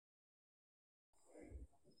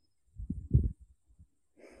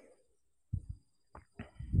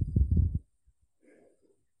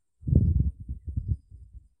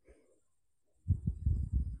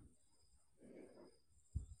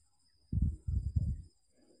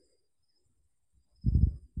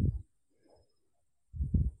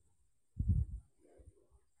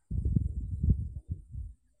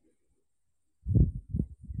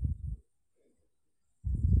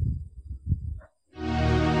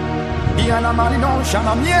Iana Marino,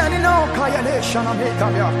 Shana Mienino, Kayane, Shana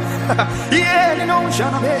Mekaya. Ienino,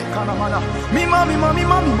 Shana Mekanamana. Mima, Mima,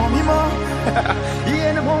 Mima, Mima, Mima.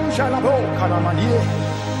 Ienimo, Shalabo, Kanamani.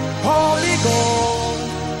 Holy Ghost.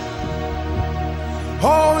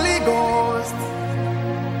 Holy Ghost.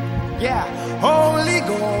 Yeah, Holy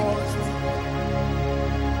Ghost.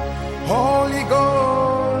 Holy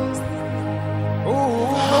Ghost. Oh,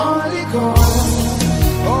 Holy Ghost.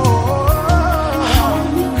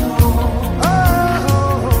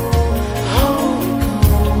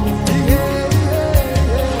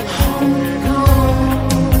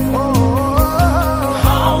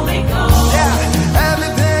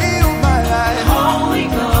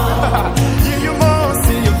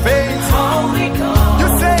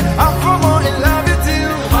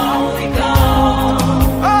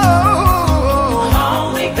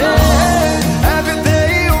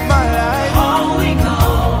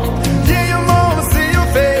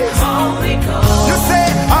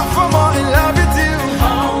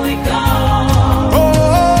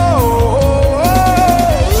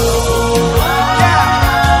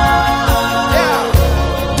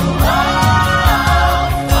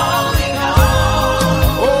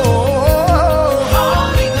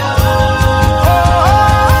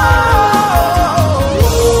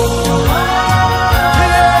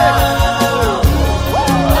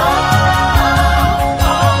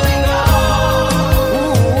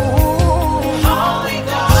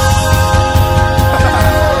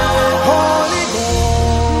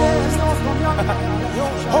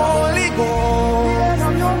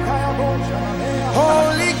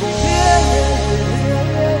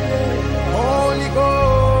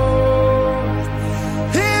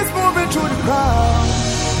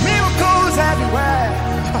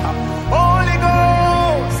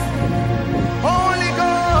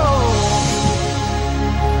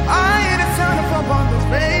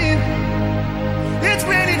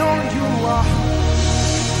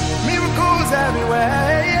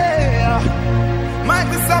 Everywhere, yeah.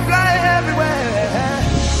 Mighty supply everywhere.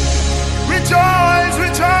 Rejoice,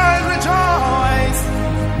 rejoice, rejoice.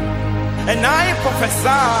 And I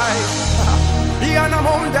prophesy. Iana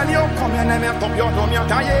monda ni okomya na me topyo do mi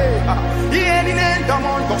ataye. Ieni nenda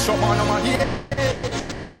mondo shomana mani.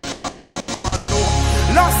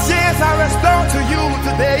 Lost years I restore to you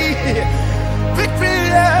today.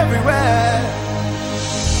 Victory everywhere.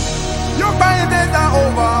 Your bad days are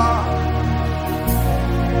over.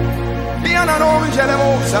 Diana non ce le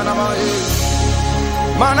mossa mai.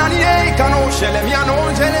 Manani e conosce le mie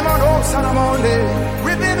non ce le manossa na mole.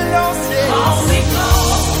 Redeem your sins. Holy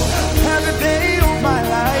Ghost. Every day of my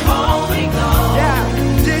life. Holy Ghost. Yeah.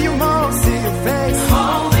 Do you want to see your face?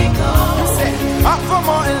 Holy Ghost. You say I'm for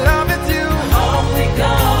more in love with you. Holy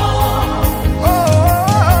Ghost.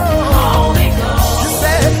 Holy Ghost. You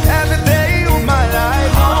say every day of my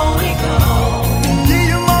life. Holy Ghost. Do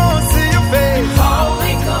you want to see your face?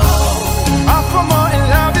 Holy Ghost. I'm for more in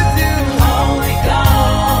love with you. Holy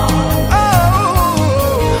Ghost.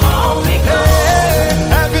 Holy Ghost.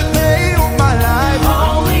 Yeah. Every day of my life.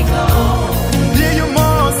 Holy Ghost. Do you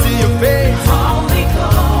want to see your face? Holy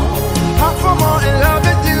Ghost. I'm for more in love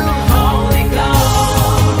with you. Holy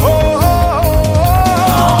Ghost.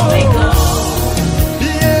 Holy Ghost.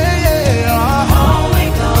 Yeah, yeah. Holy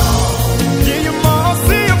Ghost. Do you want to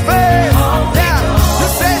see your face? Holy yeah. Ghost. You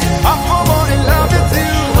say I'm for more in love with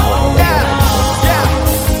you. Holy yeah. Ghost. Yeah.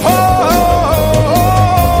 Holy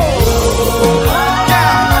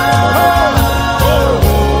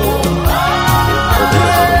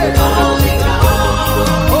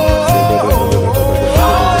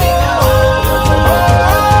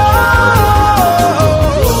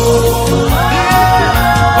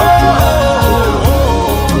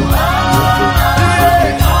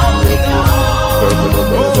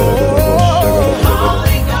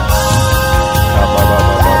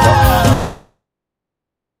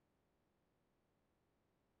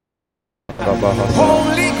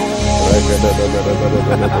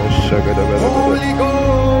Holy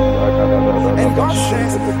Ghost. And God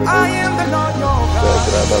says, I am the Lord your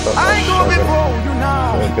God. I go before you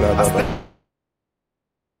now. I stand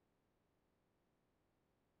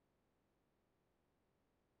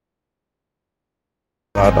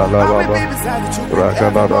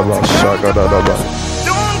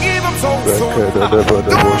Don't give up so soon. Don't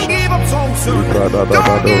give up so soon.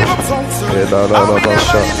 Don't give up so soon. I will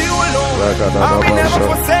never leave you alone. I will never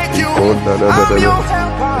forsake you. I'm your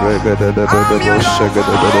helper. I'm your helper.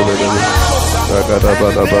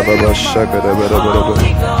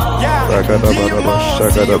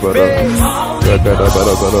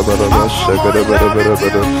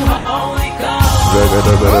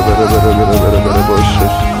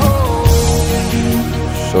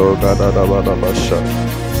 So gada da ba da ba sha.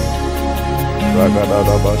 Raga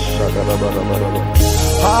da ba sha gada ba da ba da ba.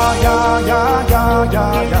 Ah ya ya ya ya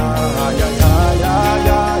ya ya ya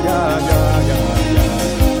ya ya ya.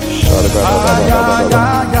 Sharga da ba da ba da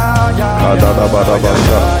ba. Kada da ba da ba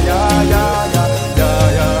sha.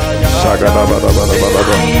 Shaga da ba da ba da ba da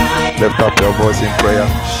ba. Lift up your voice in prayer.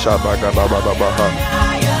 Shaga da ba da ba ha.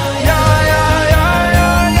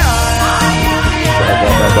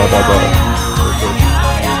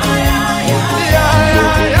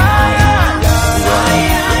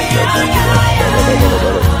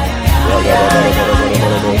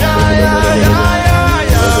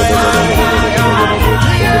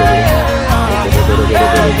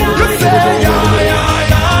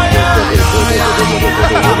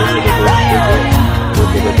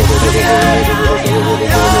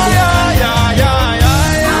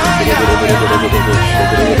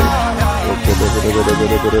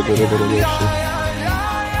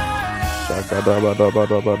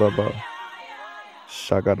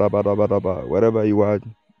 Shaga da ba da ba. Wherever you are,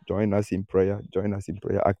 join us in prayer. Join us in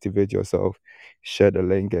prayer. Activate yourself. Share the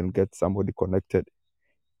link and get somebody connected.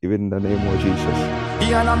 Even in the name of Jesus.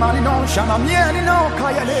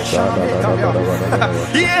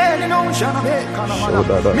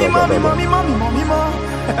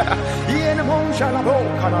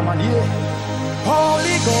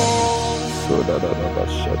 Holy Ghost.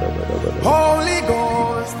 Holy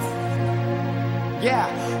Ghost. Yeah,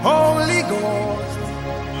 Holy Ghost.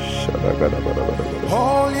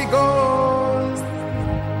 Holy Ghost.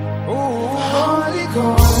 Oh, Holy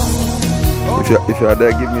Ghost. If you are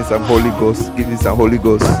there, give me some Holy Ghost. Give me some Holy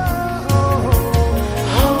Ghost.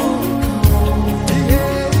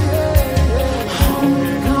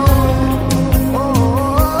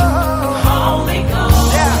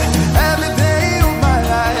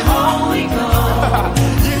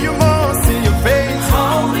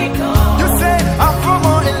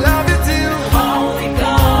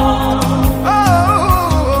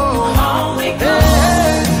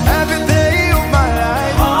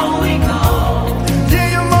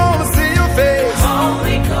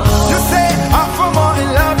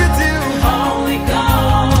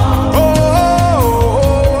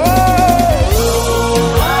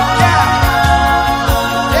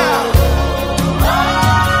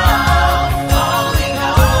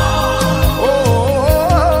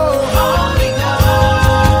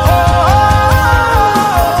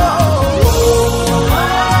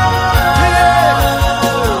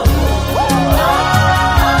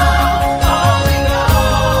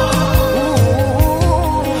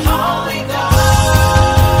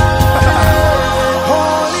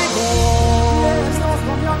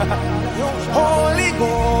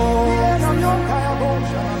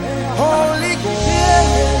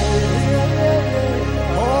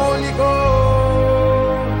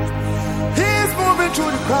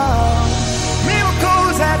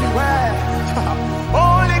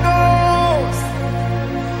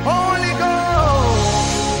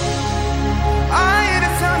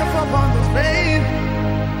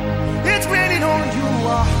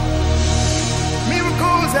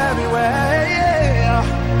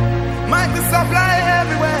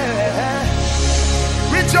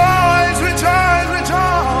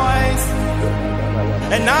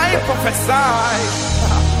 And I prophesy.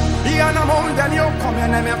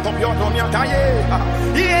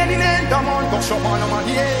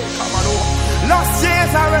 Lost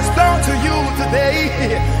years are restored to you today.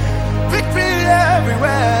 Victory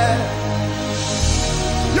everywhere.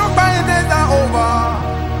 Your bad days are over.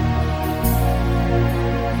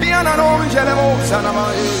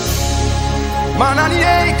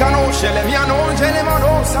 Mananie kano shele mi ano jele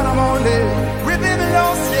mano sanamole. Redeem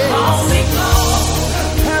lost years. Holy Ghost.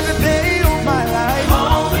 Every day of my life.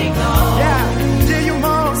 Holy Ghost. Yeah, do you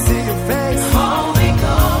more see your face? Holy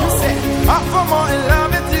Ghost. You say, I'm for more in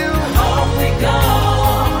love with you. Holy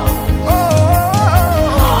Ghost. Oh,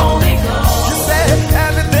 Holy Ghost. you say,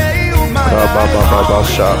 every day of my life.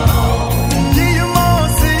 Do you more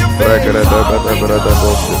see your face?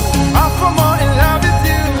 I'm for more in love with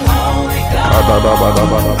you. Holy Ghost.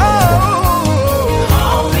 Oh,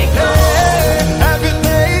 Holy Ghost. every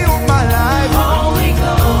day of my life. Holy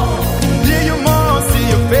Ghost. Do you more see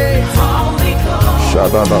your face? Holy Ghost.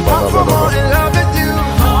 I'm for more in love with you.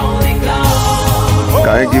 Holy Ghost.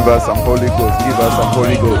 Can you give us some Holy Ghost? Give us some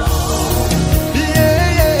Holy Ghost.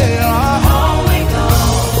 Yeah. Holy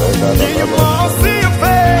Ghost. Do you more see your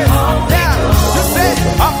face? Yeah. You say,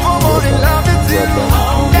 I'm for more in love with you.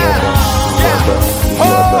 Yeah. Oh.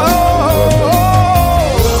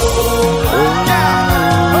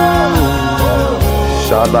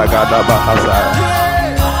 Shada gada bahasa.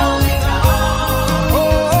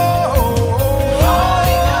 Oh,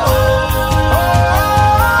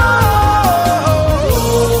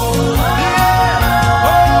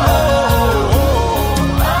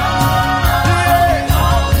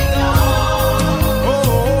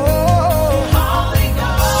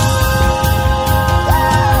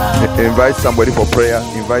 Invite somebody for prayer.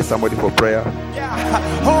 Invite somebody for prayer. Yeah.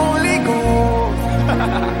 Holy Ghost.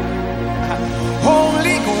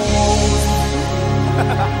 Holy Ghost.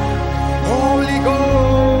 Holy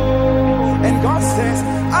Ghost. And God says,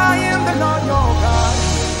 I am the Lord your God.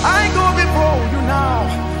 I go before you now.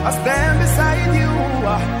 I stand beside you.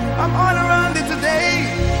 I'm all around you today.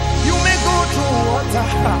 You may go through water.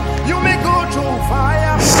 You may go through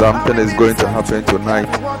fire. Something is going to happen tonight.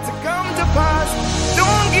 Want to come to pass.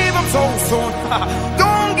 Don't give up so soon.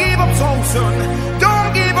 Don't give up so soon. Don't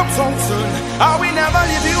give up so soon. I will never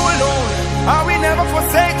leave you alone. I will never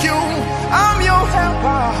forsake you. I'm your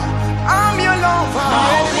helper. I'm your lover.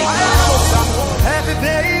 Every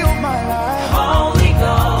day of my life. Holy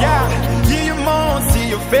Ghost. Yeah, hear your moan, see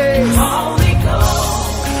your face. Holy Ghost.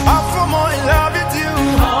 I'm for more in love with you.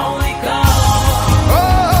 Holy Ghost. Oh,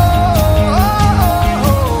 oh, oh,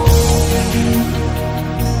 oh.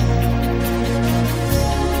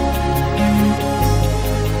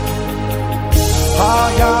 Ah,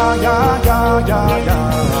 yeah, yeah, yeah, yeah,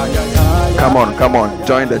 yeah, yeah, yeah. Come on.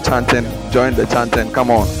 Join the chanting. Join the chanting.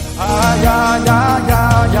 Come on. Ah, yeah, yeah,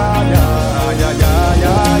 yeah, yeah, yeah, yeah, yeah,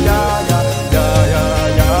 yeah, yeah, yeah,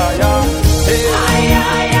 yeah, yeah, yeah. Hey.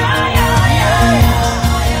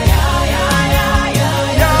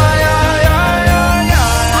 Yeah, yeah, yeah,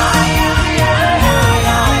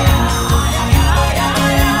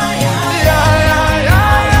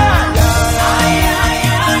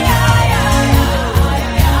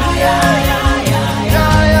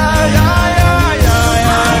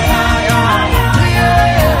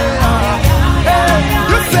 yeah,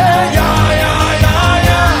 you say yeah, yeah,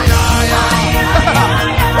 yeah,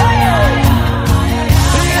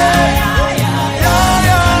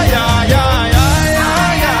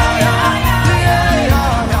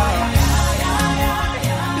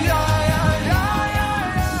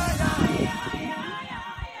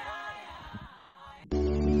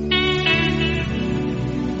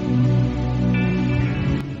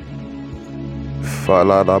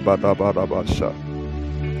 Falada bada bada basha.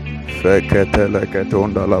 Feketele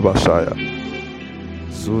ketonda la bashaya.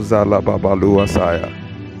 Zuza la babalua saya.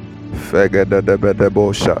 Fegede de bede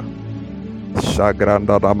bosha.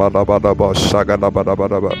 Shagranda da bada bada ba. Shagada bada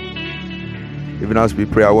bada ba. Even as we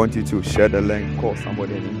pray, I want you to share the link, call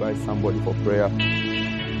somebody and invite somebody for prayer.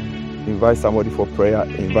 Invite somebody for prayer.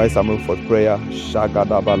 Invite somebody for prayer.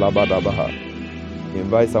 Shagada bala bada baha.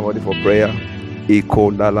 Invite somebody for prayer.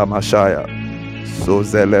 Iko la mashaya. So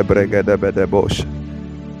zelebrege de bede bosh.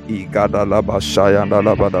 Igada la bashaya na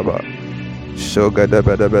la badaba. Shoga de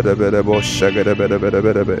bede bede bede bosh. Shaga de bede bede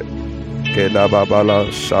bede bede. Keda babala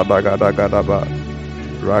shadagada gadaba.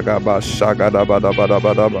 Ragaba shagada bada bada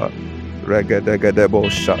bada ba. Regede gede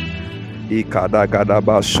bosha. Ikada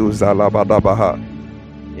gadaba shuza la badabaha.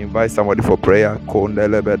 Invite somebody for prayer.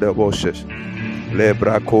 Kondele bede boshes.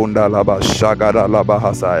 Lebra konda la ba shagada la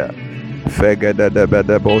bahasaya. Fegede de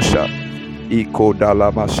bede bosha. Iko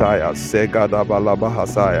dala mashaya, sega da balaba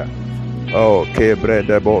hasaya. Oh, kebre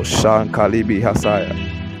de bo shan kalibi hasaya.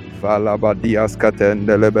 Falaba dias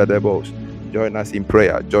katendele bedebos. Join us in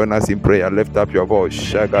prayer. Join us in prayer. Lift up your voice.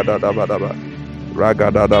 Shagada da badaba.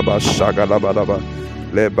 Ragada da ba shagada badaba.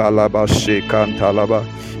 Lebalaba shikantalaba.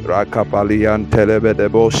 Rakapalian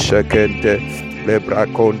telebedebo shekente.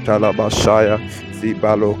 Lebrakontalaba shaya.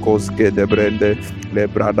 Zibalo koske de brende.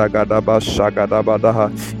 Lebrada gadaba shagada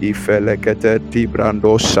badaha. Ifelekete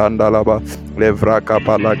tibrando shandalaba. Levraka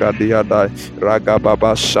palagadiada.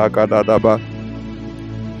 Ragababa shagadadaba.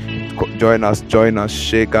 Join us.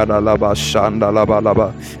 Shekada laba shanda laba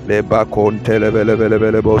laba. Leba konte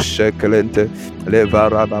lebelebelebele bo shekelente.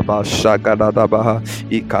 Levarada ba shagada dabaha.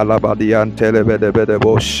 Ikalabadian telebedebede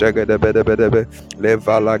bo shegede bedebedebe.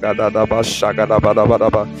 Levalagada daba shagada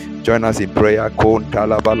badabadaba. Join us in prayer. Konta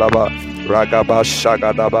laba laba. Ragaba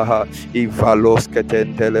shagadabaha. Ivalos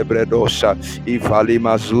ketentelebredosha.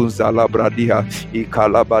 Ivalima zunza labradiha.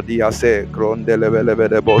 Ikalabadia se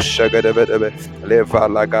grondelebelebede bo shegedebedebe.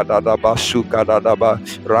 Levalagadadaba shukadadaba.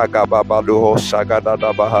 Ragababaluho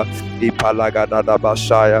shagadadabaha. Ipalagadadaba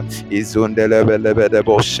shaya. Izundelebelebede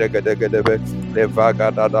bo shegedegedebe.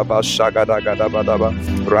 Levagadadaba shagadagadabadaba.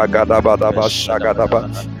 Ragadabadaba shagadaba.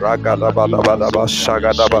 Ragadabadabadaba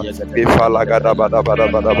shagadaba.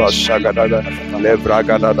 Ifalagadabadabadabadaba shagadaba.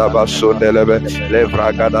 Levragadadaba sundelebe.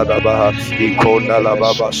 Levragadadaba.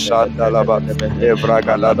 Ikondalaba shandalaba.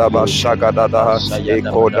 Levragadadaba shagadadaha.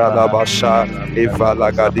 Ikondalaba sha.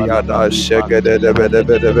 Ivalagadiada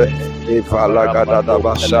shegedebedebedebe. Ivala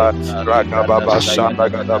Gadaba Sha, Ragababa Shanda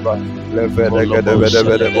Gadaba,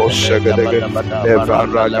 Levedegedebedebo Shegedege, Leva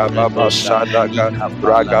Ragababa Shadaga,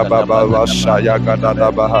 Ragababa Shaya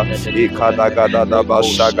Gadadabaha, Ikadagadaba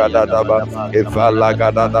Shagadadaba, Ivala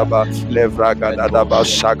Gadadaba, Levra Gadadaba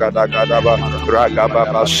Shagadagadaba,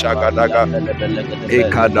 Ragababa Shagadaga,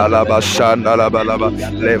 Ekadalaba Shandalabalaba,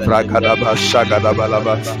 Levrakadaba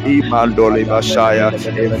Shagadabalaba, Imandoli Bashaya,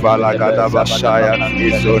 Evalagadaba Shaya,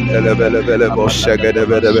 Izundelebelebelebo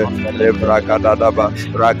Shagedebedebe, Levrakadaba,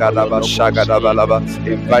 Ragadaba Shagadabalaba.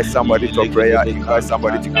 Invite somebody to prayer, invite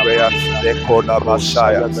somebody to prayer. Lekodaba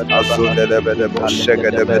Shaya, Azundelebelebo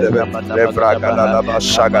Shagedebedebe, Levrakadaba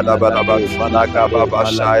Shagadabalaba, Lagababa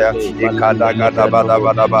Shaya,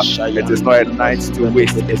 Ikadagadabadabadaba. It is not a night to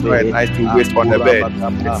waste, it's not a night to waste on the bed.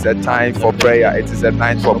 It's a time for prayer. It is a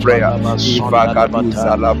night for prayer. Ivagadu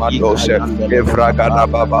Zalamadoshe.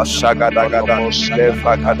 Evragadababa Shagadagada.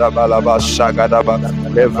 Levakadabalaba Shagadaba.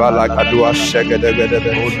 Levalakadua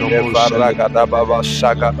Shagadabedebe. Levaragadababa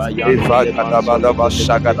Shaga. Evakadabadaba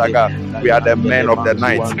Shagadaga. We are the men of the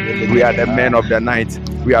night. We are the men of the night.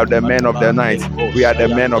 We are the men of the night. We are the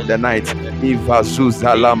men of the night.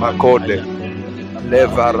 Ivazuzalama Kode.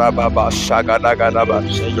 Leva rababa shagadagadaba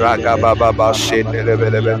ragababa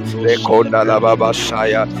shendelebelebe rekonda lababa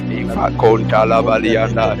shaya iva konta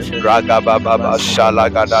labalianda ragababa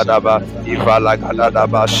shalagadadaba iva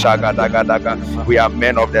lagadadaba shagadagadaga. We are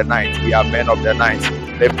men of the night. We are men of the night.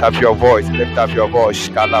 Lift up your voice. Lift up your voice.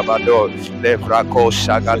 Kalabado levrako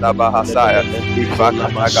shagadaba hasaya iva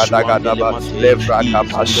katagadagadaba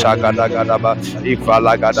levrakapa shagadagadaba iva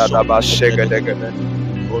lagadadaba shegadega.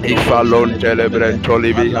 Ifalon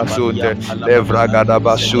telebrentolibi asunte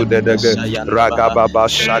levragadaba sudedege ragababa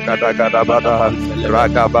shagadagadabadaha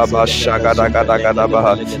ragababa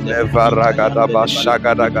shagadagadagadabaha levaragadaba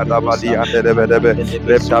shagadagadabadi andedebedebe.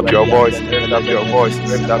 Lift up your voice, lift up your voice,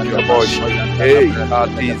 lift up your voice. Hey,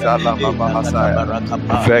 Atizala Mama Hasaya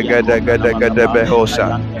Vegedegedegedebehosha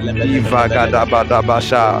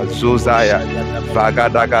Ivagadabadabasha Zuzaya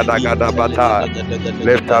Vagadagadagabata.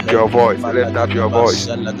 Lift up your voice, lift up your voice.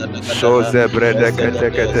 Shoze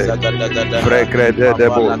bredekete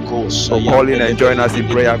Fregredebo. So call in and join us in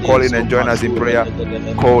prayer. Call in and join us in prayer.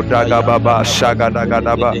 Ko dagababa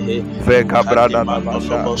shagadagadaba veka brada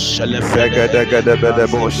nabasha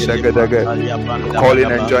zegedegedebedebo shegedege. Call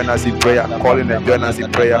in and join us in prayer. Call in and join us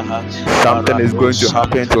in prayer. Something is going to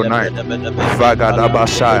happen tonight.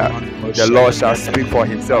 Vagadabashaya. The Lord shall speak for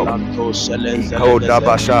himself.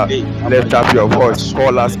 Lift up your voice.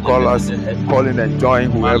 Call us, call us. Call in and join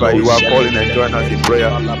whoever you are. Call in and join us in prayer.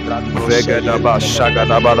 The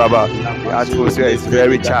atmosphere is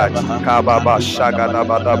very charged. Kababa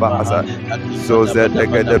shagadabadaba hasa. So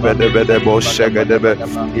zedegedebedebedebo shegedebe.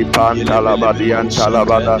 Ipantalabadian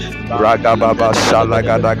talabada. Ragababa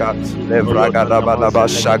shalagadaga. Levragadabadaba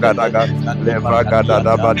shagadaga.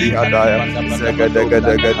 Levragadabadihadaya.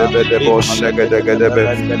 Zegedegedebedebo shegedegedebe.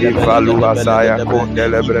 Ivalu hasaya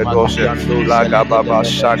kundelebredoshe. Lagababa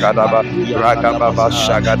shagadaba. Ragababa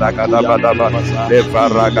shagadagadabadaba.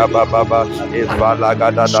 Levaragababa.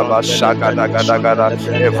 Ivalagadadaba shagadagadagada.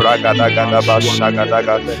 Evragadagadaba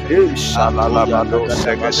shagadaga. Ishalalabado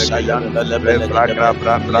segedegede.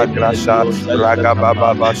 Levragrabrasha.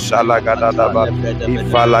 Ragababa shalagadadaba.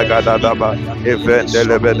 Ivalagadadaba.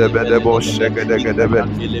 Evendelebedebedebo shegedegedebe.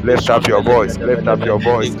 Lift up your voice, lift up your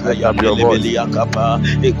voice, lift up your voice.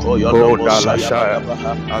 Oh, Dalashaya,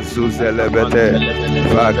 Azuzelebete,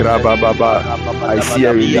 Vagrababa. I see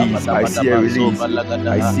a release, I see a release,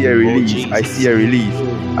 I see a release, I see a release,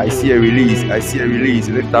 I see a release, I see a release.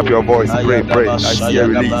 Lift up your voice, pray, pray. I see a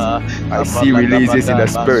release, I see releases in the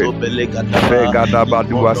spirit.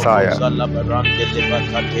 Vegadabaduasaya.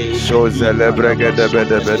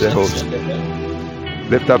 Shozelebregedebedebedehos.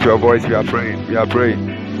 Lift up your voice, we are praying, we are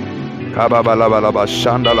praying. Kababalabalaba,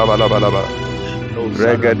 shandalabalabalaba.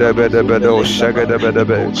 Regedebedebede,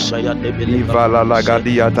 shegedebedebe. Ivala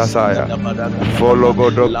lagadia tasaya.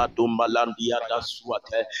 Vologodo.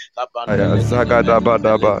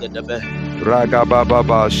 Zagadabadaba.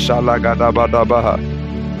 Ragababa, shalagadabadabaha.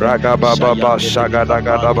 Ragababa,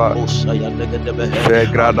 shagadagadaba.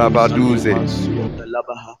 Fegradabaduze.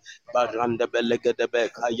 Baranda belegedebe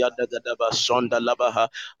kaya dagadaba sonda labaha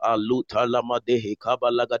aluta lamadehi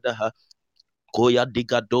kabalagadaha Koya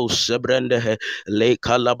digado sebrendehe le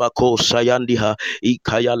kalabako sayandiha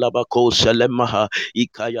ikaya labako selemaha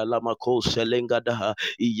ikaya lamako selengadaha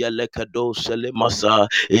iyelekado selemasa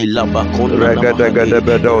ilabakunda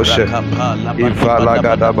Regedegadebedoshe.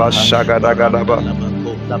 Ivalagadaba shagadagadaba.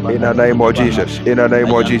 In the name of Jesus, in the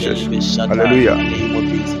name of Jesus. Hallelujah.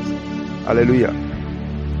 Hallelujah.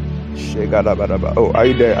 Shegadabadaba. Oh, are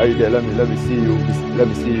you there? Are you there? Let me see you. Let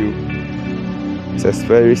me see you. It's a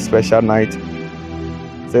very special night.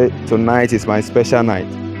 Say, tonight is my special night.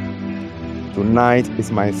 Tonight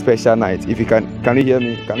is my special night. If you can you hear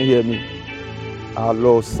me? Can you hear me?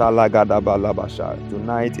 Hello, Salagadabalabasha.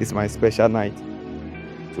 Tonight is my special night.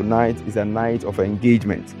 Tonight is a night of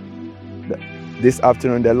engagement. This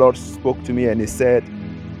afternoon, the Lord spoke to me and He said,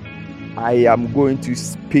 I am going to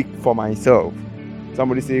speak for myself.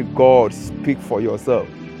 Somebody say, God, speak for yourself.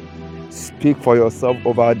 Speak for yourself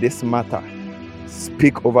over this matter.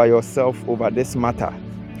 Speak over yourself over this matter.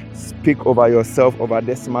 Speak over yourself over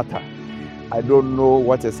this matter. I don't know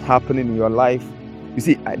what is happening in your life. You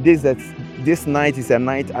see, this night is a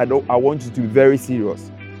night I want you to be very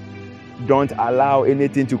serious. Don't allow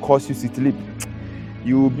anything to cause you to sleep.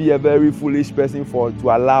 You will be a very foolish person to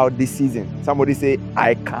allow this season. Somebody say,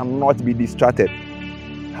 I cannot be distracted.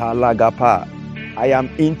 Halagapa. I am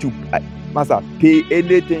into Master, pay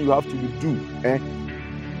anything you have to do.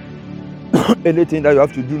 Anything that you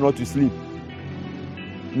have to do not to sleep.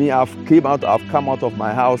 Me, I've come out of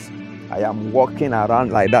my house. I am walking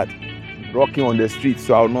around like that, walking on the street,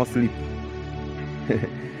 so I will not sleep.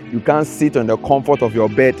 You can't sit on the comfort of your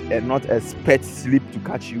bed and not expect sleep to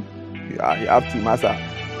catch you. You have to, Master,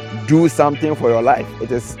 do something for your life.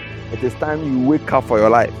 It is time you wake up for your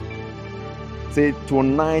life. Say,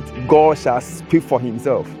 tonight God shall speak for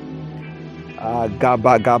Himself.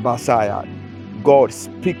 God,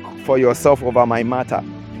 speak for yourself over my matter.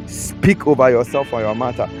 Speak over yourself for your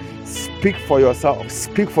matter. Speak for yourself.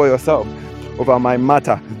 Speak for yourself over my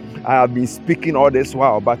matter. I have been speaking all this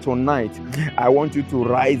while, but tonight I want you to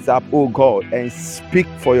rise up, oh God, and speak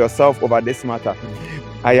for yourself over this matter.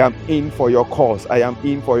 I am in for your cause. I am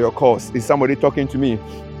in for your cause. Is somebody talking to me?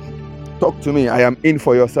 Talk to me. I am in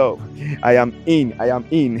for yourself. I am in. I am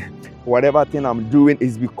in. Whatever thing I'm doing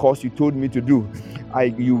is because you told me to do.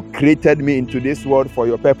 You created me into this world for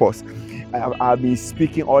your purpose. I've been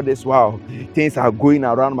speaking all this while. Things are going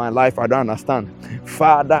around my life. I don't understand.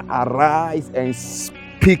 Father, arise and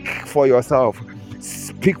speak for yourself.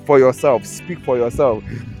 Speak for yourself. Speak for yourself.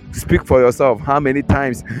 Speak for yourself. How many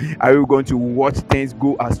times are we going to watch things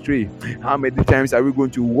go astray? How many times are we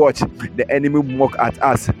going to watch the enemy mock at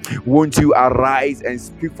us? Won't you arise and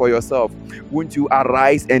speak for yourself? Won't you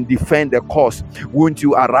arise and defend the cause? Won't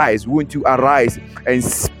you arise? Won't you arise and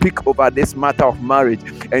speak over this matter of marriage,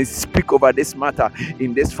 and speak over this matter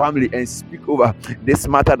in this family, and speak over this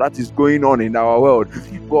matter that is going on in our world?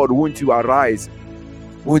 God, won't you arise?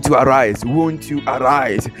 Won't you arise? Won't you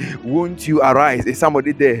arise? Won't you arise? Is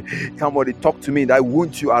somebody there? Somebody talk to me. That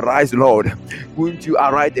won't you arise, Lord? Won't you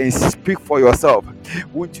arise and speak for yourself?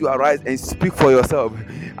 Won't you arise and speak for yourself?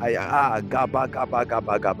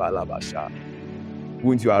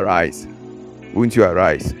 Won't you arise? Won't you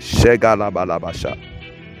arise? Shegalabalabasha.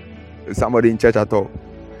 Is somebody in church at all?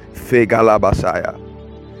 Fegalabashaya.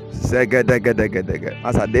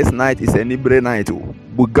 Master, this night is a Nibre night.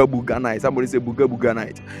 Buga buga night. Somebody say buga buga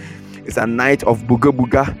night. It's a night of buga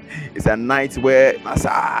buga. It's a night where Master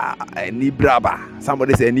Nibraba.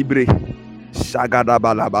 Somebody say Nibre.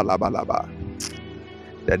 Shagadabalabalaba.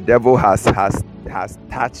 The devil has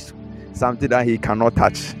touched something that he cannot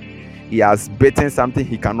touch. He has bitten something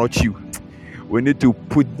he cannot chew. We need to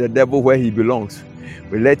put the devil where he belongs.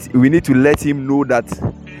 We need to let him know that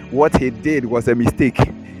what he did was a mistake.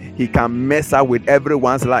 He can mess up with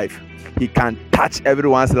everyone's life. He can touch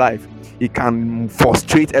everyone's life. He can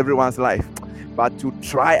frustrate everyone's life. But to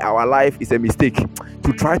try our life is a mistake.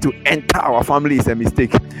 To try to enter our family is a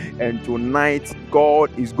mistake. And tonight,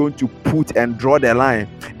 God is going to put and draw the line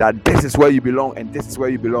that this is where you belong and this is where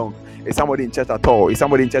you belong. Is somebody in church at all? Is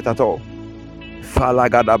somebody in church at all?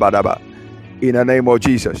 Falagadabadaba. In the name of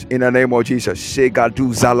Jesus. In the name of Jesus.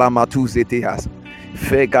 Shegadu zalamatu zetehas.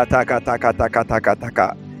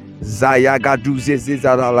 Fegatakatakatakatakataka. Zayagadu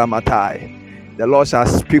zezezaralamatai. The Lord shall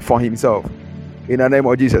speak for Himself. In the name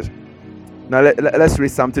of Jesus. Now let's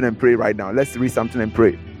read something and pray right now. Let's read something and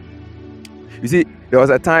pray. You see, there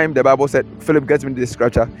was a time the Bible said, Philip gets me this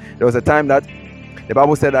scripture. There was a time that the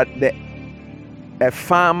Bible said that a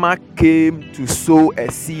farmer came to sow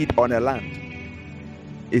a seed on a land.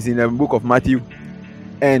 It's in the book of Matthew.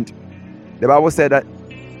 And the Bible said that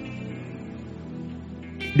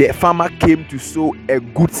the farmer came to sow a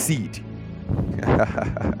good seed.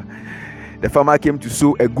 The farmer came to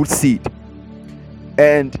sow a good seed.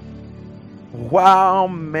 And while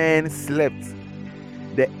men slept,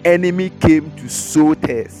 the enemy came to sow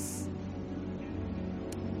tares.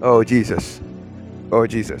 Oh Jesus. Oh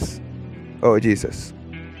Jesus. Oh Jesus.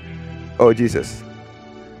 Oh Jesus.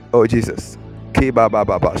 Oh Jesus.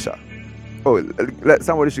 Kebababasha. Oh,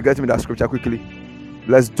 somebody should get me that scripture quickly.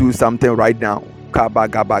 Let's do something right now. Kaba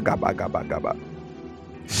gaba gaba gaba gaba.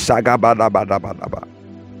 Shagaba daba daba daba.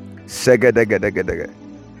 Segedegedegedege.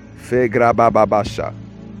 Fegra baba basha.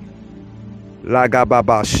 Laga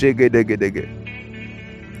baba shegedegedege.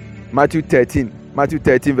 Matthew 13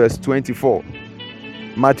 verse 24.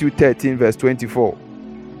 Matthew 13 verse 24.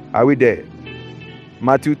 Are we there?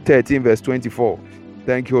 Matthew 13 verse 24.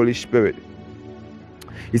 Thank you, Holy Spirit.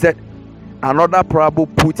 He said, another parable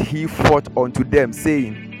put he forth unto them,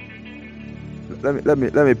 saying, let me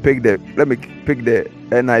pick the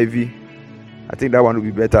NIV. I think that one will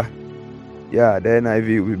be better. Yeah, the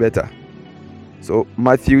NIV will be better. So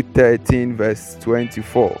Matthew 13 verse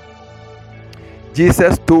 24.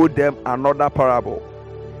 Jesus told them another parable.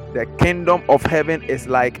 The kingdom of heaven is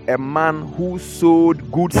like a man who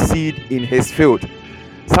sowed good seed in his field.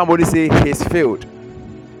 Somebody say his field.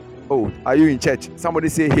 Oh, are you in church? Somebody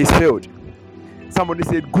say his field. Somebody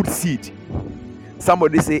say good seed.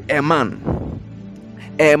 Somebody say a man.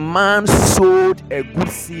 A man sowed a good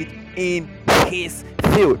seed in his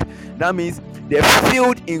field. That means the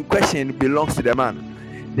field in question belongs to the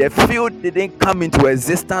man. The field didn't come into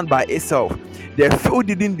existence by itself. The field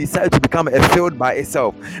didn't decide to become a field by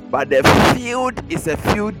itself, but the field is a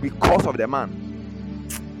field because of the man.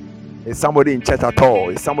 Is somebody in church at all?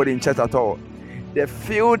 Is somebody in church at all? The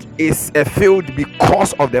field is a field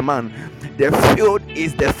because of the man. The field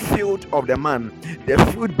is the field of the man. The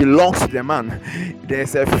field belongs to the man.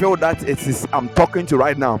 There's a field that it is I'm talking to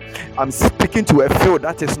right now. I'm speaking to a field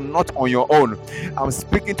that is not on your own. I'm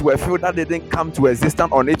speaking to a field that didn't come to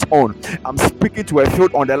existence on its own. I'm speaking to a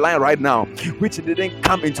field on the line right now which didn't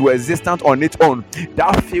come into existence on its own.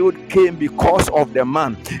 That field came because of the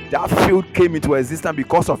man. That field came into existence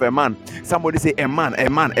because of a man. Somebody say a man, a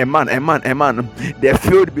man, a man, a man, a man. The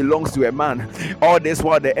field belongs to a man. All this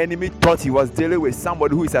while the enemy thought he was dealing with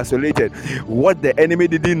somebody who is isolated. What the enemy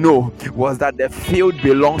didn't know was that the field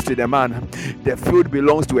belongs to the man. The field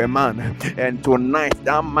belongs to a man. And tonight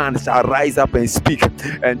that man shall rise up and speak.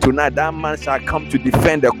 And tonight that man shall come to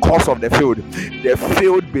defend the cause of the field. The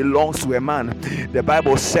field belongs to a man. The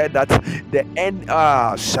Bible said that the end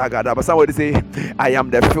shagada. But somebody say, I am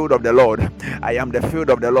the field of the Lord. I am the field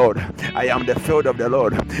of the Lord. I am the field of the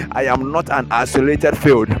Lord. I am not an isolated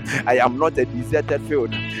field. I am not a deserted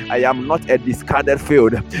field. I am not a discarded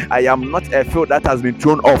field. I am not a field that has been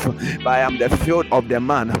thrown off, but I am the field of the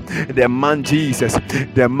man Jesus,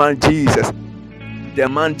 the man Jesus. The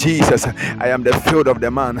man Jesus. I am the field of the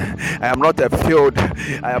man. I am not a field.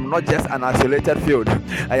 I am not just an isolated field.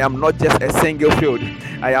 I am not just a single field.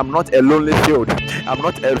 I am not a lonely field. I am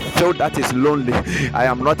not a field that is lonely. I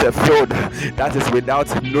am not a field that is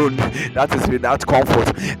without known, that is without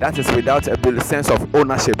comfort, that is without a sense of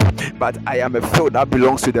ownership. But I am a field that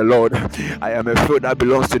belongs to the Lord. I am a field that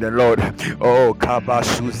belongs to the Lord. Oh,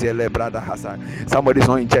 Kabashuzele, brother Hassan. Somebody's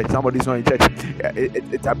not in church. Somebody's not in church.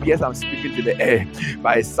 It appears I'm speaking to the air.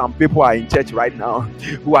 But some people are in church right now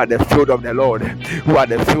who are the field of the Lord. Who are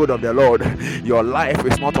the field of the Lord. Your life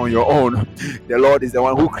is not on your own. The Lord is the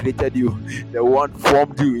one who created you. The one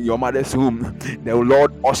formed you in your mother's womb. The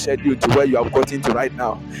Lord ushered you to where you have gotten to right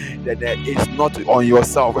now. That it's not on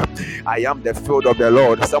yourself. I am the field of the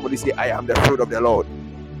Lord. Somebody say, I am the field of the Lord.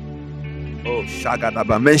 Oh,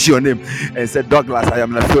 Shagadaba, mention your name and say, Douglas, I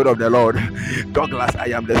am the field of the Lord. Douglas, I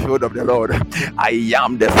am the field of the Lord. I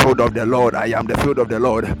am the field of the Lord. I am the field of the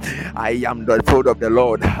Lord. I am the field of the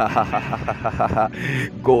Lord.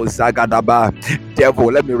 Go, Zagadaba.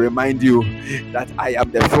 Devil, let me remind you that I am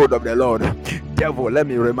the field of the Lord. Devil, let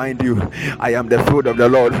me remind you, I am the field of the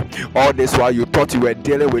Lord. All this while you thought you were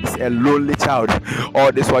dealing with a lonely child.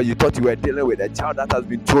 All this while you thought you were dealing with a child that has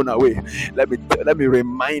been thrown away. Let me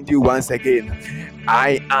remind you once again.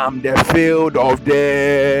 I am the field of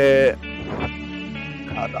the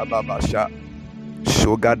I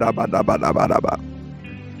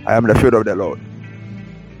am the field of the Lord.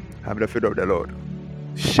 I am the field of the Lord.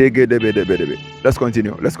 Let's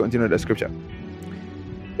continue the scripture.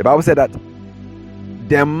 The Bible said that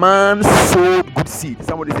the man sowed good seed.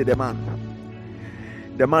 Somebody say the man.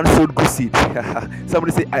 The man sowed good seed.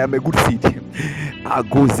 Somebody say, I am a good seed.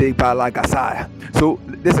 So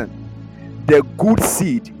listen, the good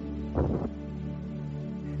seed,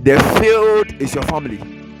 the field is your family.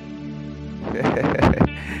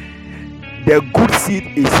 The good seed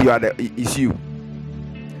is you.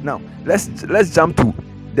 Now let's jump to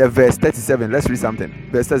the verse 37. Let's read something.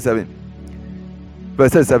 Verse 37.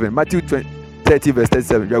 Verse 37. Matthew 30 verse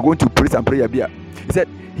 37. You are going to pray some prayer here. He said,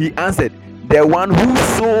 he answered, the one who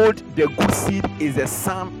sowed the good seed is the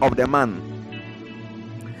son of the man.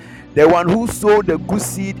 The one who sowed the good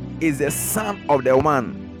seed is the son of the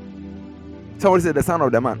man. Somebody say the son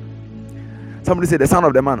of the man. Somebody say the son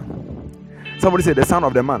of the man. Somebody say the son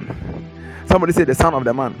of the man. Somebody say the son of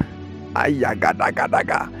the man.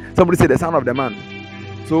 Ayagadagadaga. Somebody say the son of the man.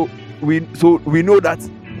 So we know that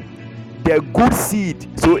the good seed.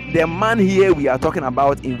 So the man here we are talking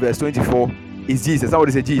about in verse 24 is Jesus.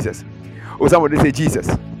 Somebody say Jesus. Oh, somebody say Jesus.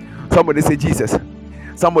 Somebody say Jesus.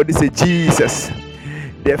 Somebody say Jesus.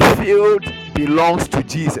 The field belongs to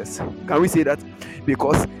Jesus. Can we say that?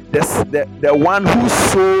 Because the one who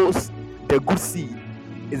sows the good seed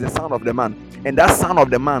is the son of the man, and that son of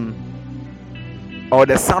the man, or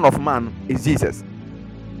the son of man, is Jesus.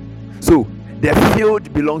 So the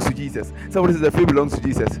field belongs to Jesus. Somebody says the field belongs to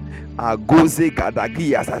Jesus.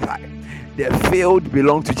 The field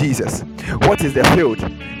belongs to Jesus. What is the field?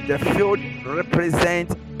 The field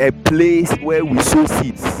represents a place where we sow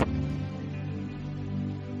seeds,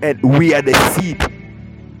 and we are the seed.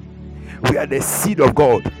 We are the seed of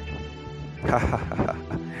God.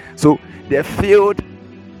 So the field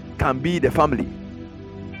can be the family.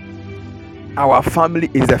 Our family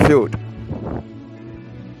is the field.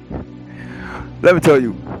 Let me tell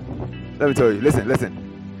you. Listen.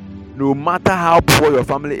 No matter how poor your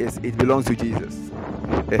family is, it belongs to Jesus.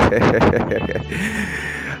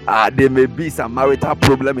 There may be some marital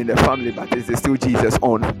problem in the family, but it's still Jesus'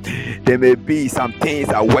 own. There may be some things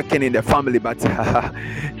are working in the family, but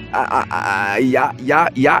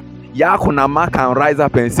Kunama can rise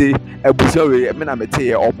up and say,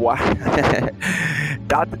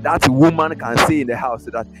 that woman can say in the house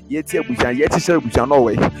that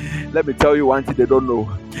let me tell you one thing they don't know.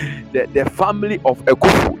 The family of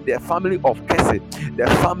Ekufu, the family of Kese, the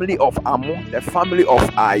family of Amu, the family of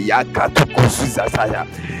Ayakatukusuzasaya,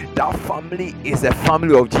 that family is the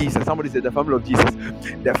family of Jesus. Somebody said the family of Jesus.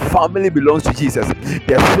 The family belongs to Jesus.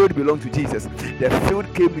 The field belongs to Jesus. The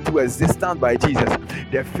field came into existence by Jesus.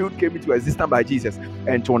 The field came into existence by Jesus.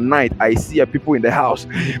 And tonight I see people in the house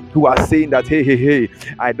who are saying that hey,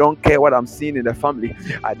 I don't care what I'm seeing in the family.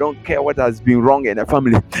 I don't care what has been wrong in the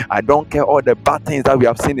family. I don't care all the bad things that we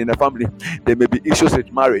have seen in the family. There may be issues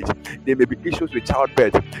with marriage. There may be issues with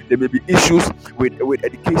childbirth. There may be issues with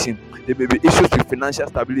education. There may be issues with financial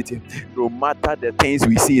stability. No matter the things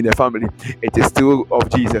we see in the family, it is still of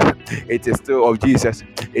Jesus. It is still of Jesus.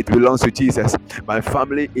 It belongs to Jesus. My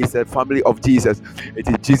family is a family of Jesus. It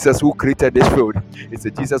is Jesus who created this field. It's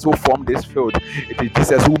Jesus who formed this field. It is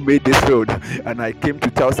Jesus who made this field. And I came to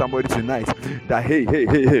tell somebody tonight that hey,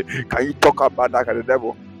 can you talk about that at the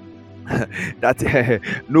devil? That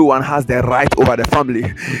no one has the right over the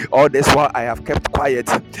family. All this while I have kept quiet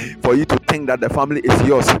for you to think that the family is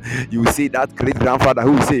yours. You see that great grandfather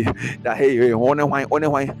who will say that hey, what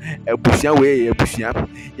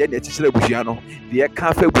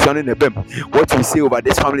you say over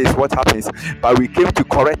this family is what happens. But we came to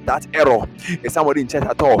correct that error. Is somebody in church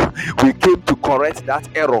at all? We came to correct that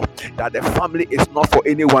error, that the family is not for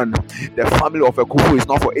anyone. The family of a Kufu is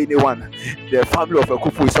not for anyone. The family of a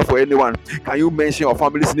Kufu is not for anyone. Can you mention your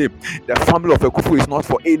family's name? The family of Ekufu is not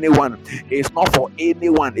for anyone. It's not for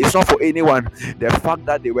anyone. It's not for anyone. The fact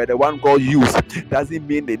that they were the one God used doesn't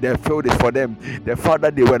mean that the field is for them. The fact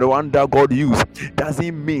that they were the one that God used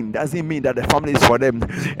doesn't mean that the family is for them.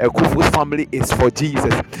 Ekufu's family is for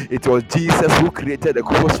Jesus. It was Jesus who created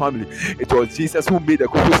Ekufu's family. It was Jesus who made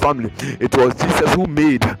Ekufu's family. It was Jesus who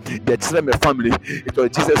made the Chileme family. It was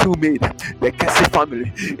Jesus who made the Kesi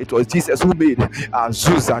family. It was Jesus who made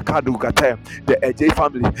Azusa Kadu Gata, the AJ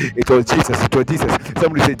family. It was Jesus. It was Jesus.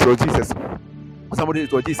 Somebody say it was Jesus. Somebody say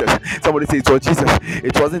it was Jesus. Somebody say it was Jesus.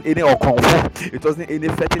 It wasn't any Okonfu. It wasn't any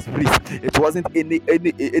fetish priest. It wasn't any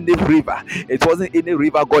river. It wasn't any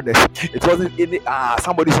river goddess. It wasn't any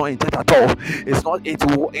somebody's not in church at all. It's not.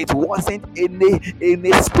 It wasn't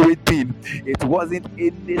any spirit being. It wasn't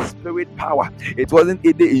any spirit power. It wasn't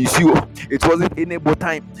any issue. It wasn't any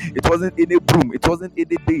botime. It wasn't any broom. It wasn't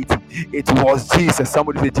any date. It was Jesus.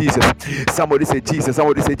 Somebody say Jesus. Somebody say Jesus.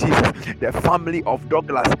 Somebody say Jesus. The family of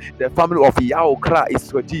Douglas. The family of Yao is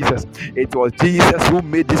for Jesus. It was Jesus who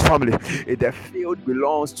made this family. The field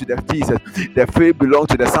belongs to the Jesus. The field belongs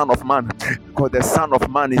to the Son of Man, because the Son of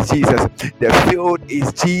Man is Jesus. The field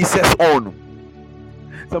is Jesus' own.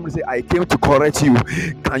 Somebody say, I came to correct you.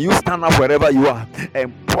 Can you stand up wherever you are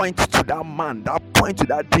and point to that man, point to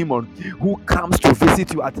that demon who comes to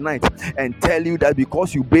visit you at night and tell you that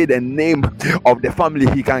because you bear the name of the family,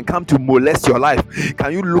 he can come to molest your life?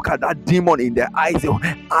 Can you look at that demon in the eyes,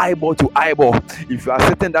 eyeball to eyeball? If you are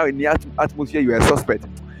sitting down in the atmosphere, you are a suspect.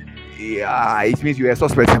 Yeah, it means you are a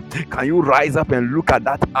suspect. Can you rise up and look at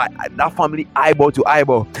that family eyeball to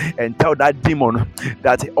eyeball and tell that demon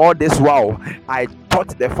that all this while I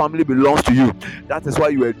thought the family belongs to you. That is why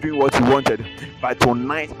you were doing what you wanted. But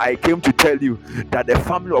tonight I came to tell you that the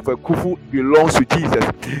family of Ekufu belongs to Jesus.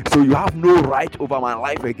 So you have no right over my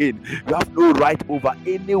life again. You have no right over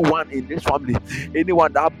anyone in this family.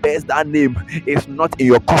 Anyone that bears that name is not in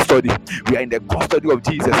your custody. We are in the custody of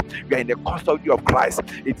Jesus. We are in the custody of Christ.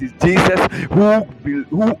 It is Jesus who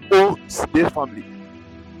owns this family.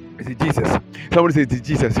 It is Jesus. Somebody say it is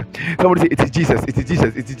Jesus. Somebody say it is Jesus. It is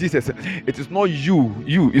Jesus. It is Jesus. It is not you.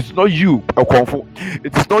 It's not you.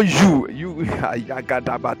 It is not you. You.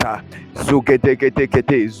 Yagadabata. Zukete kete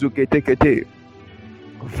kete. Zukete kete.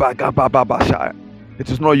 Vagabababasha. It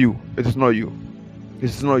is not you. It is not you. It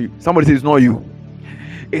is not you. Somebody say it's not you.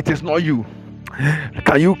 It is not you.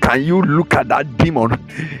 Can you look at that demon,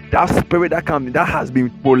 that spirit that has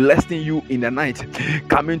been molesting you in the night,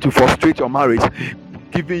 coming to frustrate your marriage,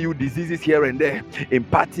 giving you diseases here and there,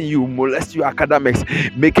 imparting you, molest you academics,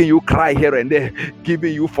 making you cry here and there,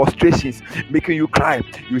 giving you frustrations, making you cry.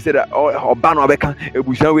 You say that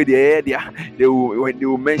they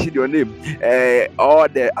will mention your name, all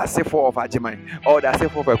the Asefo of Ajimai, all the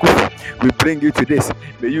Asefo of Ekufu. We bring you to this.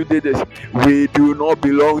 May you do this. We do not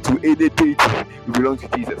belong to any deity. We belong to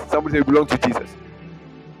Jesus. Somebody say we belong to Jesus.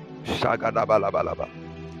 Shagadabalaba.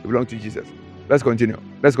 We belong to Jesus. Let's continue.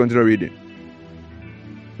 Let's continue reading.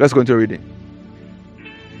 Let's continue reading.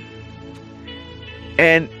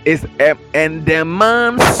 And the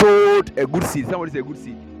man sowed a good seed. Somebody say a good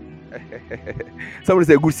seed. Somebody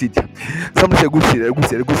say a good seed. Somebody say a good seed. A good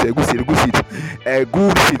seed. A good seed. A good seed. A good seed. A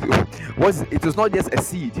good seed. It was not just a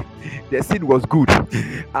seed. The seed was good.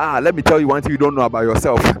 Let me tell you one thing you don't know about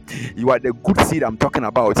yourself. You are the good seed I'm talking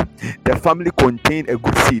about. The family contained a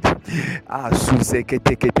good seed.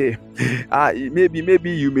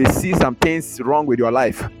 Maybe you may see some things wrong with your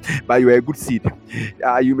life, but you are a good seed.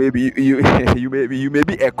 You may be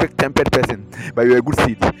a quick-tempered person, but you are a good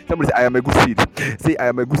seed. Somebody say, I am a good seed. Say, I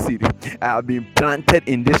am a good seed. I have been planted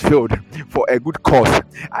in this field for a good cause.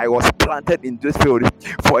 I was planted in this field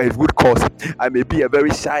for a good cause. I may be a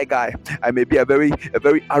very shy guy. I may be a very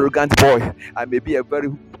arrogant boy. I may be a very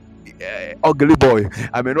ugly boy.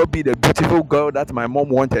 I may not be the beautiful girl that my mom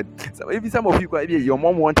wanted. So maybe some of you, your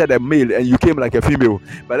mom wanted a male and you came like a female.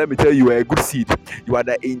 But let me tell you, you are a good seed. You are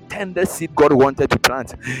the intended seed God wanted to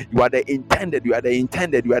plant. You are the intended.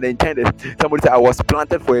 Somebody say, I was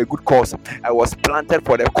planted for a good cause. I was planted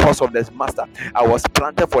for the cause of this master. I was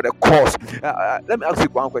planted for the cause. Let me ask you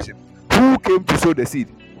one question. Who came to sow the seed?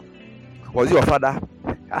 Was it your father?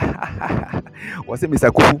 Was it Mr.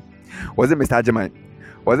 Kufu? Was it Mr. Ajimai?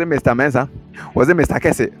 Was it Mr. Mensa? Was it Mr.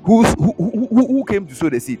 Kese? Who came to sow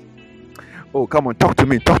the seed? Oh, come on, talk to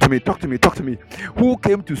me. Who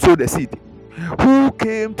came to sow the seed? Who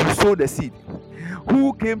came to sow the seed?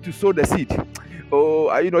 Who came to sow the seed? Oh,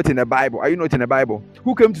 are you not in the Bible?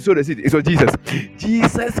 Who came to sow the seed? It was Jesus.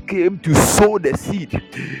 Jesus came to sow the seed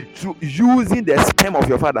through using the sperm of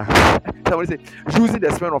your father. Somebody say, using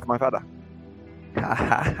the sperm of my father.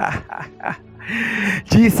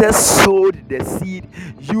 Jesus sowed the seed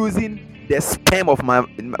using the sperm of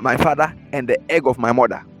my father and the egg of my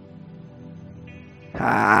mother.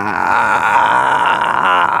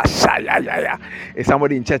 Is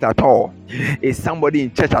somebody in church at all?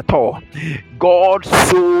 God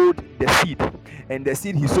sowed the seed, and the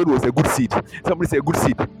seed he sowed was a good seed. Somebody say a good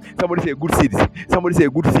seed.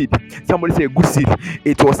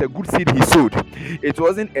 It was a good seed he sowed. It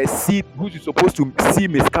wasn't a seed who is supposed to see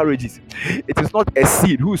miscarriages. It is not a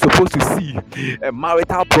seed who is supposed to see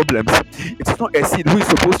marital problems. It is not a seed who is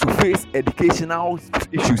supposed to face educational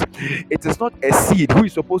issues. It is not a seed who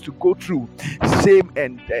is supposed to go through shame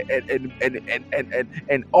and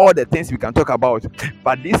all the things we can talk about.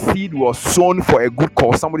 But this seed was sown for a good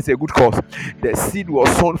cause. Somebody say a good cause. The seed was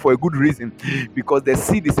sown for a good reason, because the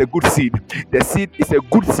seed is a good seed. The seed is a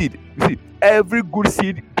good seed. You see, every good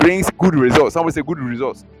seed brings good results. Somebody say good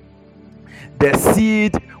results. The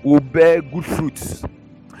seed will bear good fruits.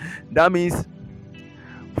 That means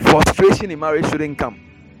frustration in marriage shouldn't come.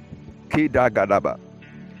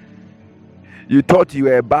 You thought you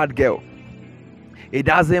were a bad girl. It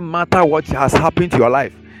doesn't matter what has happened to your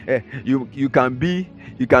life. You can be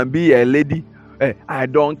a lady. I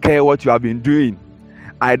don't care what you have been doing.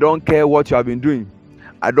 I don't care what has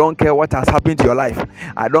happened to your life.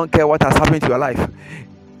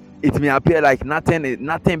 It may appear like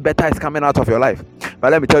nothing better is coming out of your life.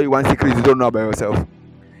 But let me tell you one secret you don't know about yourself.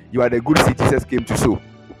 You are the good seed Jesus came to sow.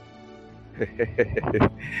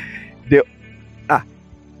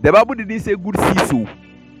 The Bible didn't say good seed sow.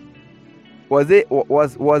 Was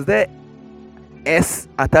there S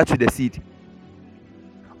attached to the seed?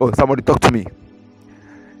 Oh, somebody talk to me.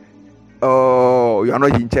 Oh, Oh, you are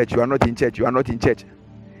not in church. You are not in church. You are not in church.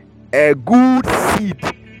 A good seed.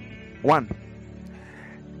 One.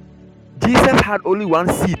 Jesus had only one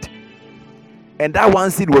seed, and that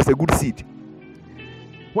one seed was a good seed.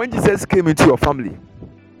 When Jesus came into your family,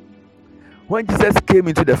 when Jesus came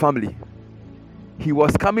into the family, he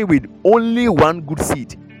was coming with only one good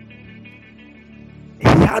seed. He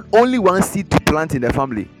had only one seed to plant in the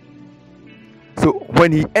family. So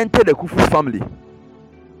when he entered the Kufu's family,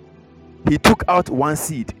 he took out one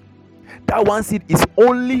seed. That one seed is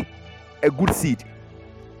only a good seed,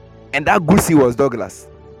 and that good seed was Douglas.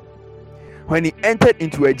 When he entered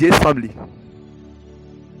into a Jay's family,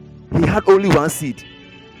 he had only one seed,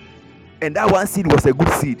 and that one seed was a good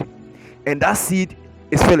seed, and that seed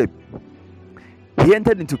is Philip. He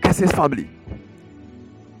entered into Kesse's family.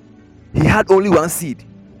 He had only one seed.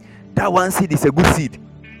 That one seed is a good seed,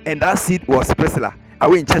 and that seed was Priscilla. Are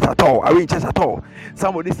we in church at all? Are we in church at all?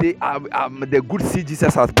 Somebody say, I'm the good seed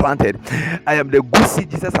Jesus has planted. I am the good seed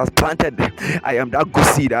Jesus has planted. I am that good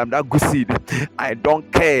seed. I am that good seed. I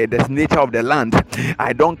don't care the nature of the land.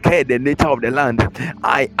 I don't care the nature of the land.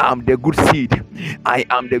 I am the good seed. I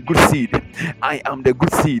am the good seed. I am the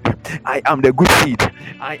good seed. I am the good seed.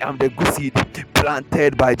 I am the good seed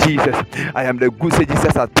planted by Jesus. I am the good seed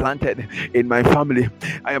Jesus has planted in my family.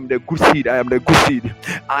 I am the good seed. I am the good seed.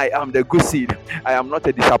 I am the good seed. I am not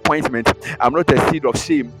a disappointment. I'm not a seed of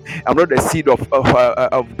shame. I'm not a seed of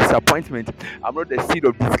disappointment. I'm not a seed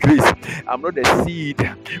of disgrace. I'm not a seed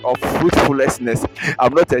of fruitfulness.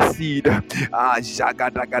 I'm not a seed.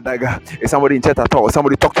 Is somebody in chat at all?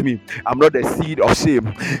 Somebody talk to me. I'm not a seed of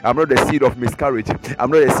shame. I'm not a seed of miscarriage. I'm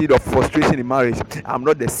not a seed of frustration in marriage. I'm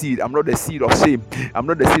not the seed. I'm not the seed of shame. I'm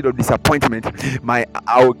not the seed of disappointment.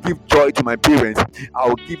 I will give joy to my parents. I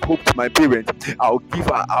will give hope to my parents. I will give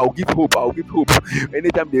hope. I will give hope.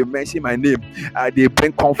 Anytime they mention my name, they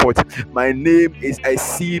bring comfort. My name is a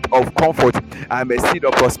seed of comfort. I'm a seed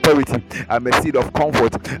of prosperity. I'm a seed of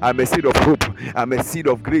comfort. I'm a seed of hope. I'm a seed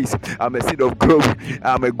of grace. I'm a seed of glory.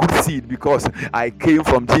 I'm a good seed because I came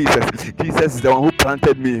from Jesus. Jesus is the one who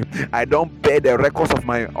planted me. I don't bear the records of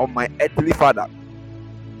my earthly father.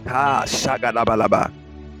 Shagadabalaba.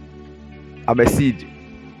 I'm a seed.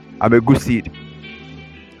 I'm a good seed.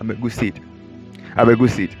 I'm a good seed. I'm a good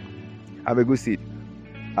seed. I'm a good seed.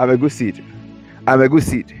 I'm a good seed. I'm a good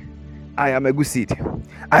seed. I am a good seed.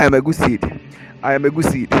 I am a good seed. I am a good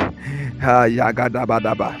seed.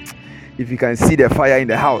 If you can see the fire in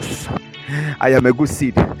the house, I am a good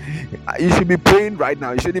seed. You should be praying right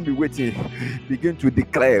now. You shouldn't be waiting. Begin to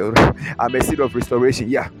declare, I'm a seed of restoration.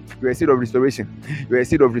 Yeah, you're a seed of restoration. You're a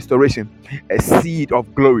seed of restoration. A seed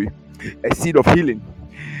of glory. A seed of healing.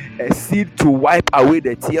 A seed to wipe away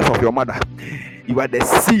the tears of your mother. You are the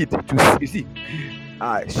seed to, you see.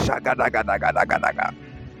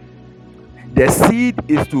 The seed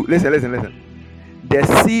is to listen. The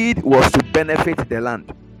seed was to benefit the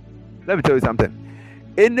land. Let me tell you something.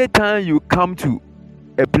 Anytime you come to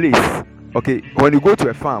a place, okay, when you go to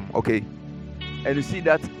a farm, okay, and you see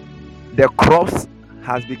that the crops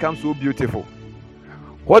has become so beautiful,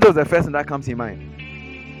 what was the first thing that comes in mind?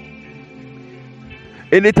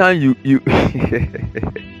 Anytime you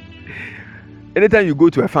anytime you go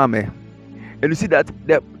to a farm, and you see that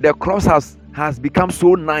the crops has become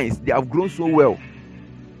so nice, they have grown so well,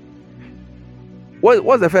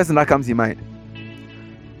 what's the first thing that comes in mind?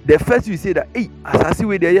 The first you say that, hey, as I see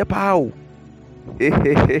where they are pow.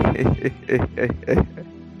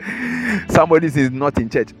 Somebody is not in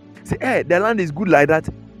church. Say, hey, the land is good like that.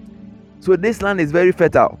 So this land is very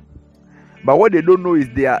fertile. But what they don't know is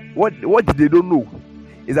what they don't know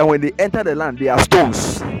is that when they enter the land, there are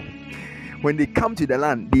stones. When they come to the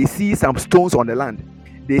land, they see some stones on the land.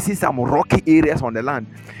 They see some rocky areas on the land.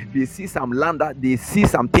 They see some land, they see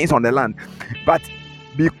some things on the land. But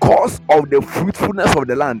because of the fruitfulness of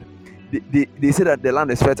the land, they say that the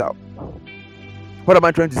land is fertile. What am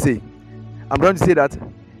I trying to say? I'm trying to say that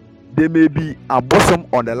there may be a bosom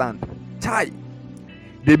on the land. Chai.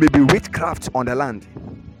 There may be witchcraft on the land.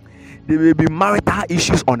 There may be marital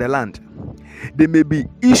issues on the land. There may be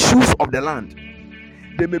issues of the land.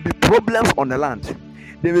 There may be problems on the land.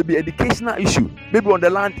 There may be educational issue. Maybe on the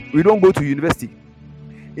land, we don't go to university.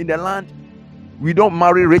 In the land, we don't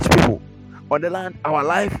marry rich people. On the land, our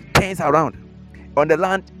life turns around. On the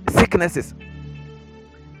land, sicknesses.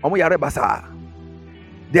 There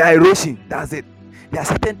are erosion. That's it. There are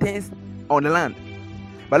certain things on the land.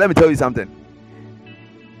 But let me tell you something.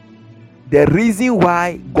 The reason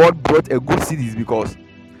why God brought a good seed is because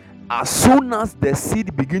as soon as the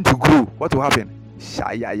seed begins to grow, what will happen?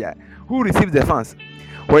 Who receives the funds?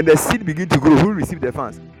 When the seed begins to grow, who receives the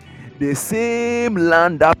funds? the same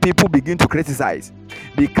land that people begin to criticize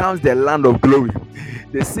becomes the land of glory.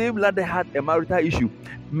 The same land that had a marital issue,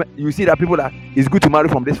 you see that people are, it's good to marry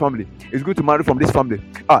from this family, it's good to marry from this family.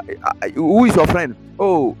 Who is your friend?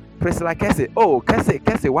 Oh, Priscilla Kese. Oh,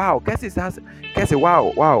 Kese, wow. Kese,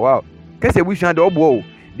 wow. Kese, wish and whoa.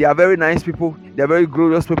 They are very nice people, they are very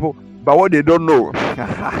glorious people, but what they don't know,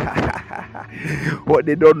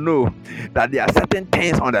 that there are certain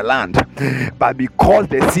things on the land, but because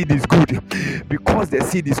the seed is good,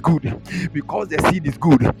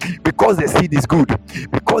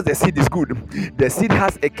 the seed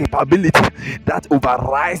has a capability that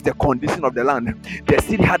overrides the condition of the land. The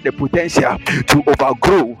seed had the potential to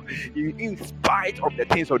overgrow in spite of the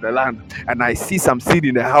things of the land. And I see some seed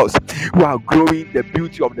in the house who are growing the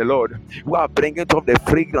beauty of the Lord, who are bringing up the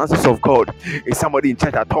fragrances of God. Is somebody in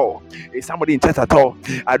church at all?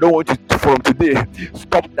 I don't want you to, from today,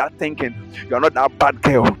 stop that thinking. You are not that bad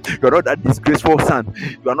girl. You are not that disgraceful son.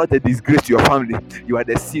 You are not a disgrace to your family. You are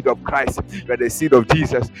the seed of Christ. You are the seed of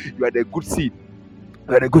Jesus. You are the good seed.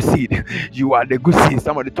 You are the good seed. You are the good seed.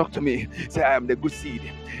 Somebody talk to me. Say, I am the good seed.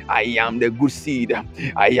 I am the good seed.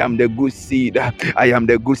 I am the good seed. I am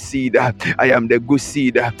the good seed. I am the good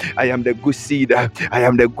seed. I am the good seed. I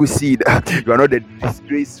am the good seed. You are not the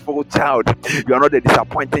disgraceful child. You are not the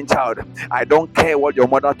disappointing child. I don't care what your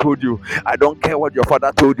mother told you. I don't care what your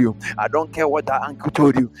father told you. I don't care what our uncle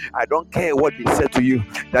told you. I don't care what they said to you.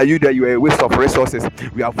 That you are a waste of resources.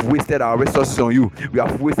 We have wasted our resources on you. We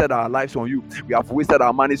have wasted our lives on you. We have wasted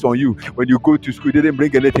our monies on you. When you go to school, you didn't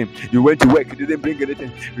bring anything. You went to work, you didn't bring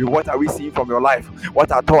anything. What are we seeing from your life?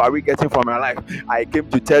 What at all are we getting from your life? I came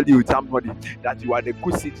to tell you, somebody, that you are the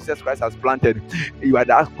good seed Jesus Christ has planted. You are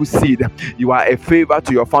that good seed. You are a favor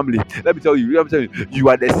to your family. Let me tell you, you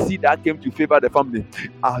are the seed that came to favor the family.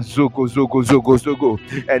 Zogo.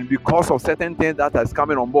 And because of certain things that is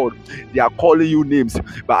coming on board, they are calling you names.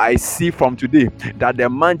 But I see from today that the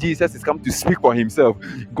man Jesus is come to speak for himself.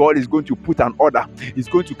 God is going to put an order. He's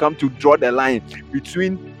going to come to draw the line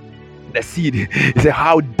between the seed. He said,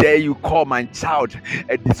 how dare you call my child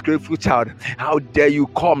a disgraceful child? How dare you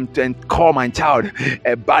come and call my child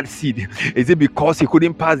a bad seed? Is it because he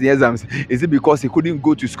couldn't pass the exams? Is it because he couldn't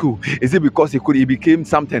go to school? Is it because he became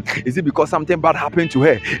something? Is it because something bad happened to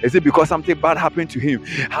her? Is it because something bad happened to him?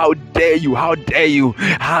 How dare you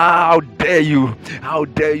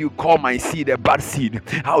call my seed a bad seed?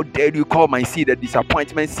 How dare you call my seed a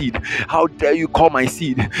disappointment seed? How dare you call my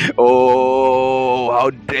seed? Oh, how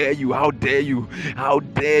dare you?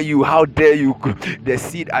 The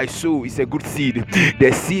seed I sow is a good seed.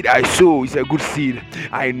 The seed I sow is a good seed.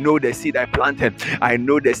 I know the seed I planted. And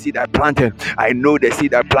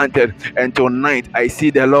tonight I see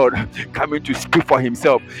the Lord coming to speak for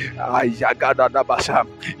himself.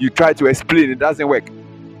 You try to explain, it doesn't work.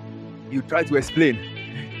 You try to explain.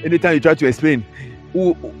 Anytime you try to explain,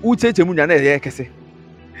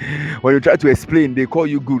 when you try to explain, they call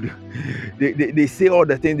you good. They say all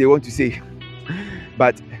the things they want to say.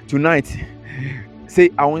 But tonight, say,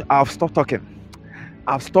 I've stopped talking.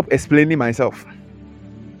 I've stopped explaining myself.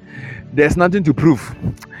 There's nothing to prove,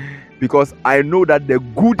 because I know that the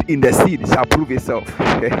good in the seed shall prove itself.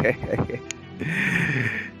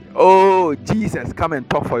 Oh, Jesus, come and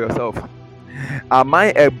talk for yourself. Am I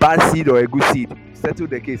a bad seed or a good seed? Settle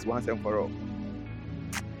the case once and for all.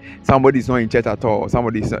 Somebody's not in church at all.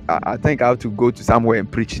 I think I have to go to somewhere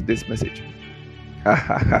and preach this message.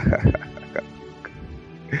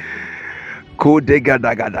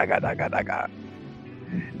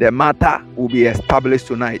 The matter will be established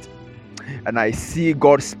tonight. And I see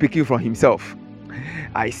God speaking for himself.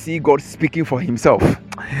 I see God speaking for himself.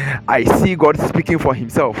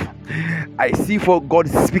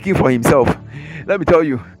 Let me tell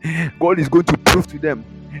you, God is going to prove to them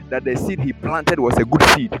that the seed he planted was a good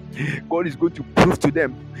seed. God is going to prove to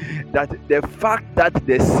them that the fact that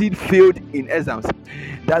the seed failed in exams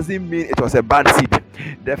doesn't mean it was a bad seed.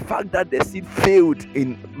 The fact that the seed failed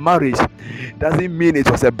in marriage doesn't mean it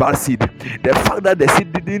was a bad seed. The fact that the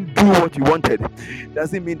seed didn't do what you wanted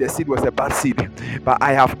doesn't mean the seed was a bad seed. But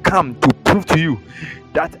I have come to prove to you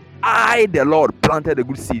that I, the Lord, planted a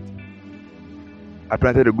good seed. I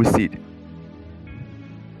planted a good seed.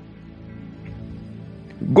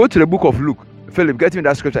 Go to the book of Luke. Philip, get me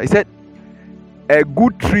that scripture. He said, a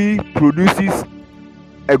good tree produces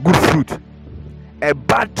a good fruit. A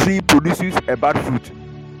bad tree produces a bad fruit.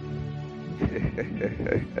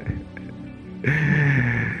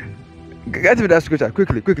 Get me that scripture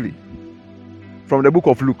quickly. From the book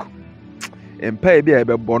of Luke.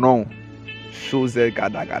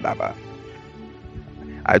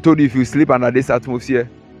 I told you, if you sleep under this atmosphere,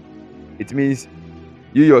 it means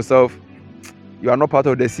You yourself, you are not part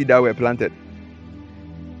of the seed that were planted.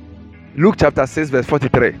 Luke chapter 6 verse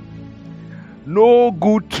 43. No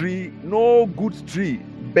good tree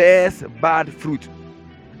bears bad fruit,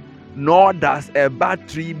 nor does a bad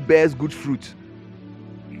tree bears good fruit.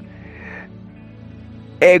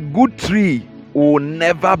 A good tree will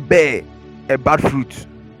never bear a bad fruit.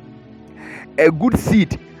 A good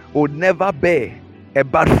seed will never bear a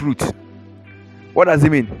bad fruit. What does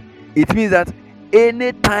it mean? It means that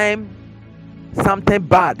anytime something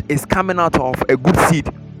bad is coming out of a good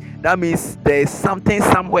seed, that means there is something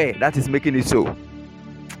somewhere that is making it so.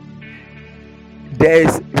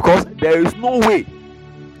 Because there is no way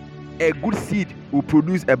a good seed will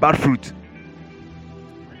produce a bad fruit.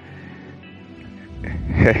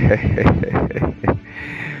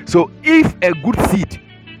 So if a good seed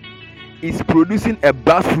is producing a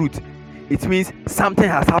bad fruit, it means something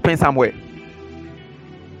has happened somewhere.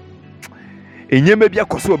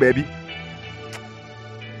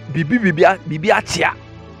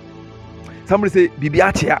 Somebody say bibi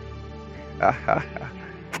achia.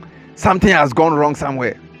 Something has gone wrong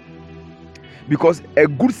somewhere, because a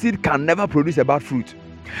good seed can never produce a bad fruit.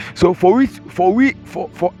 So for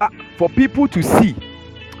people to see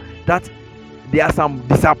that there are some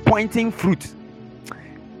disappointing fruit,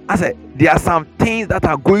 I said there are some things that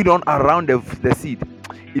are going on around the seed,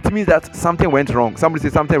 it means that something went wrong. Somebody say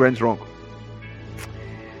something went wrong.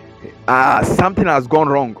 Something has gone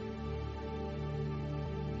wrong.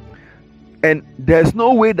 And there's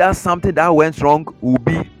no way that something that went wrong will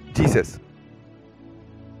be Jesus,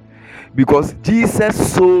 because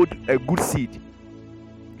Jesus sowed a good seed.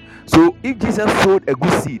 So if Jesus sowed a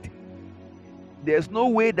good seed, there's no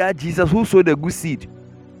way that Jesus, who sowed a good seed,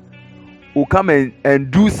 will come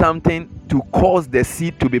and do something to cause the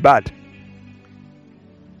seed to be bad.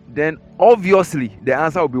 Then obviously the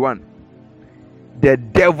answer will be one: the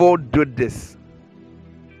devil did this.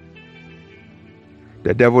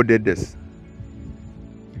 The devil did this.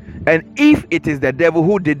 And if it is the devil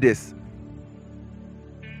who did this,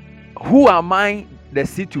 who am I the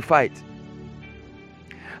seed to fight?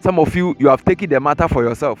 Some of you have taken the matter for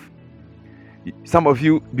yourself. Some of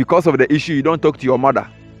you, because of the issue, you don't talk to your mother.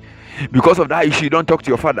 Because of that issue, you don't talk to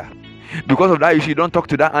your father. Because of that issue, you don't talk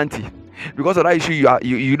to that auntie. Because of that issue,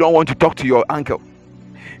 you don't want to talk to your uncle.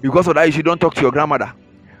 Because of that issue, you don't talk to your grandmother.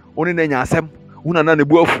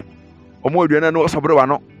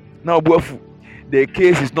 The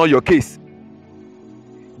case is not your case.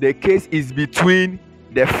 The case is between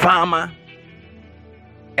the farmer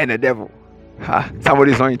and the devil.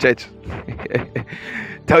 Somebody's not in church.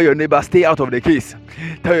 Tell your neighbor, stay out of the case.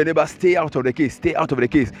 Tell your neighbor, stay out of the case. Stay out of the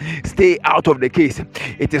case. Stay out of the case.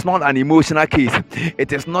 It is not an emotional case.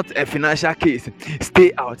 It is not a financial case.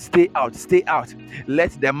 Stay out. Stay out. Stay out.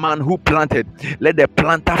 Let the man who planted, let the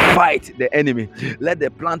planter fight the enemy. Let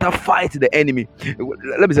the planter fight the enemy.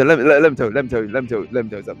 Let me tell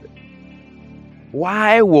you something.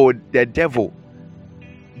 Why would the devil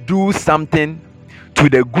do something to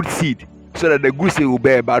the good seed so that the good seed will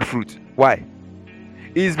bear bad fruit? Why?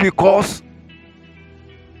 It's because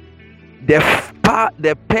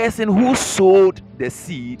the person who sowed the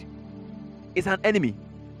seed is an enemy.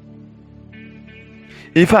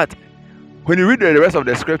 In fact, when you read the rest of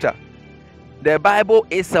the scripture, the Bible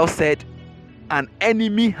itself said an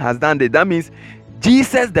enemy has done it. That means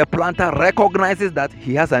Jesus, the planter, recognizes that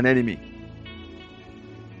he has an enemy.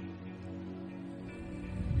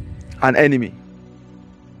 An enemy.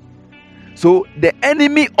 So the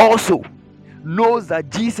enemy also knows that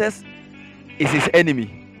Jesus is his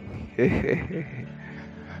enemy.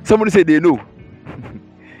 Somebody say they know.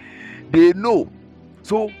 They know.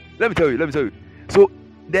 So let me tell you. So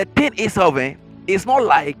the thing itself, it's not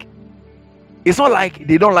like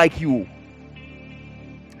they don't like you.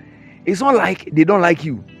 It's not like they don't like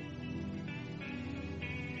you.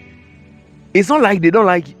 It's not like they don't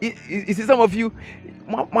like you. You see, some of you,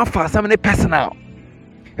 my fast, I'm personal.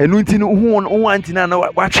 And who want to know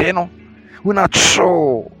what channel? Who not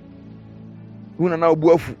sure? Who not now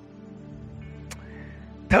buafu?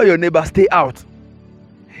 Tell your neighbor, stay out.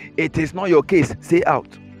 It is not your case. Stay out.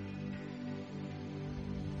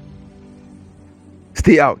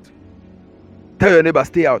 Stay out. Tell your neighbor,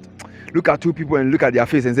 stay out. Look at two people and look at their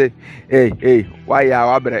face and say, hey, why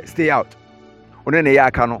ya stay out? Onene ya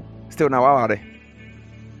kano. Still na waware.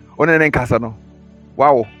 Onene nkasa no.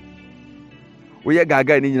 Wow. Oye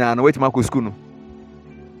gaga ni nyina no wetima ko school no.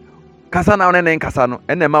 Kasa na onene nkasa no.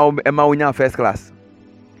 Ene ma onya first class.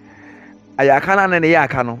 Ayaka na ne ya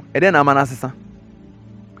aka no. Ede na mana sesa.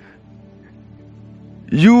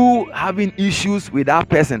 You having issues with that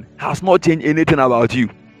person has not changed anything about you.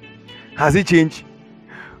 Has it changed?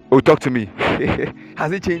 Oh, talk to me.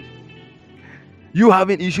 Has it changed? You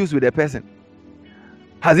having issues with a person,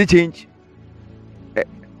 has it changed? Eh,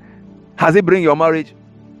 Has it bring your marriage?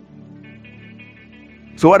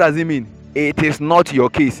 So what does it mean? It is not your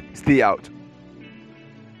case. Stay out.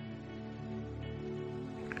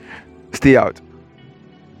 Stay out.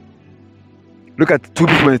 Look at two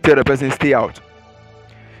people and tell the person, stay out.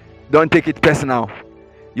 Don't take it personal.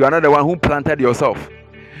 You are not the one who planted yourself.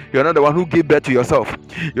 You are not the one who gave birth to yourself.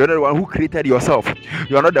 You are not the one who created yourself.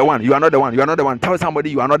 You are not the one. You are not the one. You are not the one. Tell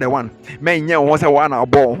somebody you are not the one. Men nya won say one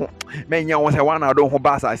abo. Men nya won say one ado ho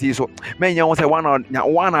ba sa so. Men nya won say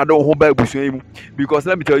one ado ho ba busuan mu. Because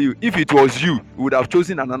let me tell you, if it was you would have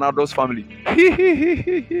chosen an another's family.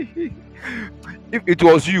 If it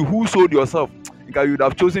was you who sold yourself, you would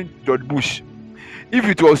have chosen George Bush. If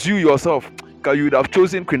it was you yourself, you would have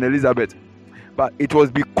chosen Queen Elizabeth. But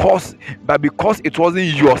because it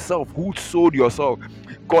wasn't yourself who sold yourself.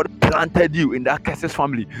 God planted you in that cursed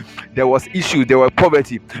family. There was issues, there was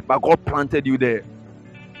poverty, but God planted you there.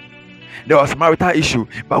 There was marital issue,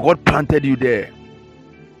 but God planted you there.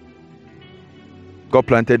 God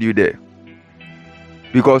planted you there.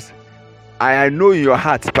 Because I know in your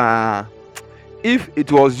heart, if it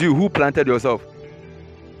was you who planted yourself,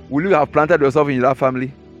 will you have planted yourself in that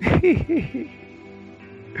family?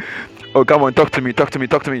 Oh, come on, talk to me.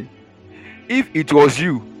 If it was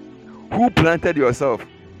you who planted yourself,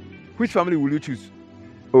 which family will you choose?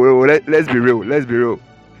 Let's be real.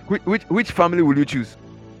 Which family will you choose?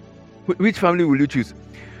 Which family will you choose?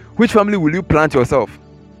 Which family will you plant yourself?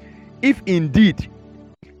 If indeed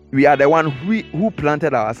we are the one who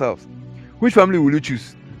planted ourselves, which family will you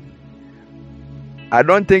choose? I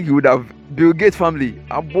don't think you would have Bill Gates family.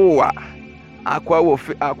 Aboa,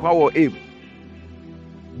 Aqua, Abe.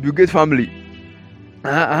 Bill Gates family.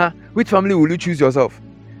 Which family will you choose yourself?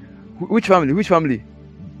 Which family?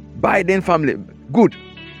 Biden family. Good.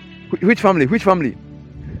 Which family?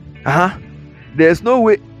 There's no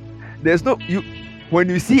way. You. When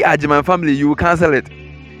you see Ajiman family, you will cancel it.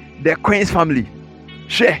 The Queen's family.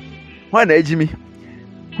 Share. Why not Jimmy?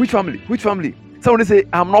 Which family? Somebody say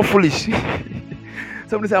I'm not foolish.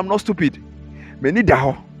 Somebody say I'm not stupid.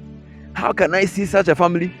 How can I see such a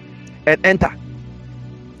family and enter?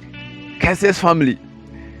 Kesse's family.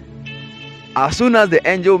 As soon as the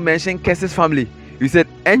angel mentioned Kesse's family, you said,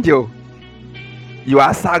 angel, you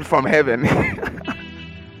are sacked from heaven.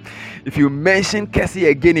 If you mention Kesse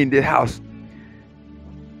again in the house,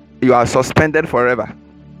 you are suspended forever.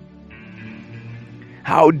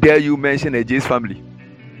 How dare you mention a J's family?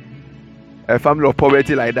 A family of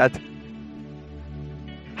poverty like that?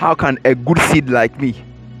 How can a good seed like me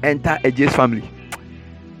enter a J's family?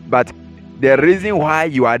 But the reason why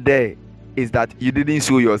you are there is that you didn't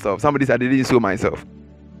sow yourself. Somebody said I didn't sow myself.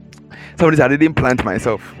 Somebody said I didn't plant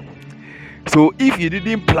myself. So if you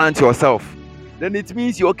didn't plant yourself, then it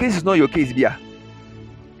means your case is not your case, Bia.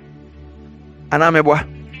 And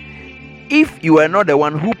if you are not the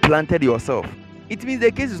one who planted yourself, it means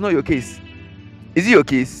the case is not your case. Is it your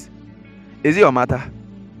case? Is it your matter?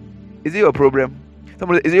 Is it your problem?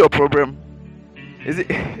 Somebody, is it your problem? Is it?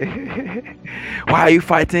 Why are you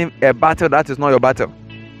fighting a battle that is not your battle?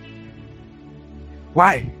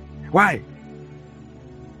 Why?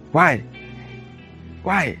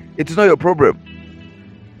 It is not your problem.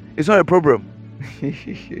 It's not your problem.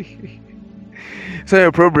 It's not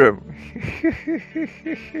your problem.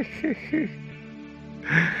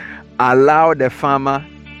 Allow the farmer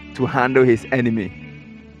to handle his enemy.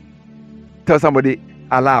 Tell somebody,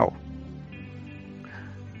 allow.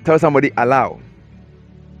 Tell somebody, allow.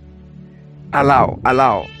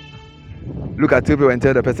 Allow. Look at two people and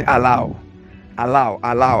tell the person, allow. Allow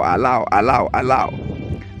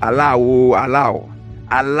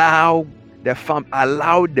the farm,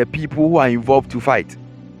 allow the people who are involved to fight.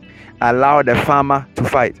 Allow the farmer to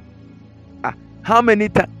fight. How many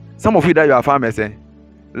times? Some of you that you are farmers,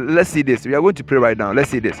 let's see this. We are going to pray right now. Let's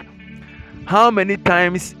see this. How many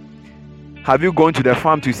times have you gone to the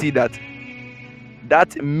farm to see that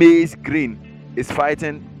maize grain is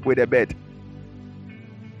fighting with a bird?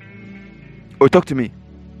 Oh, talk to me.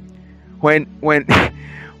 When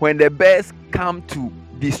the birds come to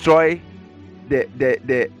destroy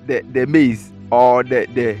the maize or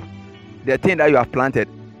the thing that you have planted,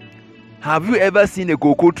 have you ever seen a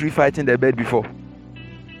cocoa tree fighting the bird before?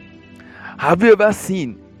 Have you ever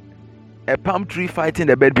seen a palm tree fighting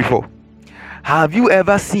the bird before? Have you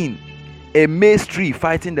ever seen a maize tree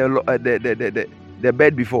fighting the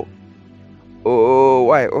bird before? Oh,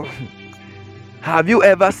 why? Oh. Have you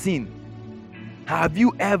ever seen?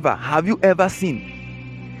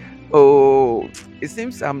 Oh, it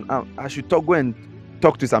seems I should go and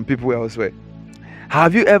talk to some people elsewhere.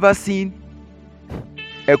 Have you ever seen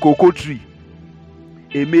a cocoa tree,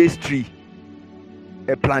 a maize tree,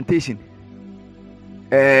 a plantation,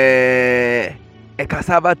 a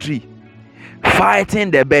cassava tree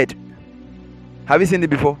fighting the bed? Have you seen it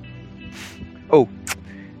before? Oh,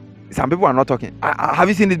 some people are not talking. Have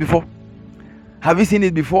you seen it before? Have you seen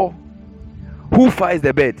it before? Who fights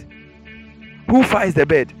the bed? Who fights the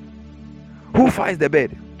bed? Who fights the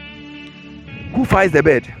bed? Who fights the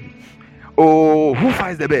bed? Oh, who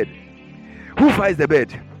fights the bed? Who fights the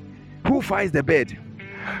bed? Who fights the bed?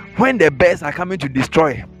 When the bears are coming to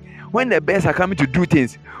destroy, when the bears are coming to do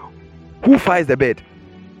things, who fights the bed?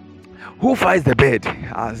 Who fights the bed?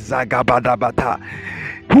 Azagabadabata.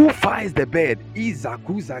 Who fights the bed?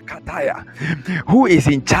 Izakuza Kataya. Who is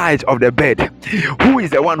in charge of the bed? Who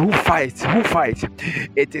is the one who fights? Who fights?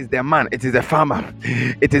 It is the man, it is the farmer.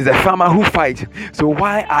 It is the farmer who fights. So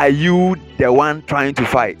why are you the one trying to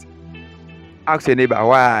fight? Ask your neighbor,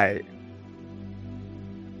 why?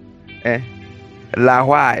 La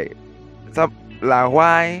why? La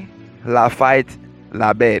why? La fight?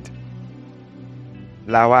 La bed?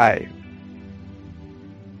 La why?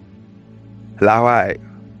 La why?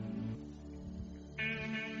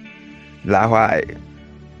 La why?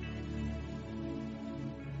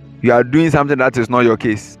 You are doing something that is not your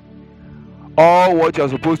case. All what you are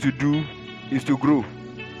supposed to do is to grow.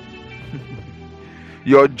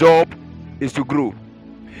 Your job is to grow.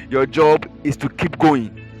 Your job is to keep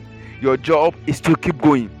going. Your job is to keep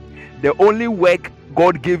going. The only work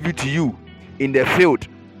God gave you to you in the field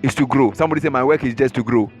is to grow. Somebody say, my work is just to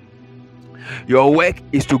grow. Your work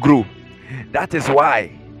is to grow. That is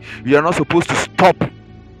why you are not supposed to stop.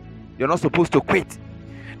 You're not supposed to quit.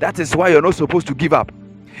 That is why you're not supposed to give up.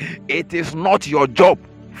 It is not your job.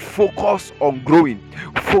 Focus on growing.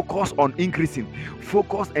 Focus on increasing.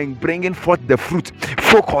 Focus on bringing forth the fruit.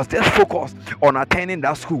 Just focus on attending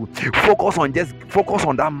that school. Focus on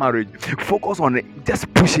that marriage. Focus on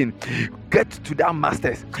just pushing. Get to that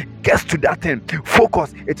masters. Get to that thing.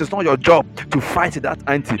 Focus. It is not your job to fight that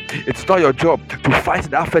auntie. It's not your job to fight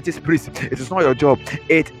that fetish priest. It is not your job.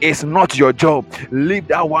 It is not your job. Leave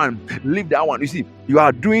that one. Leave that one. You see, you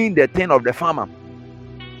are doing the thing of the farmer.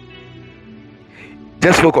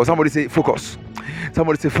 Just focus. Somebody say focus.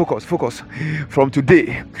 Somebody say focus. Focus. From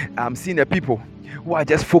today, I'm seeing the people who are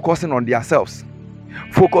just focusing on themselves.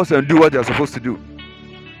 Focus and do what they're supposed to do.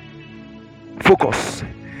 Focus.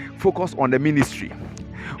 Focus on the ministry.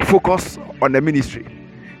 Focus on the ministry.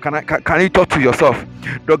 Can you talk to yourself?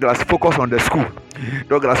 Douglas, focus on the school.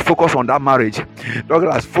 Douglas, focus on that marriage.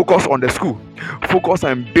 Douglas, focus on the school. Focus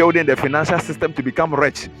on building the financial system to become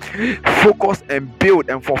rich. Focus and build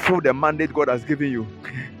and fulfill the mandate God has given you.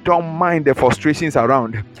 Don't mind the frustrations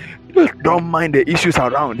around. Don't mind the issues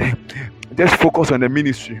around. Just focus on the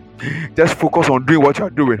ministry. Just focus on doing what you are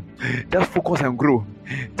doing. Just focus and grow.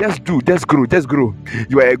 Just grow.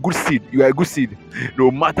 You are a good seed. You are a good seed. No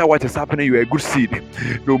matter what is happening, you are a good seed.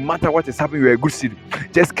 No matter what is happening, you are a good seed.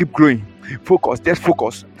 Just keep growing. Focus. Just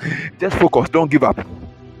focus. Don't give up.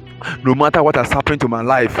 No matter what has happened to my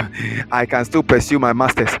life, I can still pursue my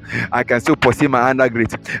masters. I can still pursue my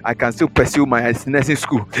undergrad. I can still pursue my nursing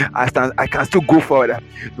school. I can still go further.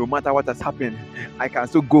 No matter what has happened, I can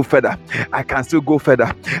still go further. I can still go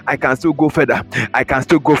further. I can still go further. I can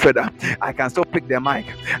still go further. I can still pick the mic.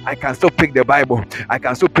 I can still pick the Bible. I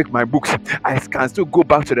can still pick my books. I can still go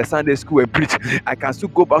back to the Sunday school and preach. I can still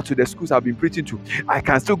go back to the schools I've been preaching to. I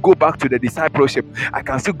can still go back to the discipleship. I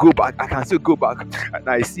can still go back. And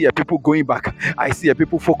I see people going back. I see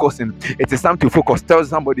people focusing. It is time to focus. Tell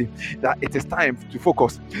somebody that it is time to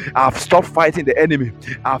focus. I've stopped fighting the enemy.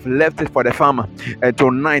 I've left it for the farmer. And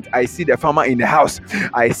tonight I see the farmer in the house.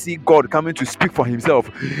 I see God coming to speak for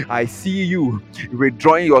himself. I see you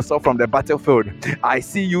withdrawing yourself from the battlefield. I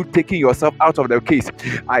see you taking yourself out of the case.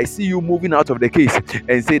 I see you moving out of the case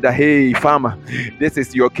and say that, hey farmer, this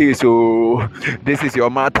is your case. Oh, this is your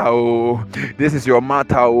matter. Oh, this is your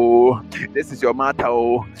matter. Oh, this is your matter.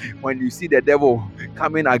 Oh, when you see the devil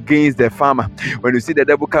coming against the farmer, when you see the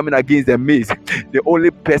devil coming against the maize, the only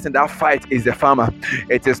person that fights is the farmer.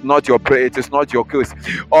 It is not your prayer. It is not your case.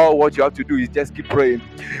 All what you have to do is just keep praying.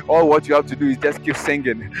 All what you have to do is just keep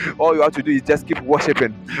singing. All you have to do is just keep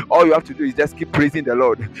worshiping. All you have to do is just keep praising the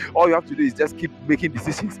Lord. All you have to do is just keep making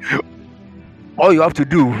decisions. All you have to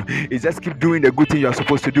do is just keep doing the good thing you are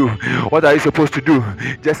supposed to do. What are you supposed to do?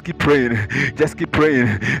 Just keep praying. Just keep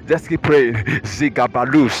praying. Just keep praying.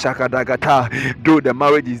 Zigabalu shakadagata. Though the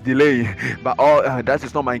marriage is delaying, but all that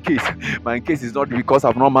is not my case. My case is not because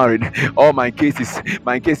I'm not married. All my case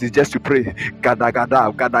is just to pray.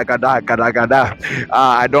 Gadagada, gadagada, gadagada.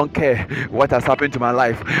 I don't care what has happened to my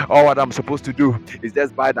life. All what I'm supposed to do is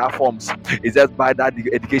just buy that forms. Is just buy that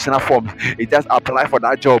educational form. Is just apply for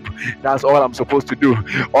that job. That's all I'm supposed to do.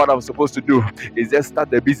 All I'm supposed to do is just start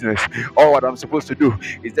the business. All what I'm supposed to do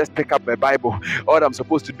is just pick up my Bible. All I'm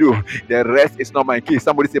supposed to do, the rest is not my case.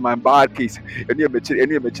 Somebody say my bad case.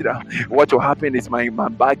 What will happen is my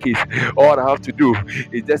bad case. All I have to do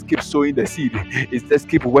is just keep sowing the seed. It's just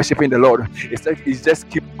keep worshiping the Lord. It's just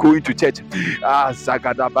keep going to church.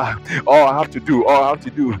 Zagadaba. All I have to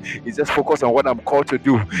do is just focus on what I'm called to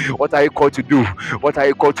do. What are you called to do? What are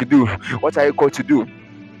you called to do? What are you called to do?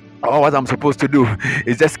 All what I'm supposed to do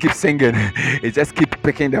is just keep singing, is just keep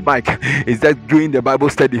picking the mic, is just doing the Bible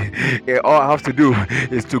study. All I have to do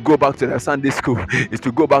is to go back to the Sunday school, is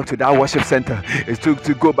to go back to that worship center, is to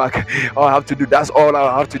go back. All I have to do, that's all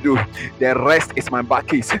I have to do. The rest is my back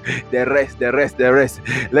case. The rest.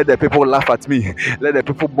 Let the people laugh at me. Let the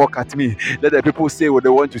people mock at me. Let the people say what they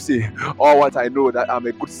want to say. All what I know that I'm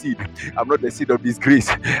a good seed. I'm not the seed of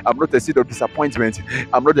disgrace. I'm not the seed of disappointment.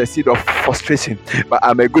 I'm not the seed of frustration, but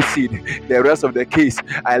I'm a good seed. The rest of the case,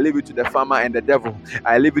 I leave it to the farmer and the devil.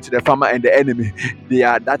 I leave it to the farmer and the enemy.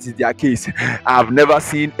 That is their case. I've never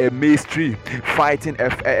seen a maize tree fighting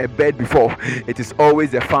a bird before. It is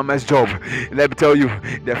always the farmer's job. Let me tell you,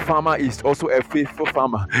 the farmer is also a faithful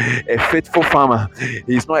farmer. A faithful farmer.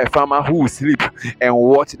 He is not a farmer who will sleep and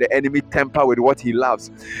watch the enemy tamper with what he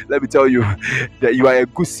loves. Let me tell you that you are a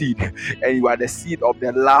good seed, and you are the seed of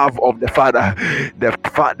the love of the Father.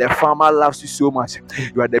 The farmer loves you so much.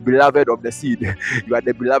 You are the beloved of the seed. You are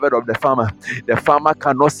the beloved of the farmer. The farmer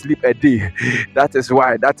cannot sleep a day. That is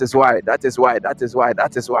why.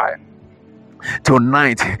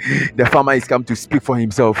 Tonight, the farmer is come to speak for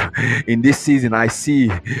himself. In this season, I see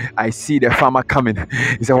the farmer coming.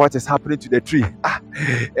 He said, "What is happening to the tree?"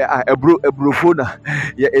 A brofona.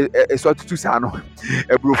 Yeah, it's what to say.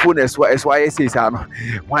 A brofona is why I say,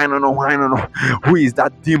 "Why no? Who is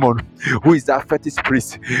that demon? Who is that fetish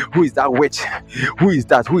priest? Who is that witch? Who is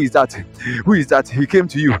that? He came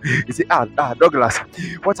to you. He said, Douglas,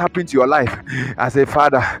 what happened to your life?" I said,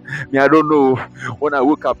 "Father, me, I don't know. When I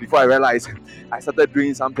woke up, before I realized, I started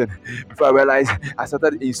doing something. Before I realized, I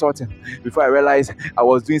started insulting. Before I realized, I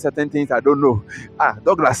was doing certain things I don't know."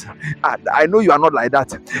 Douglas, I know you are not like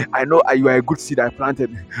that. I know you are a good seed I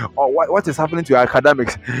planted. Or what is happening to your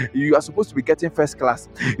academics? You are supposed to be getting first class.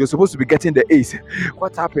 You're supposed to be getting the A's.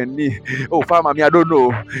 What happened? Me? Oh, farmer, me, I don't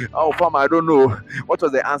know. Oh, farmer, I don't know. What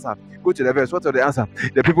was the answer? Go to the verse. What was the answer?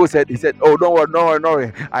 The people said, he said, "Oh, don't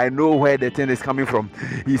worry. I know where the thing is coming from."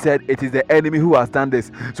 He said, "It is the enemy who has done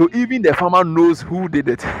this." So even the farmer knows who did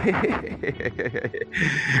it.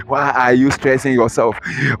 Why are you stressing yourself?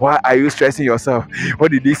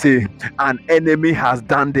 What did he say? An enemy has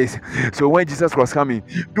done this. So when Jesus was coming,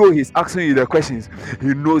 though he's asking you the questions,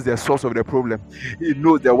 he knows the source of the problem. He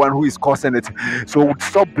knows the one who is causing it. So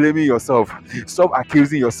stop blaming yourself. Stop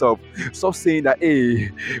accusing yourself. Stop saying that, "Hey,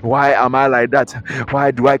 why am I like that?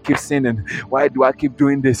 Why do I keep sinning? Why do I keep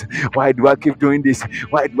doing this? Why do I keep doing this?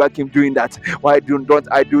 Why do I keep doing that? Why don't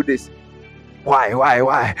I do this?"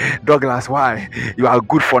 Why? Douglas, why? You are a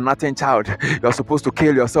good for nothing child. You are supposed to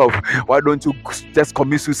kill yourself. Why don't you just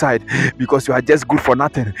commit suicide? Because you are just good for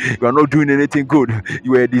nothing. You are not doing anything good.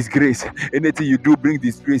 You are a disgrace. Anything you do brings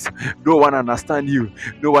disgrace. No one understand you.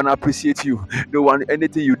 No one appreciate you.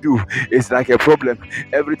 Anything you do is like a problem.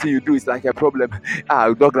 Everything you do is like a problem.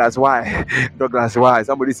 Douglas, why?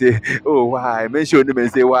 Somebody say, "Oh, why?" Mention him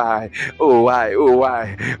and say, "Why?" Oh, why?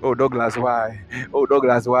 Oh, Douglas, why? Oh,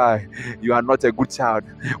 Douglas, why? You are not a good child.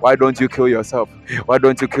 Why don't you kill yourself?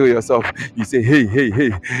 You say, hey.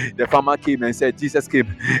 The farmer came and said, Jesus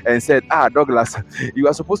came and said, Douglas, you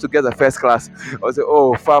are supposed to get the first class. I said,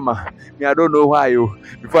 "Oh, farmer, me, I don't know why you."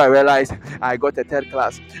 Before I realized, I got a third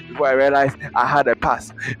class. Before I realized, I had a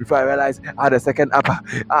pass. Before I realized, I had a second upper.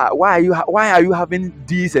 Why are you having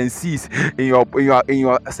D's and C's in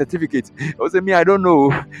your certificate? I said, "Me, I don't know.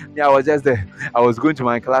 Me, I was just there. I was going to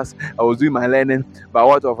my class. I was doing my learning. But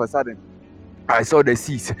what of a sudden, I saw the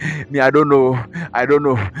seeds. Me, I don't know. I don't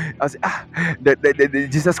know. I said, the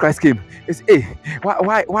Jesus Christ came. He said, hey,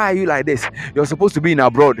 why are you like this? You're supposed to be in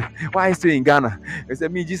abroad. Why are you still in Ghana? He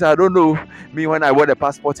said, me, Jesus, I don't know. Me, when I bought the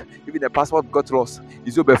passport, even the passport got lost.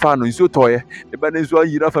 He's so befano, he's so toy. The man is one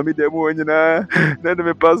year for me, the moon, then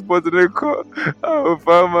my passport record. Oh,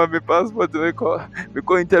 farmer, my passport record. We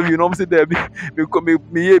go interview, no, say, Debbie, me come,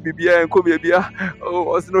 me, and come here. Oh,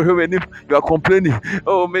 what's no human? You are complaining.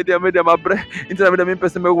 Oh, media, my breath. Inta me da me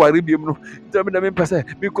pese me ware biem no. Inta me da me pese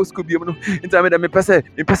me ko school biem no. Inta me da me pese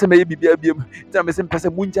me bibia biem. Inta me se pese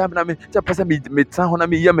munja me na me cha pese me tra ho na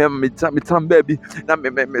me ye me tra baby. Na me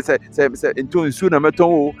say into nsu na me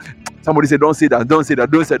ton o. Somebody say don't say that. Don't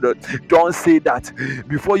say that.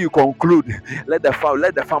 Before you conclude, let the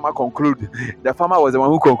farmer conclude. The farmer was the one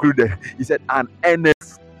who concluded. He said an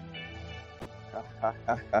earnest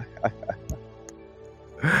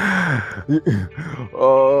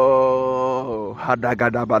oh,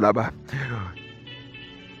 hadagadabadaba.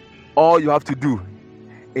 All you have to do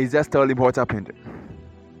is just tell him what happened.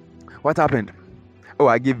 What happened? Oh,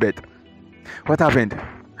 I gave birth. What happened?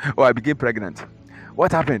 Oh, I became pregnant.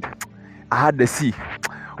 What happened? I had the C.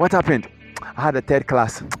 What happened? I had a third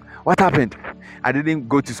class. What happened? I didn't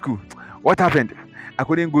go to school. What happened? I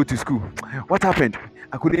couldn't go to school. What happened?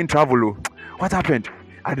 I couldn't travel. What happened?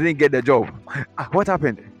 I didn't get the job. What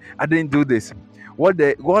happened? I didn't do this. What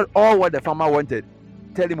the farmer wanted.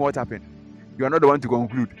 Tell him what happened. You are not the one to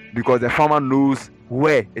conclude because the farmer knows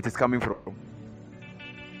where it is coming from.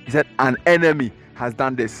 He said, an enemy has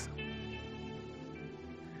done this.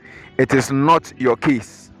 It is not your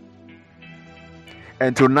case.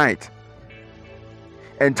 And tonight,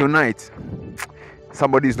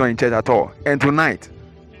 somebody is not in church at all. And tonight,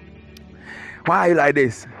 why are you like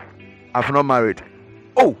this? I've not married.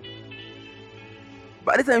 Oh,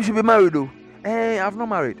 by this time you should be married though. Hey, I've not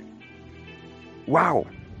married. Wow.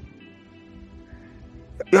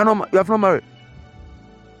 You have not married.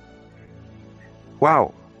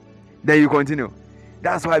 Wow. Then you continue.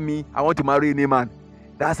 That's why I want to marry any man.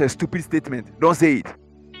 That's a stupid statement. Don't say it.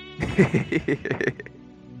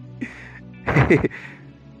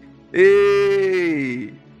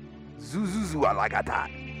 Hey, Zuzuzu alagata.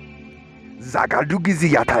 Zagadugizi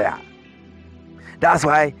yataya. That's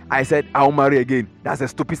why I said I'll marry again. That's a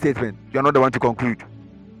stupid statement. You're not the one to conclude.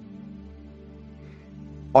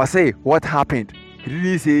 Or say what happened. He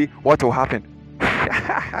didn't say what will happen.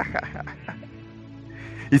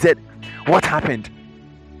 He said what happened.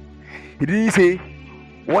 He didn't say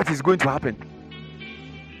what is going to happen.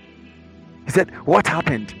 He said what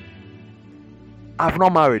happened. I've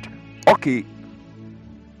not married. Okay.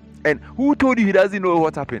 And who told you he doesn't know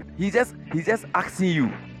what happened? He's just asking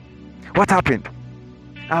you what happened.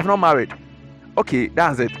 I've not married. Okay,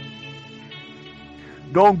 that's it.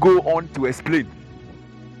 Don't go on to explain.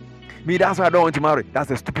 Me, that's why I don't want to marry.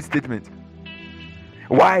 That's a stupid statement.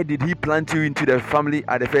 Why did he plant you into the family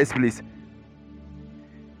at the first place?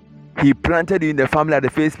 He planted you in the family at the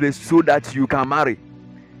first place so that you can marry.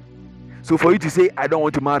 So for you to say, I don't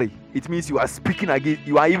want to marry, it means you are speaking against,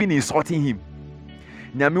 you are even insulting him.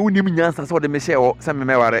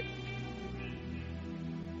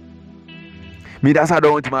 Me, that's why I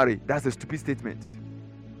don't want to marry. That's a stupid statement.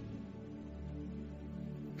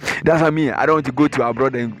 That's why me, I don't want to go to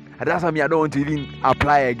abroad, and that's why me, I don't want to even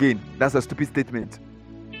apply again. That's a stupid statement.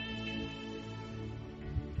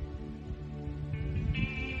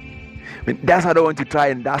 That's why I don't want to try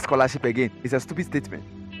and that scholarship again. It's a stupid statement.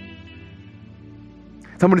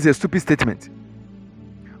 Somebody says stupid statement.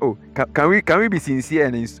 Oh, can we be sincere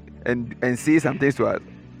and say some things to us?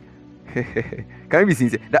 Can we be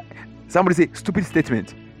sincere? Somebody say stupid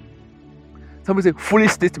statement. Somebody say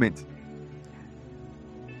foolish statement.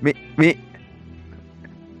 Me.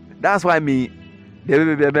 That's why me.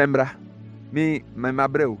 Me, my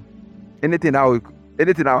bro. Anything that will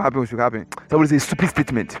happen should happen. Somebody say stupid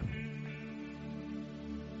statement.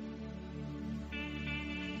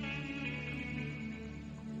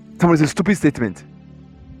 Somebody say stupid statement.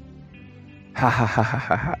 Ha ha ha ha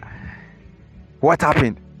ha. What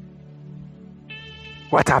happened?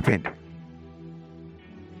 What happened?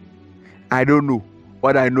 I don't know.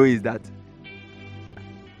 What I know is that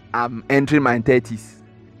I'm entering my 30s.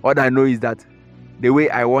 What I know is that the way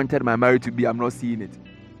I wanted my marriage to be, I'm not seeing it.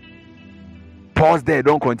 Pause there,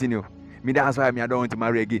 don't continue. That's why I don't want to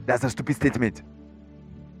marry again. That's a stupid statement.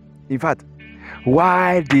 In fact,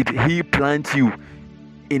 why did he plant you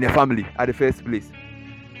in a family at the first place?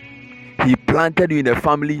 He planted you in a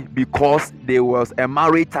family because there was a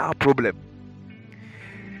marital problem.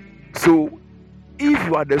 So, if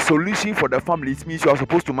you are the solution for the family, it means you are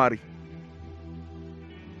supposed to marry.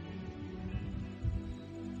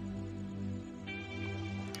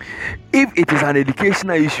 If it is an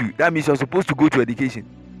educational issue, that means you're supposed to go to education.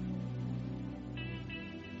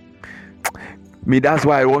 Me, that's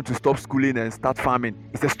why I want to stop schooling and start farming.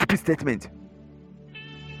 It's a stupid statement.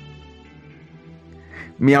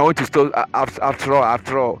 Me, I want to stop. After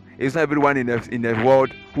all, it's not everyone in the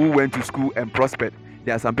world who went to school and prospered.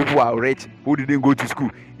 There are some people who are rich who didn't go to school.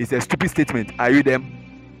 It's a stupid statement. Are you them?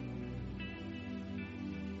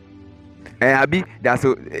 And Abi, there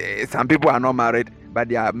are some people are not married, but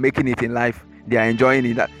they are making it in life. They are enjoying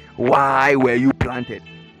it. Why were you planted?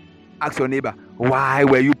 Ask your neighbor, why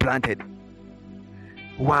were you planted?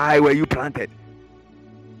 Why were you planted?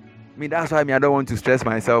 That's why I don't want to stress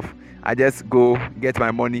myself. I just go get my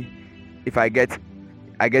money. If I get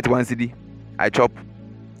 1 cedi, I chop.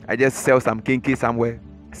 I just sell some kinky somewhere,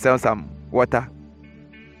 sell some water,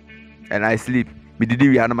 and I sleep. Me didi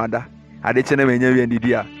we anamada. Ade chene me nya we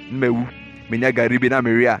ndidi a mmewu. Me nya garibi na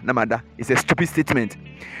meria namada. It's a stupid statement.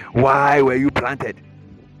 Why were you planted?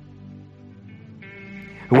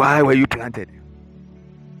 Why were you planted?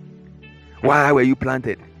 Why were you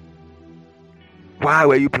planted? Why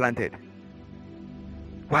were you planted?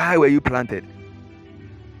 Why were you planted?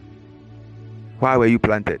 Why were you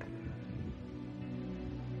planted?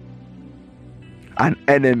 An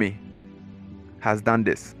enemy has done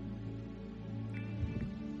this.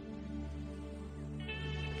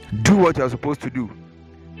 Do what you're supposed to do.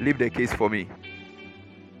 Leave the case for me.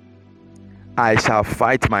 I shall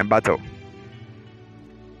fight my battle.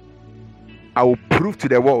 I will prove to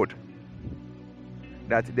the world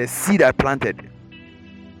that the seed I planted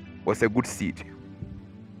was a good seed.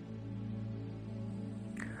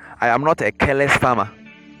 I am not a careless farmer.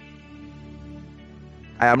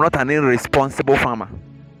 I am not an irresponsible farmer.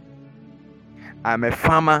 I am a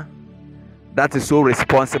farmer that is so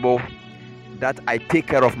responsible that I take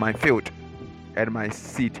care of my field and my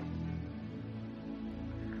seed.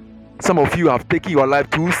 Some of you have taken your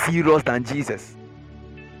life too serious than Jesus.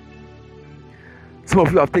 Some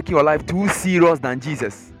of you have taken your life too serious than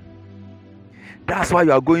Jesus. That's why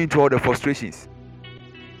you are going through all the frustrations.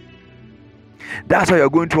 That's why you are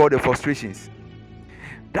going through all the frustrations.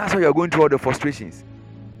 That's why you are going through all the frustrations.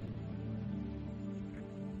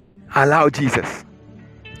 Allow Jesus.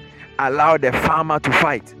 Allow the farmer to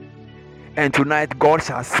fight. And tonight God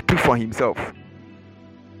shall speak for himself.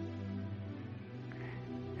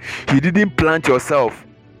 You didn't plant yourself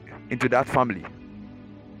into that family.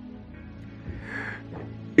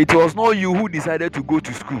 It was not you who decided to go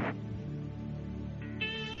to school.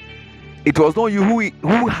 It was not you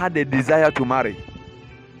who had the desire to marry.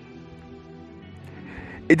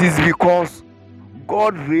 It is because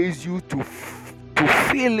God raised you to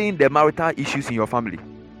fill in the marital issues in your family,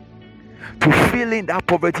 to fill in that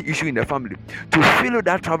poverty issue in the family, to fill in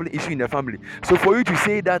that traveling issue in the family. So for you to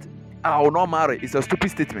say that I will not marry is a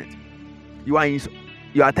stupid statement. You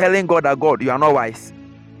are telling God that God, you are not wise.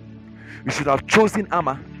 You should have chosen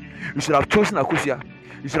Amma. You should have chosen Akusia.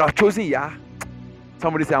 You should have chosen Yah.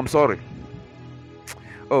 Somebody say, I'm sorry.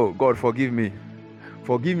 Oh, God, forgive me.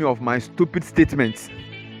 Forgive me of my stupid statements.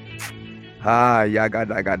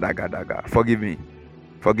 Yaga. Forgive me.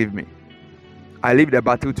 Forgive me. I leave the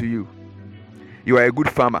battle to you. You are a good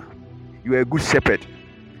farmer. You are a good shepherd.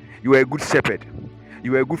 You are a good shepherd.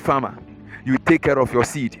 You are a good farmer. You take care of your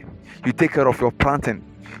seed. You take care of your planting.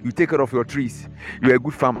 You take care of your trees. You are a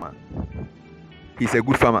good farmer. He's a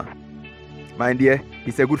good farmer. My dear,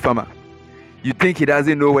 he's a good farmer. You think he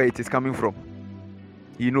doesn't know where it is coming from?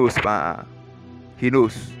 He knows, he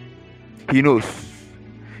knows. He knows.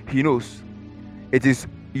 He knows. It is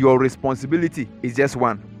your responsibility. It's just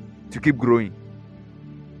one, to keep growing.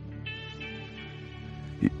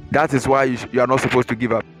 That is why you are not supposed to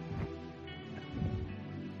give up.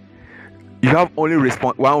 You have only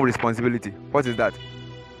one responsibility. What is that?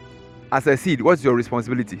 As a seed, what's your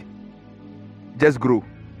responsibility? Just grow.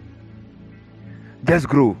 Just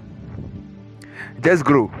grow. Just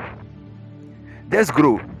grow. Just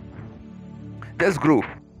grow. Just grow.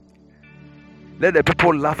 Let the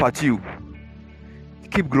people laugh at you.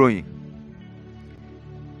 Keep growing.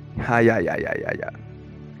 Yeah.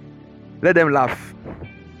 Let them laugh.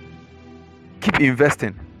 Keep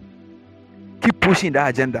investing. Keep pushing that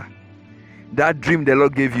agenda. That dream the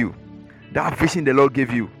Lord gave you. That vision the Lord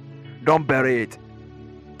gave you. Don't bury it.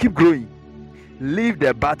 Keep growing. Leave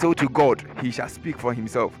the battle to God. He shall speak for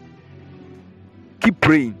himself. Keep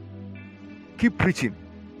praying. Keep preaching.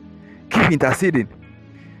 Keep interceding.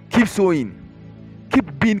 Keep sowing.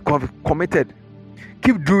 Keep being committed.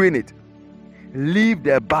 Keep doing it. Leave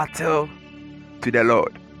the battle to the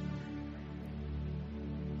Lord.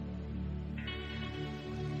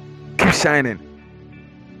 Keep shining.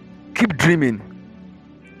 Keep dreaming.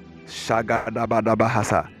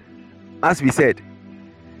 Shagadabadabahasa. As we said,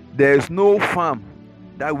 there is no farm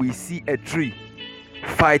that we see a tree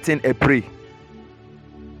fighting a prey.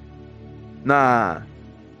 Nah,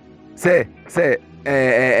 say,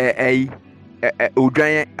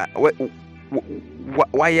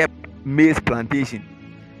 why maize plantation?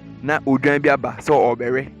 Na odwan bi aba so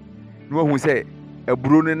obere. No hu say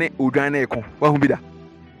eburo no ne odwan na eko. Wa hu bi da.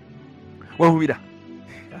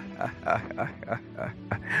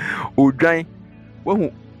 Odwan, wa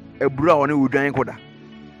hu eburo a one odwan koda.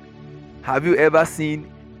 Have you ever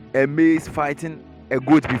seen a maize fighting a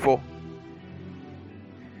goat before?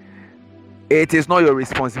 It is not your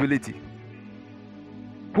responsibility.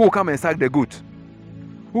 Who will come and sack the goat?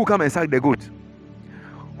 Who will come and sack the goat?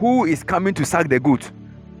 Who is coming to sack the goat?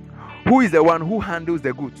 Who is the one who handles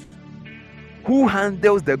the goat? Who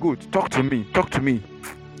handles the goat? Talk to me.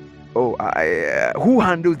 Oh, who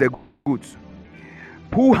handles the goat?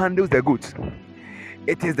 Who handles the goat?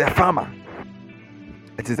 It is the farmer.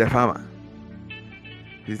 It is the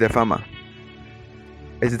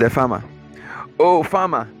farmer. Oh,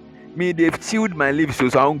 farmer, me, they've chewed my leaves so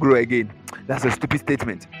I won't grow again. That's a stupid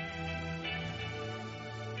statement.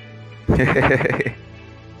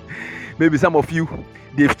 Maybe some of you,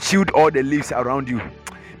 they've chewed all the leaves around you.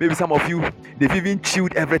 Maybe some of you, they've even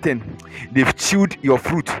chewed everything. They've chewed your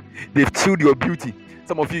fruit. They've chewed your beauty.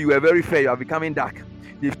 Some of you were very fair. You are becoming dark.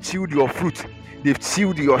 They've chewed your fruit. They've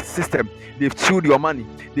chewed your system. They've chewed your money.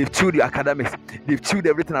 They've chewed your academics. They've chewed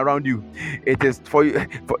everything around you. It is for you.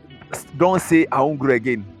 Don't say I won't grow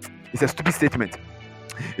again. It's a stupid statement.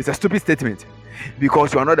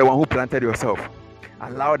 Because you are not the one who planted yourself.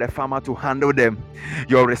 Allow the farmer to handle them.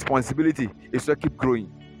 Your responsibility is to keep growing.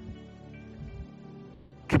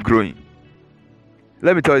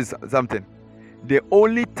 Let me tell you something. The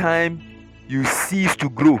only time you cease to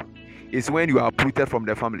grow is when you are uprooted from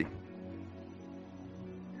the family.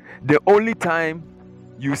 The only time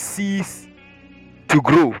you cease to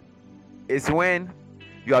grow is when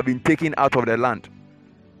you have been taken out of the land.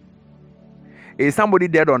 Is somebody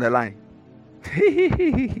dead on the line?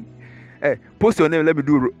 Hey, post your name. Let me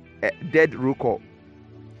do a dead roll call.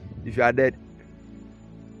 If you are dead,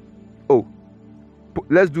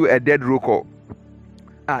 let's do a dead roll call.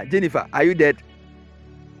 Jennifer, are you dead?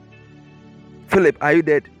 Philip, are you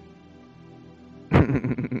dead?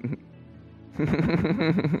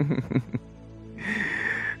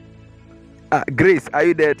 Grace, are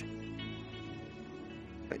you dead?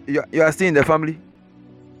 You are still in the family?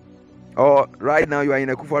 Or right now you are in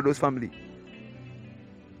a Kufado's family?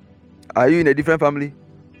 Are you in a different family?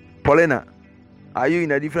 Paulina, are you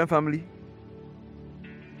in a different family?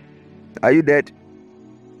 Are you dead?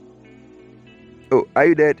 Oh, are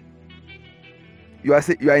you dead? You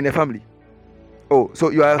are in a family. Oh, so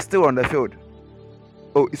you are still on the field.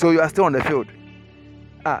 Oh, so you are still on the field.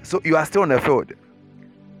 So you are still on the field.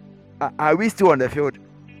 Are we still on the field?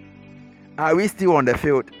 Are we still on the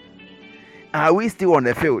field? Are we still on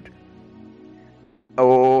the field?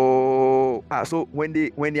 Oh, so when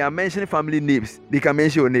they are mentioning family names, they can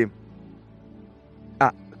mention your name.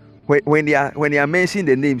 When they are mentioning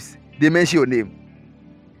the names, they mention your name.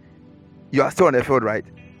 You are still on the field, right?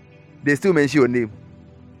 They still mention your name.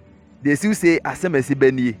 They still say Asemesi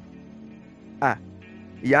Beni.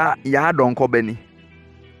 Ya donko Beni.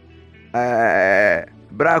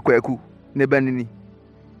 Bra kweku ne benini.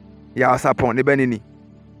 Ya sapon ne benini.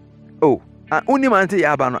 Oh, uni manti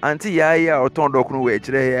ya bano, anti ya oton dokunu we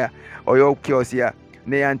chire ya oyo kios ya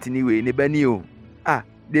ne antini we ne beni o.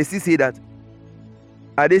 They still say that.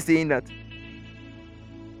 Are they saying that?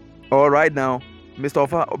 All right now, Mr.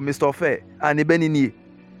 Fair, ne benini.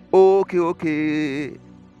 Okay.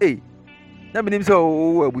 Hey, that means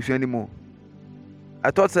so we anymore.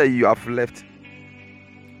 I thought say you have left.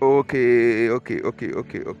 Okay.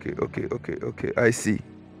 I see.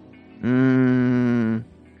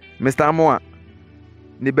 Mr. Amoa,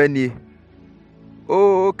 Nibeni.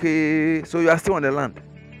 Okay, so you are still on the land.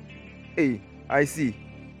 Hey, I see.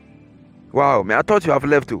 Wow, man, I thought you have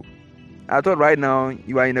left too. I thought right now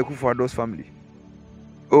you are in a Kufado's family.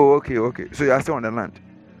 Oh, okay. So you are still on the land.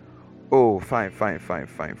 Oh, fine.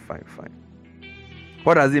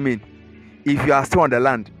 What does it mean? If you are still on the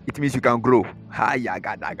land, it means you can grow. If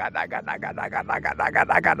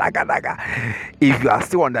you are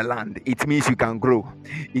still on the land, it means you can grow.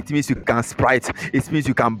 It means you can sprout. It means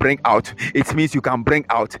you can bring out. It means you can bring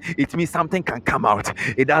out. It means something can come out.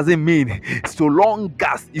 It doesn't mean so long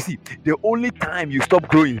as, you see, the only time you stop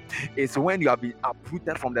growing is when you have been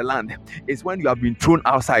uprooted from the land. It's when you have been thrown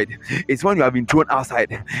outside.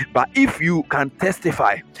 But if you can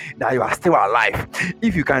testify that you are still alive,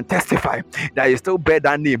 if you can testify that you still bear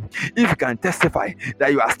that name, if you can testify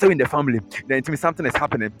that you are still in the family, then it means something is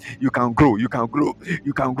happening. You can grow, you can grow,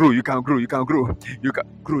 you can grow, you can grow, you can grow, you can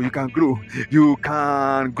grow, you can grow, you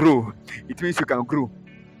can grow. It means you can grow.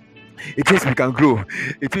 It means you can grow.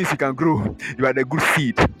 It means you can grow. You are the good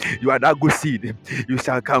seed. You are that good seed. You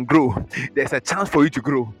can grow. There's a chance for you to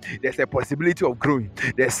grow. There's a possibility of growing.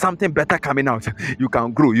 There's something better coming out. You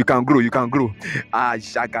can grow. You can grow. You can grow.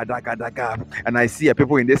 Shagadagadaga. And I see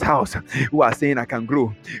people in this house who are saying, I can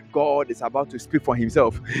grow. God is about to speak for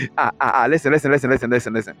himself.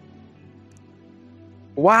 Listen.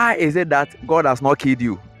 Why is it that God has not killed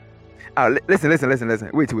you? Listen.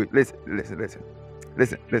 Wait. Listen.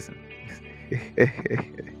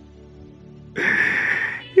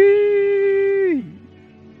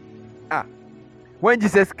 When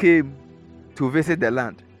Jesus came to visit the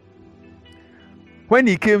land, when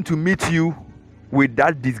he came to meet you with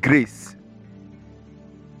that disgrace,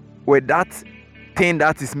 with that thing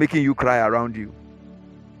that is making you cry around you,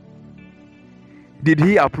 did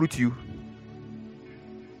he uproot you?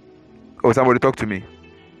 Oh, somebody talk to me.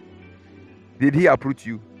 Did he uproot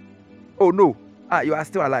you? Oh no. You are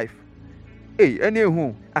still alive. Hey,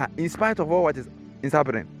 anywho, in spite of all what is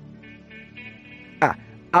happening,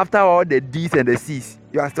 after all the D's and the C's,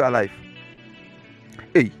 you are still alive.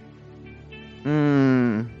 Hey,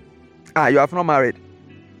 you have not married.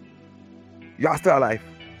 You are still alive.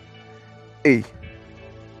 Hey,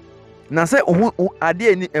 now say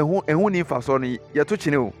ade ni ehun ni fa so no ye to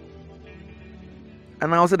chine o.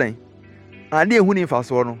 And now say den ade ehun ni fa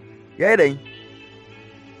so no ye den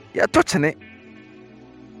ye to chine.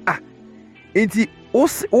 Inti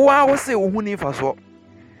say ohuni faso.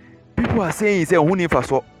 People are saying say ohuni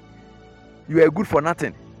faso. You are good for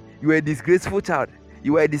nothing. You are a disgraceful child.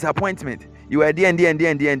 You are a disappointment. You are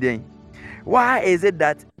the. Why is it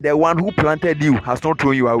that the one who planted you has not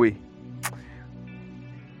thrown you away?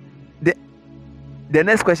 The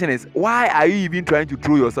next question is, why are you even trying to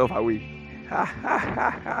throw yourself away?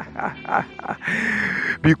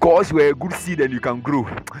 Because you are a good seed and you can grow.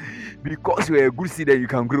 Because you are a good seed and you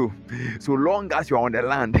can grow. So long as you are on the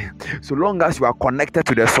land, so long as you are connected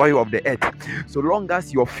to the soil of the earth, so long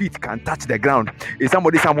as your feet can touch the ground. Is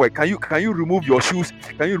somebody somewhere? Can you remove your shoes?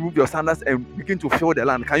 Can you remove your sandals and begin to feel the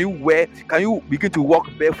land? Can you begin to walk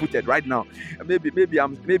barefooted right now? Maybe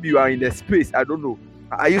you are in the space. I don't know.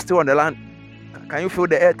 Are you still on the land? Can you feel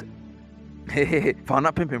the earth?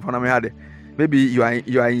 Maybe you are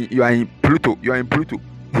in Pluto. You are in Pluto.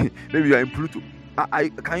 Maybe you are in Pluto.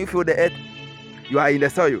 Can you feel the earth? You are in the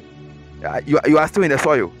soil. You are still in the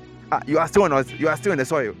soil. You are still in the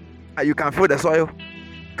soil. You can feel the soil.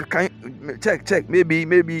 Can you check?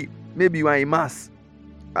 Maybe you are in Mars.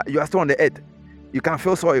 You are still on the earth. You can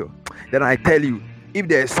feel soil. Then I tell you, if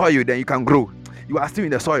there is soil, then you can grow. You are still in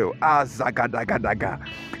the soil.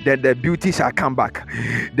 Then the beauty shall come back.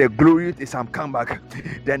 The glory shall come back.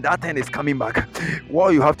 Then that thing is coming back.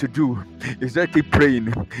 What you have to do is just keep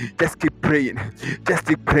praying. Just keep praying. Just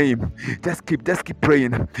keep praying. Just keep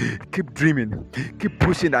praying. Keep dreaming. Keep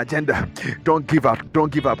pushing the agenda. Don't give up.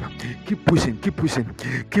 Don't give up. Keep pushing. Keep pushing.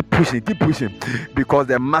 Keep pushing. Keep pushing. Because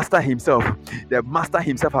the master himself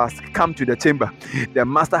has come to the chamber. The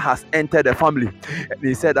master has entered the family. And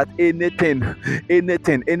he said that anything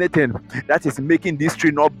that is making this tree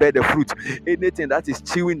not bear the fruit, anything that is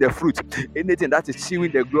chewing the fruit, anything that is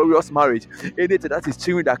chewing the glorious marriage, anything that is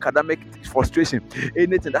chewing the academic frustration,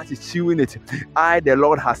 anything that is chewing it, I the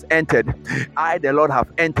Lord has entered. I the Lord have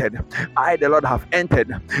entered. I the Lord have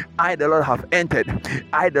entered. I the Lord have entered.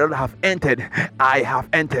 I the Lord have entered. I have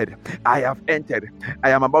entered. I have entered. I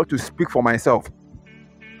am about to speak for myself.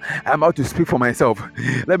 I'm about to speak for myself.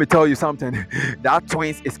 Let me tell you something. That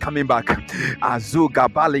twins is coming back.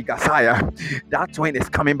 Azuga Bali Gasaya. That twin is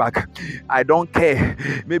coming back. I don't care.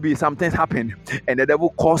 Maybe something's happened and the devil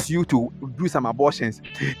caused you to do some abortions.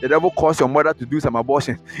 The devil caused your mother to do some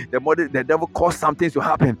abortions. The devil caused something to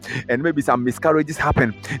happen, and maybe some miscarriages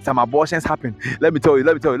happen, some abortions happen. Let me tell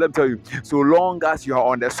you. So long as you are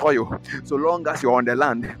on the soil, so long as you are on the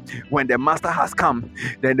land, when the master has come,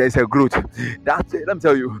 then there's a growth. That's it. Let me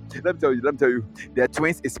tell you. The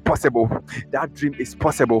twins is possible. That dream is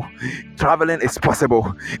possible. Traveling is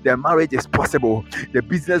possible. The marriage is possible. The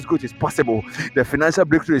business growth is possible. The financial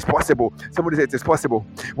breakthrough is possible. Somebody said it is possible.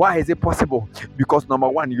 Why is it possible? Because number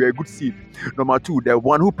one, you are a good seed. Number two, the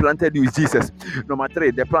one who planted you is Jesus. Number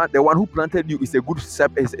three, the one who planted you is a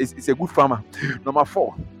good farmer. Number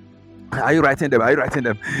four, Are you writing them? Are you writing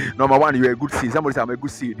them? Number one, you're a good seed. Somebody say, I'm a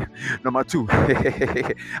good seed. Number two,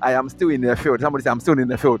 I am still in the field. Somebody say, I'm still in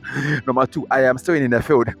the field. Number two, I am still in the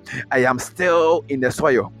field. I am still in the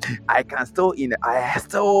soil. I'm still in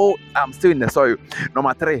the soil.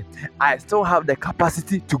 Number three, I still have the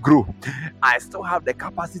capacity to grow. I still have the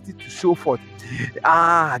capacity to show forth.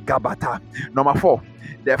 Gabata. Number four,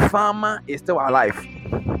 the farmer is still alive.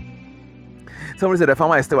 Somebody say the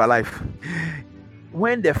farmer is still alive.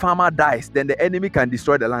 When the farmer dies, then the enemy can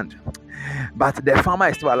destroy the land. But the farmer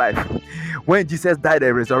is still alive. When Jesus died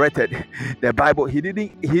and resurrected, the Bible, he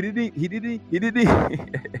didn't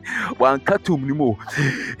one tomb anymore.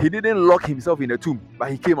 He didn't lock himself in a tomb,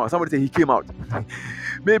 but he came out. Somebody say he came out.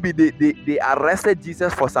 Maybe they arrested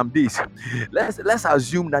Jesus for some days. Let's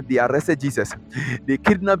assume that they arrested Jesus. They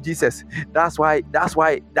kidnapped Jesus. That's why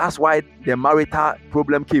the marital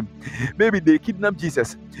problem came. Maybe they kidnapped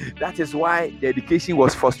Jesus. That is why the education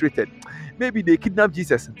was frustrated. Maybe they kidnapped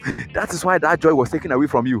Jesus. That is why that joy was taken away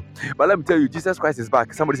from you. But let me tell you, Jesus Christ is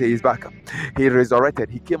back. Somebody say he's back. He resurrected.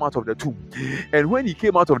 He came out of the tomb. And when he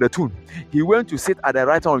came out of the tomb, he went to sit at the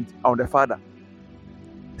right hand on the Father.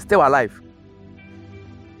 Still alive.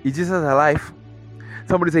 Is Jesus alive?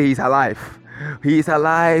 Somebody say he's alive. He is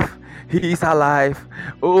alive. He is alive.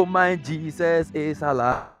 Oh, my Jesus is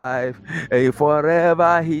alive.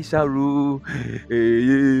 Forever he shall rule.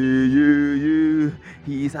 He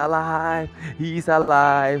is alive. He is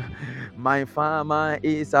alive. My farmer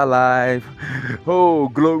is alive. Oh,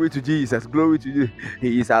 glory to Jesus. Glory to you.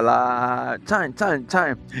 He is alive. Time.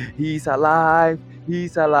 He is alive. He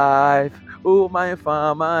is alive. Oh, my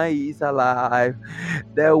farmer is alive.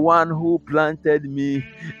 The one who planted me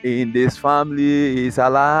in this family is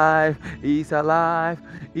alive. He's alive.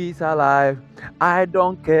 He's alive. I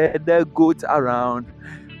don't care the goats around.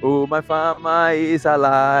 Oh, my farmer is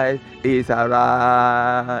alive. He's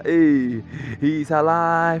alive. Hey, he's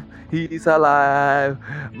alive. He is alive.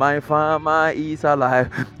 My farmer is alive.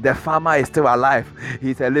 The farmer is still alive.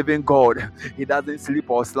 He's a living God. He doesn't sleep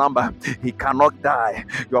or slumber. He cannot die.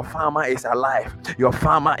 Your farmer is alive. Your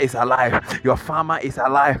farmer is alive. Your farmer is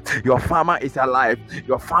alive. Your farmer is alive.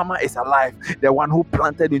 Your farmer is alive. The one who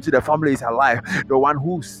planted into the family is alive. The one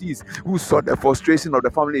who saw the frustration of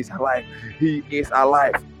the family is alive. He is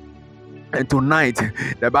alive. And tonight,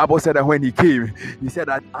 the Bible said that when he came, he said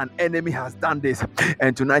that an enemy has done this.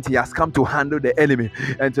 And tonight he has come to handle the enemy.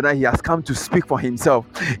 And tonight he has come to speak for himself.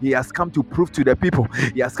 He has come to prove to the people.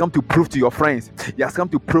 He has come to prove to your friends. He has come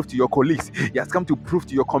to prove to your colleagues. He has come to prove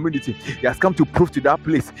to your community. He has come to prove to that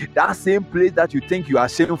place. That same place that you think you are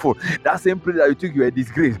shameful. That same place that you think you are a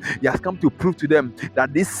disgrace. He has come to prove to them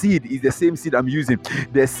that this seed is the same seed I'm using.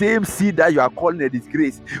 The same seed that you are calling a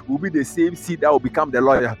disgrace will be the same seed that will become the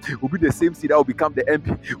lawyer. Will be the same seed that will become the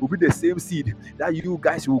MP. Will be the same seed that you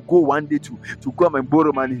guys will go one day to come and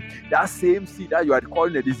borrow money. That same seed that you are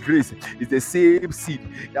calling a disgrace is the same seed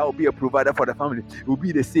that will be a provider for the family. It will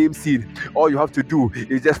be the same seed. All you have to do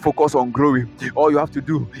is just focus on growing. All you have to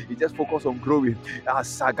do is just focus on growing.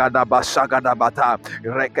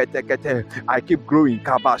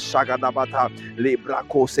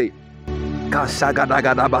 I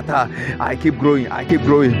keep growing. I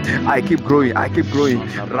keep growing.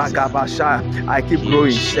 Ragabasha, I keep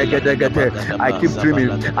growing. I keep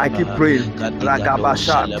dreaming. I keep praying.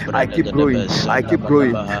 Ragabasha, I keep growing. I keep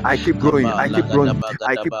growing. I keep growing. I keep growing.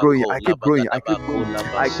 I keep growing. I keep growing. I keep growing.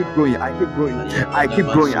 I keep growing. I keep growing. I keep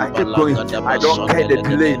growing. I keep growing. I don't care the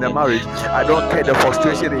delay in the marriage. I don't care the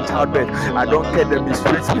frustration in childbirth. I don't care the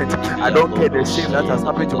mistreatment. I don't care the shame that has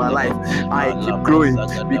happened to my life. I keep growing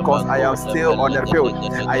because I am still on the field.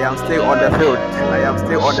 I am still on the field. I am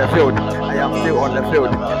still on the field. I am still on the field.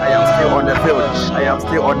 I am still on the field. I am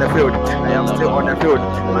still on the field. I am still on the field.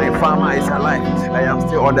 My farmer is alive. I am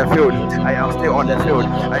still on the field. I am still on the field.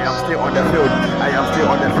 I am still on the field. I am still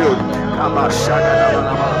on the field.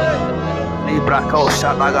 Librako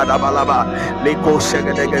Shabagadabalaba, Leko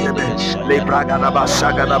Shagadegebe, Libragadaba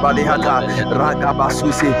Shagadabaliata,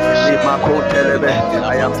 Ragabasusi, Limako Telebe.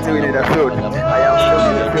 I am still in the field. I am still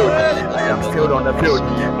in the field. I am still on the field.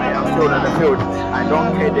 I am still on the field. I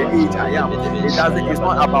don't care the age I am. It's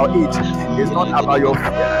not about age. It's not about your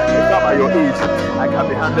age. I can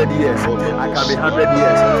be 100 years. I can be 100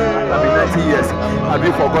 years. I can be 90 years. Have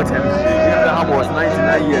you forgotten? Abraham was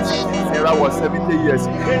 99 years. Sarah was 70 years.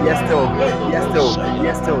 Yes, still. It's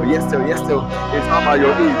not about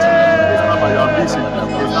your age. It's not about your ambition.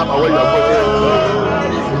 It's not about where you are going.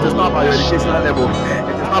 It is not about your educational level. It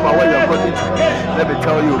is not about where you are going to. Let me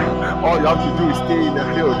tell you, all you have to do is stay in the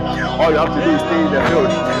field. All you have to do is stay in the field.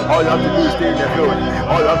 All you have to do is stay in the field.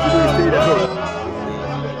 All you have to do is stay in the field.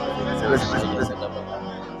 Listen.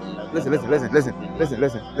 Listen.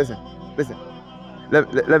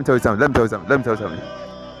 Let me tell you something.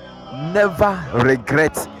 Never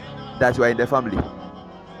regret that you are in the family.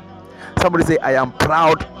 Somebody say, I am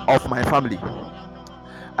proud of my family.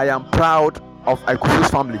 I am proud of Ikusu's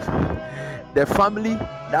family. The family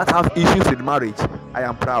that have issues with marriage, I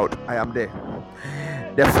am proud. I am there.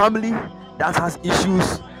 The family that has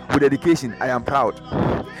issues with education, I am proud.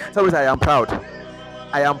 Somebody say, I am proud.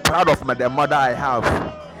 I am proud of the mother I have.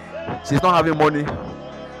 She's not having money.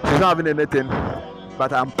 She's not having anything.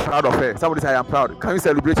 But I'm proud of her. Somebody say, I am proud. Can you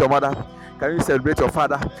celebrate your mother? Can you celebrate your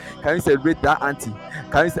father? Can you celebrate that auntie?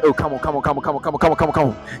 Can you say, oh, come on,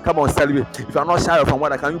 celebrate. If you are not shy of your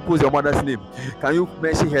mother, can you post your mother's name? Can you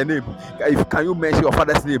mention her name? Can you mention your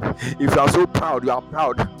father's name? If you are so proud, you are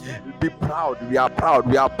proud. Be proud. We are proud.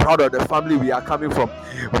 We are proud of the family we are coming from.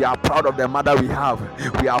 We are proud of the mother we have.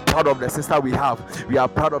 We are proud of the sister we have. We are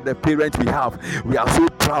proud of the parents we have. We are so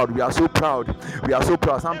proud. We are so proud. We are so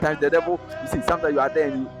proud. Sometimes the devil, you see, sometimes you are there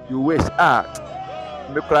and you wish, come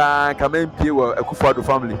and pay a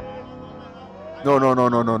family. No.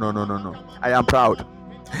 I am proud.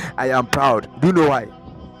 I am proud. Do you know why?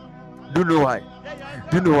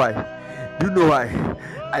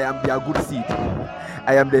 I am their good seed.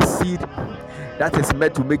 I am the seed that is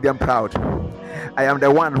meant to make them proud. I am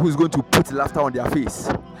the one who is going to put laughter on their face.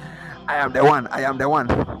 I am the one.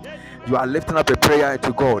 You are lifting up a prayer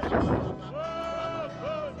to God.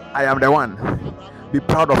 I am the one. Be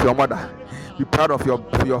proud of your mother. Be proud of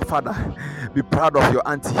your father. Be proud of your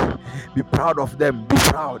auntie. Be proud of them. Be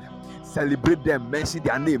proud. Celebrate them. Mention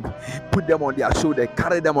their name. Put them on their shoulder.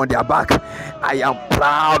 Carry them on their back. I am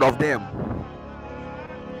proud of them.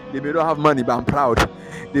 They may not have money, but I'm proud.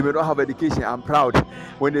 They may not have education. I'm proud.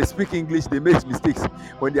 When they speak English, they make mistakes.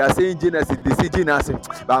 When they are saying Genesis, they say Genesis,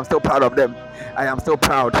 but I'm still proud of them. I am still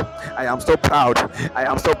proud.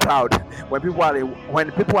 When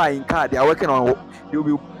people are in car, they are working on.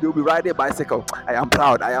 They'll be riding a bicycle. I am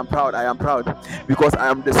proud. Because I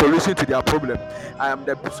am the solution to their problem. I am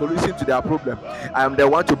the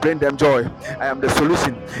one to bring them joy. I am the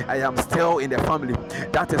solution. I am still in the family.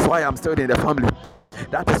 That is why I'm still in the family.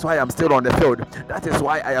 That is why I'm still on the field. That is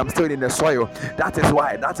why I am still in the soil. That is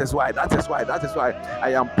why. I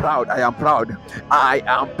am proud. I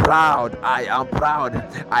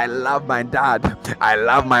love my dad. I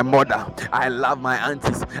love my mother. I love my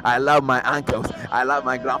aunties. I love my uncles. I love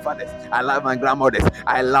my grandfathers. I love my grandmothers.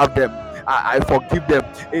 I love them. I forgive them.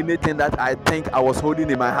 Anything that I think I was holding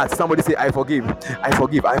in my heart, somebody say, I forgive.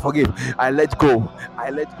 I let go.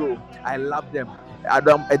 I love them.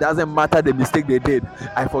 It doesn't matter the mistake they did.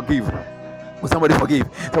 I forgive. Somebody forgive.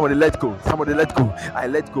 Somebody let go. I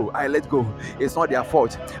let go. It's not their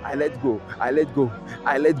fault. I let go.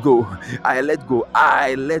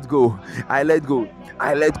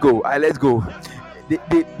 They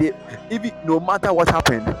even no matter what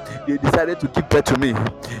happened, they decided to give birth to me.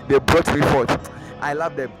 They brought me forth. I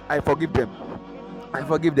love them. I forgive them. I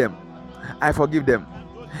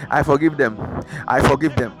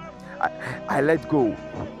let go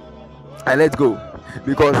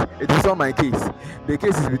because it is not my case. The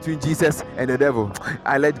case is between Jesus and the devil.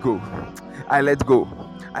 I let go. I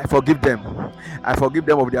forgive them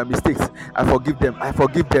of their mistakes. I forgive them.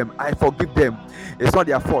 It's not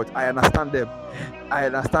their fault. I understand them. I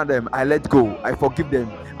let go. I forgive them.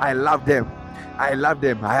 I love them.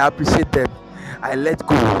 I appreciate them. I let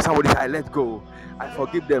go. Somebody say, I let go. I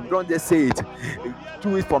forgive them. Don't just say it.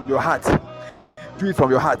 Do it from your heart. They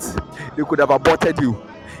could have aborted you.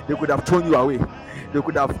 They could have thrown you away. They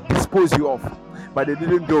could have disposed you off. But they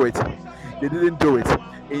didn't do it.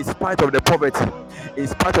 In spite of the poverty, in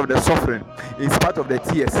spite of the suffering, in spite of the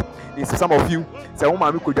tears. In some of you, say, "Oh,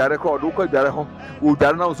 mommy, could you record? Who could you record? Who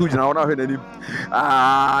did not know?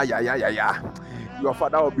 Your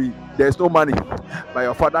father will be. There's no money, but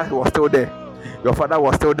your father was still there.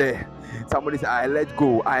 Somebody say, I let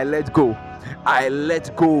go. I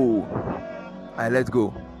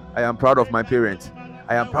am proud of my parents.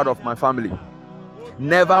 I am proud of my family.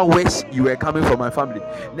 Never wish you were coming from my family.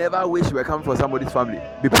 Never wish you were coming from somebody's family.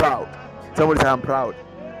 Be proud. Somebody say, I am proud.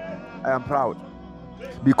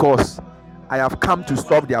 Because I have come to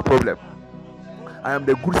solve their problem. I am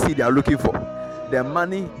the good seed they are looking for. The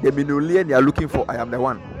money, the million they are looking for, I am the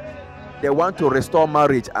one. They want to restore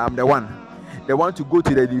marriage, I am the one. They want to go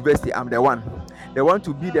to the university, I'm the one. They want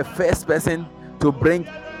to be the first person to bring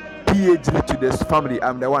PhD to this family,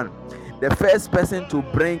 I'm the one. The first person to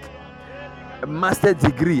bring a master's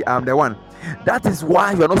degree, I'm the one. That is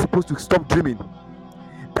why you're not supposed to stop dreaming.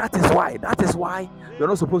 That is why you're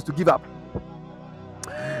not supposed to give up.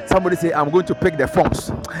 Somebody say, I'm going to pick the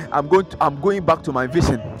forms. I'm going back to my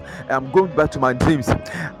vision. I'm going back to my dreams.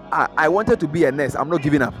 I wanted to be a nurse. I'm not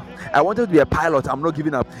giving up. I wanted to be a pilot. I'm not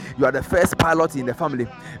giving up. You are the first pilot in the family.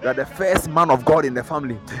 You are the first man of God in the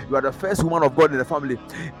family. You are the first woman of God in the family.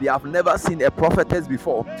 They have never seen a prophetess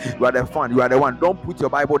before. You are the one. You are the one. Don't put your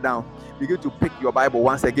Bible down. Begin to pick your Bible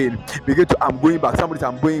once again. Begin to, I'm going back. Somebody say,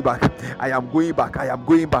 I'm going back. I am going back. I am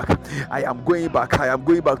going back. I am going back. I am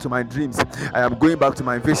going back to my dreams. I am going back to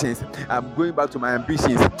my visions. I am going back to my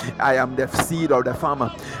ambitions. I am the seed of the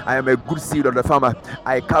farmer. I am a good seed of the farmer.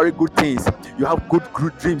 I carry good things. You have good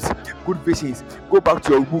dreams, good visions. Go back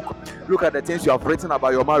to your book. Look at the things you have written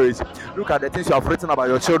about your marriage. Look at the things you have written about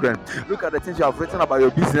your children. Look at the things you have written about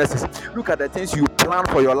your businesses. Look at the things you plan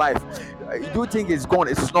for your life. You think it's gone.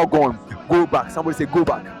 It's not gone. Go back. Somebody say, go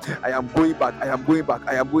back. I am going back. I am going back.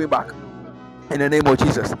 I am going back. In the name of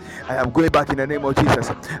Jesus, I am going back in the name of Jesus.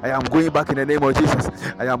 I am going back in the name of Jesus.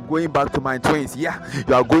 I am going back to my twins. Yeah,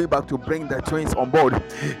 you are going back to bring the twins on board.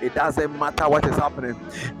 It doesn't matter what is happening.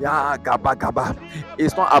 Yeah, gaba gaba.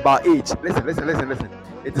 It's not about age. Listen.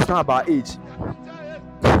 It is not about age.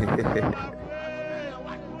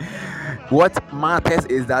 What matters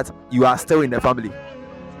is that you are still in the family.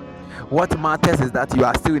 What matters is that you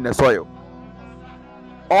are still in the soil.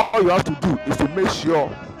 All you have to do is to make sure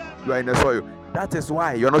you are in the soil. That is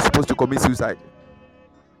why you're not supposed to commit suicide.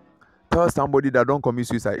 Tell somebody that don't commit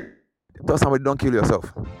suicide. Tell somebody don't kill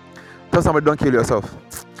yourself. Tell somebody don't kill yourself.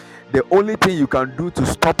 The only thing you can do to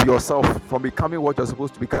stop yourself from becoming what you're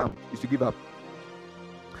supposed to become is to give up.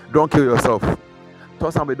 Don't kill yourself.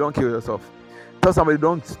 Tell somebody don't kill yourself. Tell somebody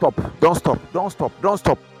don't stop. Don't stop. Don't stop. Don't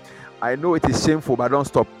stop. I know it is shameful, but don't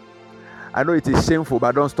stop. I know it is shameful,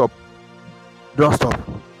 but don't stop. Don't stop.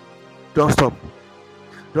 Don't stop.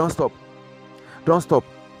 Don't stop. Don't stop.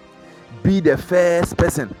 Be the first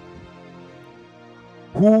person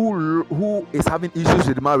who is having issues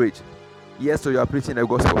with marriage. Yes, so you are preaching the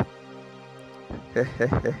gospel.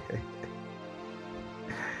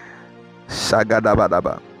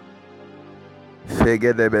 Shagadabadaba.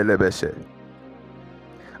 Fegedebelebeshe.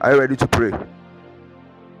 Are you ready to pray?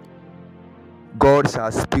 God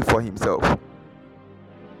shall speak for himself.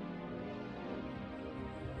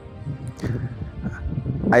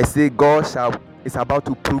 I say God is about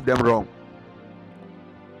to prove them wrong.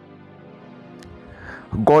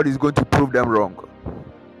 God is going to prove them wrong.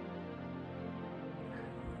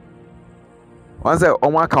 Once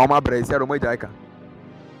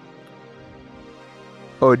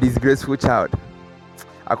oh, disgraceful child.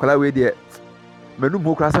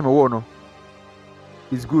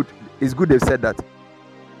 It's good. It's good they've said that.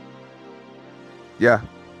 Yeah.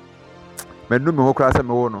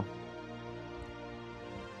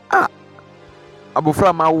 Ah,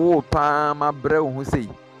 abufra ma wo pa ma bre ho sei.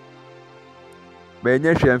 Be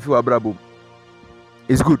nya hwemfi wa brabo.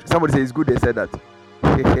 It's good. Somebody say it's good they said that.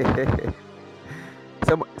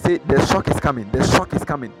 Somebody say the shock is coming. The shock is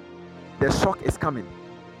coming. The shock is coming.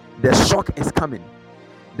 The shock is coming.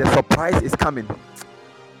 The surprise is coming.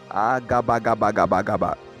 Ah, gaba gaba gaba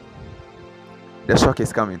gaba. The shock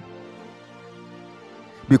is coming.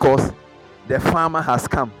 Because the farmer has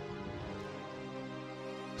come.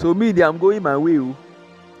 So me, I'm going my way.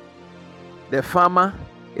 The farmer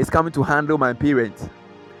is coming to handle my parents.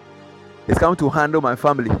 He's coming to handle my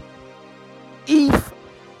family. If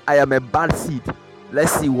I am a bad seed,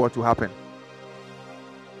 let's see what will happen.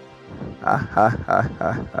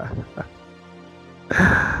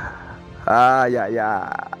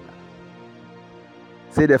 Yeah.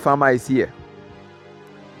 Say the farmer is here.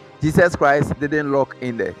 Jesus Christ didn't lock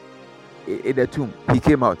in the tomb. He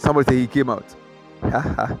came out. Somebody say he came out.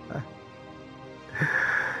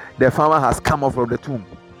 The farmer has come out from the tomb.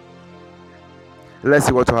 Let's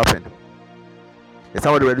see what will happen. Is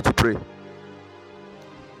somebody ready to pray?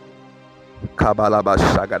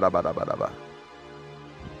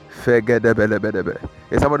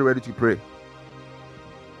 Is somebody ready to pray?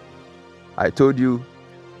 I told you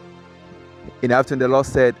in the afternoon the Lord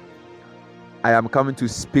said, I am coming to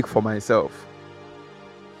speak for myself.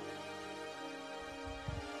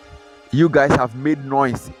 You guys have made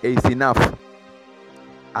noise. It's enough.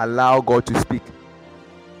 Allow God to speak.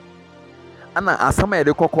 Anna asama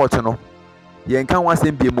yede kɔ court no. Ye nka ho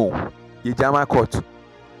asɛm bi mu. Ye jama court.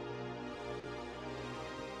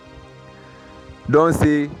 Don't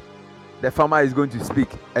say the farmer is going to speak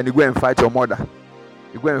and you go and fight your mother.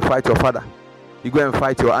 You go and fight your father. You go and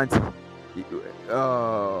fight your auntie.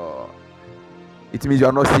 It means you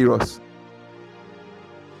are not serious.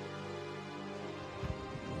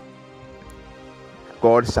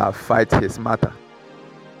 God shall fight his matter.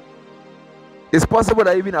 It's possible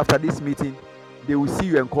that even after this meeting, they will see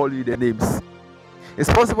you and call you the names. It's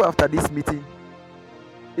possible after this meeting,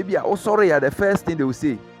 maybe oh sorry, the first thing they will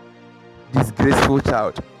say, disgraceful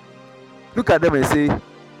child. Look at them and say,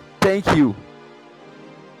 thank you.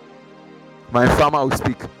 My farmer will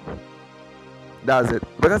speak. That's it.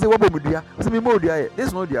 Because I say, what would you say? Me more dia. This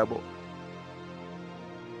is not diabo.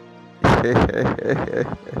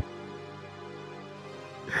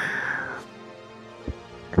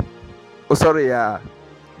 Oh sorry,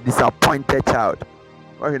 disappointed child.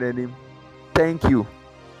 What's your name? Thank you.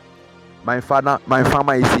 My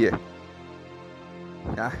farmer is here.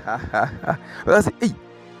 Because hey,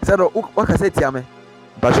 said what can I say to me?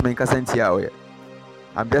 But you can send here.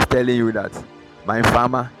 I'm just telling you that my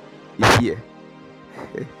farmer is here.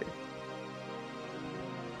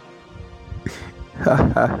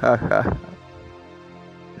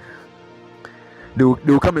 They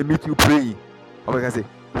will come and meet you praying. Oh, I can say,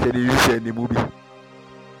 "Shall you share the movie?"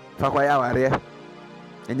 Fakwaya ware,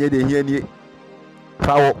 and yet they hear ni.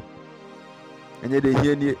 Fawo, and yet they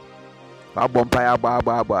hear ni. Fa bompire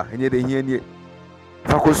ba, and yet they hear ni.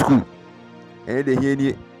 Fako school, and yet they hear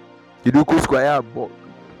ni. You do school square,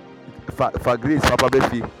 for grace, Papa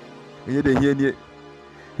Befi, and yet they hear ni.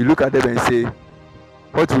 You look at them and say,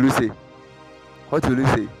 "What will you say? What will you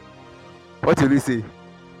say? What will you say?"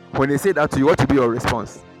 When they say that to you, what will be your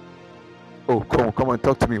response? Oh, come on,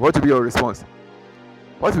 talk to me. What will be your response?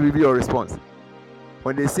 What will be your response?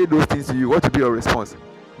 When they say those things to you, what will be your response?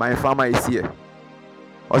 My farmer is here.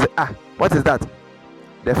 Or say, what is that?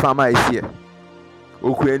 The farmer is here.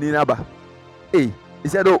 Okueni naba. Hey, he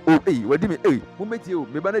said, hey, what do you mean? Hey, who made you?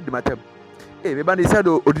 Me bana di matem. Hey, me bana said,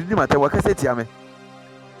 did you matem? What can I say to you?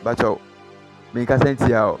 But me can say to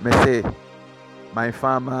you, me say, my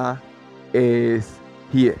farmer is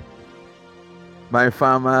here. My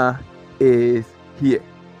farmer is here.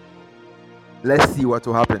 Let's see what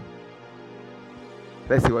will happen.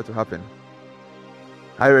 Let's see what will happen.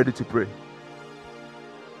 Are you ready to pray?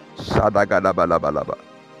 Shadagadabalaba.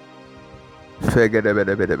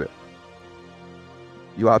 Fegedebedebedebe.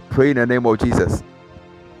 You are praying in the name of Jesus.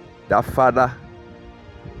 That Father,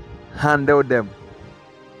 handle them.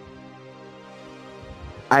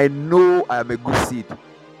 I know I am a good seed.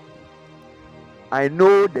 I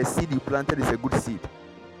know the seed you planted is a good seed.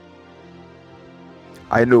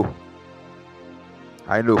 I know.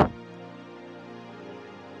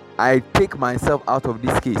 I take myself out of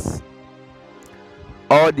this case.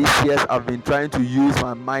 All these years I've been trying to use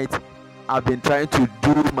my might. I've been trying to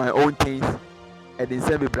do my own things. And then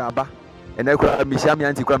send me braba. And then Mishami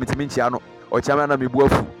anti Kwamitiminchiano or Chamana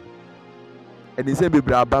Mibuafu. And then send me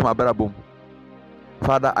braba my barabum.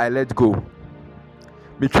 Father, I let go.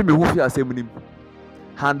 Me treat me who feel assembly.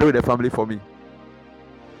 Handle the family for me.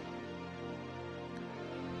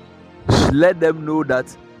 Let them know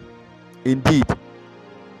that indeed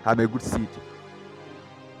I'm a good seed.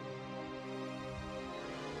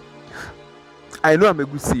 I know I'm a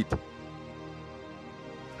good seed.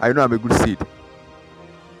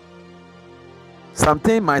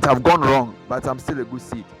 Something might have gone wrong, but I'm still a good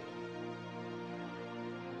seed.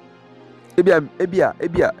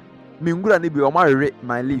 Ebia. Mingura nibi omare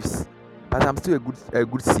my leaves, but I'm still a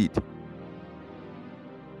good seed.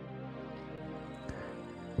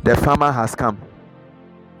 The farmer has come.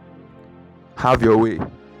 Have your way.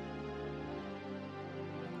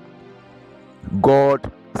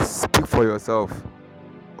 God, speak for yourself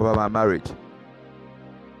over my marriage.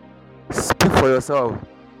 Speak for yourself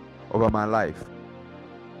over my life.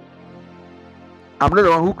 I'm not the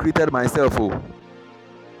one who created myself.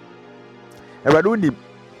 If I don't need,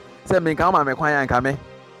 say me come and me kwanya nkame.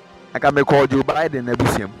 I can be called Joe Biden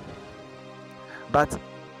Nebusium. But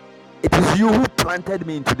it is you who planted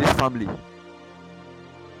me into this family.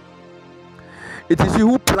 It is you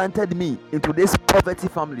who planted me into this poverty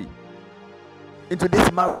family, into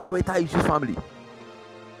this marital issue family,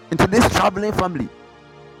 into this traveling family.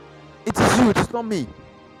 It is you, it is not me.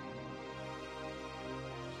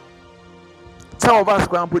 Some of us,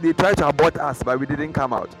 they tried to abort us, but we didn't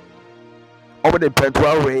come out. Over the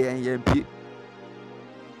Pentual Way and EMP.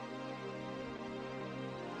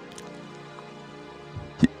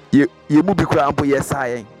 You move cramp, yes,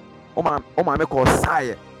 I. Oh, my, make or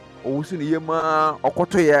sire. Oh, soon you ma or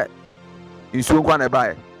quarter year in soon one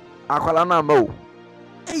buy. Aqualana mo.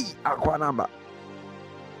 Hey, Aquanamba.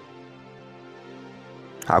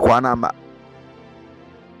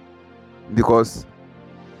 Because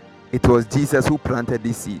it was Jesus who planted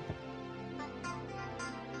this seed.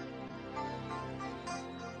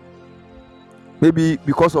 Maybe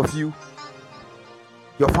because of you,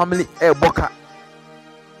 your family boka.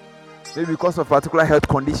 Maybe because of particular health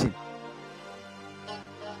condition.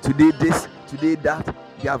 Today this, today that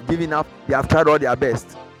they have given up, they have tried all their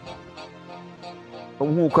best.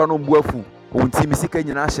 Some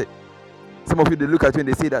of you, they look at you and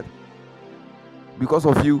they say that because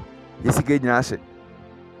of you,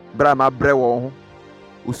 but I'm a brew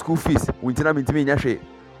school fees,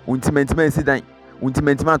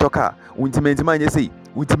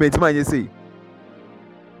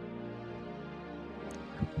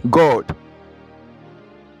 God,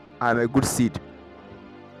 I'm a good seed.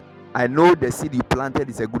 I know the seed you planted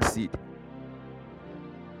is a good seed.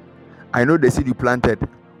 I know the seed you planted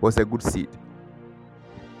was a good seed.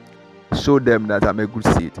 Show them that I'm a good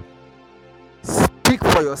seed. Speak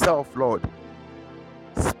for yourself, Lord.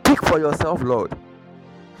 Speak for yourself, Lord.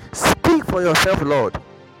 Speak for yourself, Lord.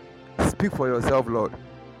 Speak for yourself, Lord.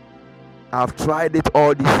 I've tried it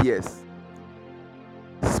all these years.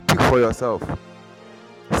 Speak for yourself.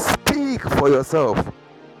 Speak for yourself.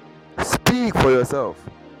 Speak for yourself.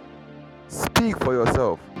 Speak for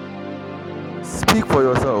yourself. Speak for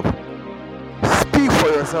yourself. Speak for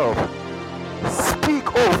yourself. Speak,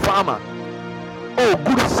 oh farmer. Oh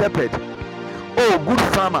good shepherd. Oh good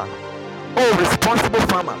farmer. Oh responsible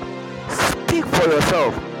farmer. Speak for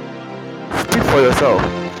yourself. Speak for yourself.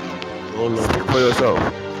 Speak for yourself.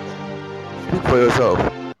 Speak for yourself.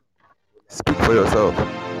 Speak for yourself.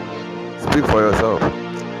 Speak for yourself.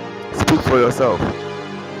 Speak for yourself.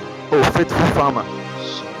 Oh faithful farmer.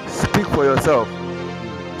 Speak for yourself.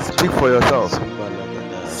 Speak for yourself.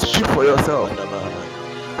 Speak for yourself.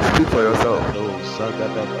 Speak for yourself.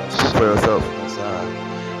 Speak for yourself.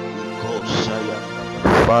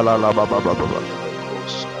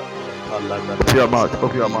 Open your mouth.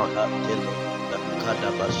 Open your mouth.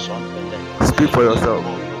 Speak for yourself.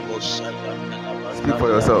 Speak for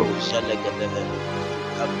yourself.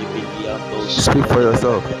 Speak for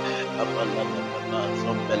yourself.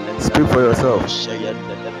 Speak for yourself.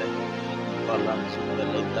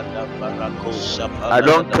 I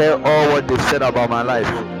don't care all what they said about my life.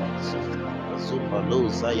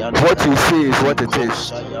 What you see is what it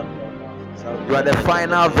is. You are the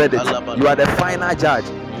final verdict. You are the final judge.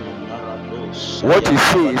 What you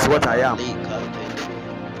see is what I am.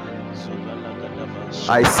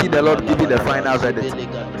 I see the Lord giving the final verdict.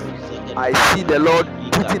 I see the Lord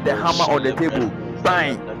putting the hammer on the table.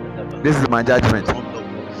 Bang! This is my judgment.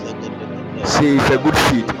 She is a good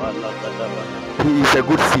seed. He is a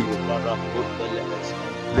good seed.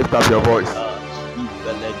 Lift up your voice.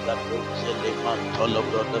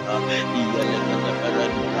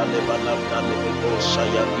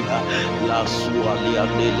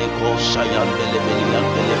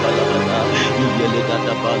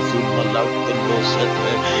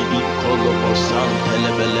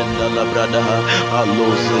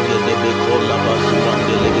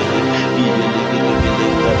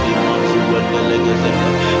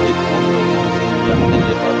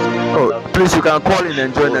 Oh, please, you can call in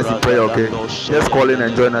and join us in prayer, okay? Just call in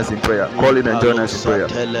and join us in prayer. Call in and join us in prayer.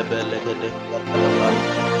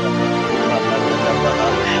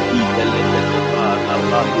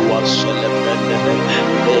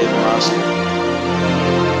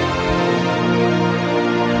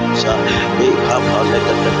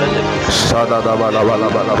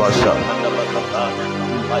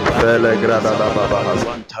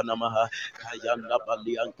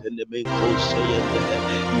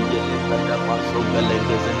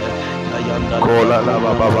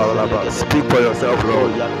 Speak for yourself,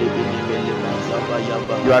 Lord.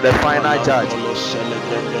 You are the final judge.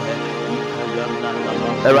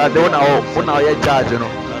 Judge, you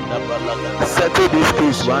know. Settle this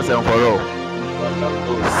case once and for all.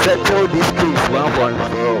 Settle this case once and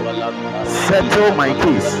for all. Settle my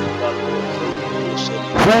case.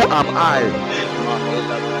 Who am I?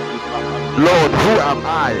 Lord, who am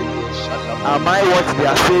I? Am I what they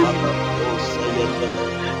are saying?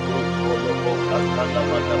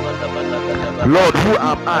 Lord, who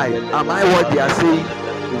am I? Am I what they are saying?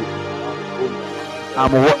 I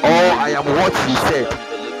am what you said.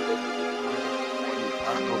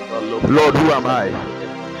 Lord, who am I?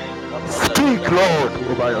 Speak, Lord,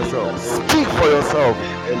 over yourself. Speak for yourself.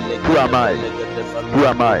 Who am I? Who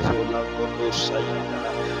am I?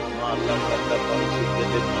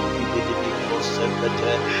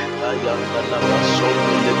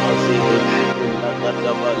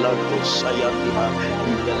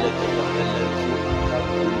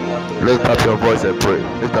 Lift up your voice and pray.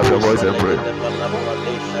 Lift up your voice and pray.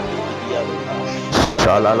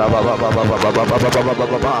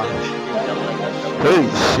 Hey,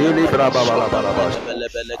 Shili Braba Balabalaba.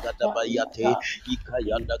 Shebelebele gadabayate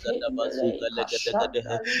ikayanda gadabazuga legedegede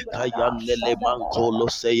kayanele mankolo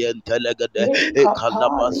seyentelegede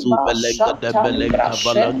ekalabazu belengede belenka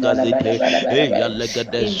valangazite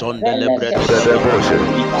yalegede sondele bredagabaha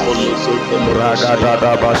ikolo zondolo Ragadada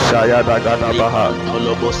bosayanda Bashaya Dagadabaha.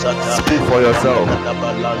 Limantolo bosata Speak for yourself. alagada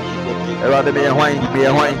balangi de Everybody, bekapa me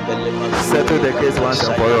and ikayandele settle mazule the case gada once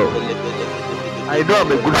and for all. sayandele bele gede bede I know bede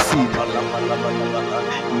I'm a be good seed. apala pala bada baha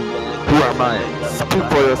iyele Who gede am I? belenga da Speak for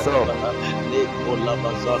brada gada yourself. baha le kola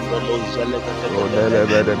bazando lo jele gede Oh, gede he le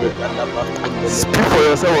lelebedebe. gada bakunde le Speak for mazunde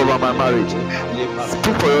yourself bele over my gede marriage. gede le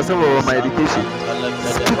Speak for makuna yourself over my education. Santa le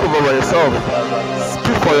brede Speak be over yourself. ale barakato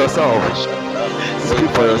Speak for bele gede yourself. be shanta le Speak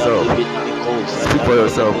for kaya yourself. de bidi biko Speak for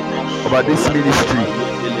sayande le yourself. gede Over this koyande le ministry.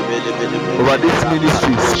 mazunde le bele bele be Over this ministry.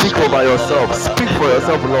 rakato Speak over sayanda la yourself. baha Speak for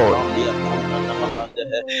yourself, Lord. rakapalia kuna namahande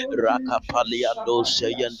he rakapalia do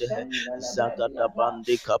sayande he zagada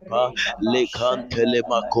bandi kapa lekantele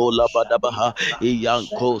makola badabaha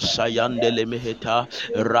iyanko sayandele meheta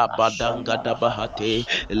rabadanga dabahate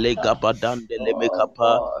legabadandele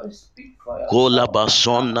mekapa Kola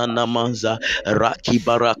basona namanza raki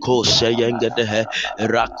barako seyengedehe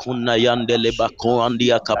rakuna yandele bako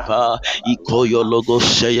andia kapa ikoyo logo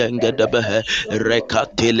seyengedebehe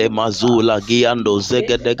rekatele mazula giando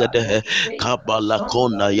zegedegedehe kabala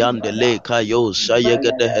kona yandele kayo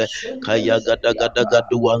sayegedehe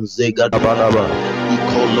kayagadagadagaduan Abadaba. zegadiyata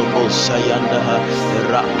ikolobo sayandaha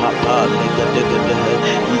rapapa legedegedehe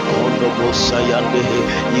ikonobo sayandehe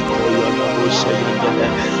ikoyonobo sayandehe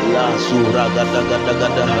la zura gada gada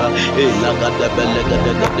gada ha e la gada bele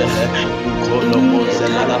gada gada ha ukolo moze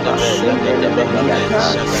le gada bele gada baha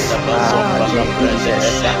zagada bazom balam brande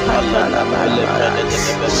he pala katele brade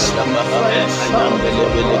gada be gada baha kayande le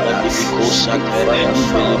bele gada biko sate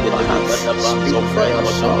iyele gada be gada banzom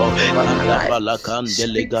brenkoto ho kada bala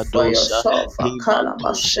kandele gadosa kimanto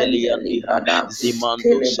sheliandi ha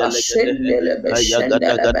zimando sele gada he kaya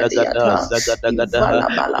gada gada gada zagada gada ha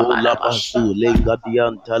kola bazu lenga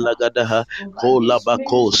dianta lagadaha kola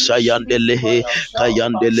bako sayandelehe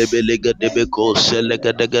kayandelebelegadebeko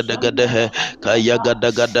selegadagadaha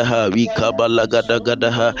kayagadagadaha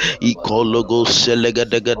wikabalagadaha ikologo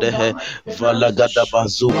selegadagadaha valagada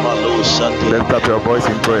bazuma lo sate Lift up your voice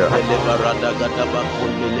in prayer. Ikantele barada gada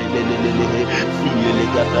bakondele lelelelehe iyele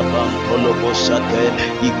gada bantolo bosate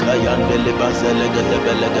ikayandele bazele gada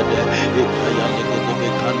belegade ikayande gada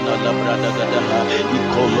bekanda la brada gada ha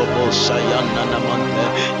ikolobo sayana namante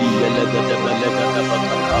iyele gada belegada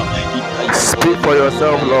bakapa ikayandele Speak for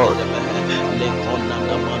yourself, belegade Lord. gada behe lekona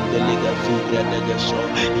namandele gazu brada gaso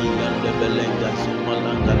iyande belenga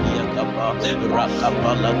zumalanga diakapa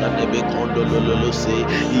rakapala gada bekondo lololose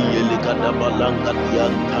iyele gada balanga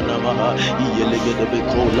diantana maha iyele gada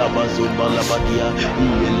bekola bazumba labadia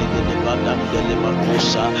iyele gada badandele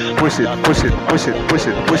makosa Push it, push it, ayandele push it, push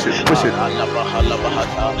it, mazelegade push it, push it. arala bahala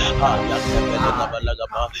bahata ayande belega balaga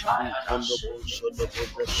ba kondo boshodo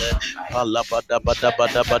bozete pala bada bada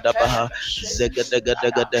bada bada baha zegede gede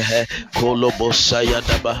gede he kolo bosaya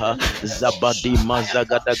dabaha zabadi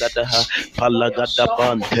mazagada gada ha pala gada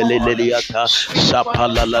ban teleleliata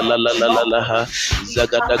sapala la la la la la la ha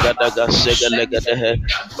zagadagadaga segalegadehe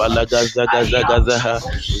balagazagazagazaha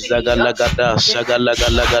zagalagada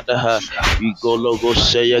shagalagalagadaha igologo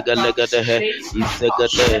sheyagalegadehe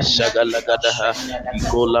izegade shagalagadaha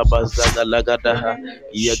igolabazagalagadha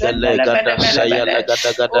yagalegada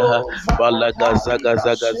shayalagadagadaha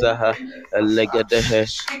balagazagazagazaha legadehe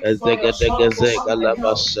ezegedegeze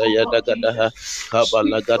galabashayadagadaha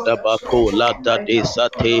kabalagadabaco lada de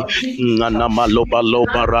sate Nanamaloba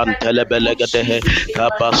loba rantelebelegedehe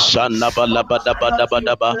kabashana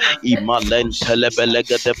balabadabadabadaba imalen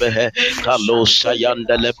telebelegedebehe kalo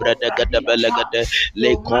sayandele bredegedebelegede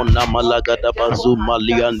lekona malagadabazu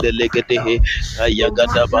maliandelegedehe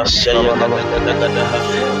kayagadabaseyegadagadaha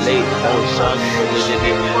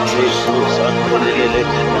lekozantelelele lekozantelelele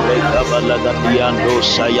rekabalagadiando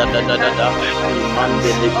sayadadadada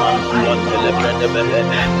mandele manzua telebredebehe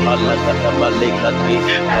palagada balekati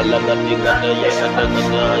palagade gada yagada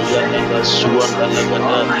gada yadaga suanda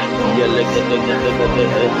lagada yelegede gede gede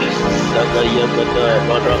he zaga yagada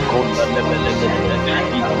barakonda lebelegede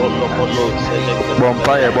ikolo bolo zelegede gede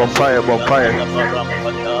Bonfire, bonfire, bonfire. yagada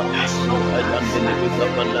barampata ikayande lebeka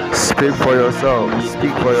balagada Speak for baha yourself.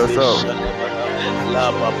 Speak for yegede yourself. beshana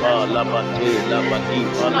la baba la bate la badi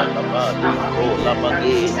palagaba liko la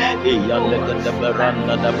bage yalegede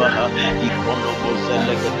beranda dabaha ikono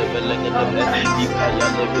bozelegede belegede ikaya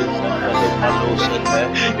lebe zembele palosete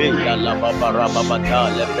ya la babara babata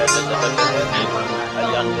lebrede gede behe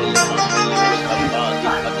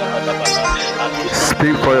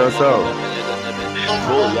Speak for yourself.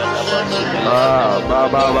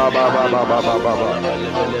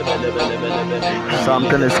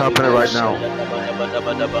 Something is happening right now.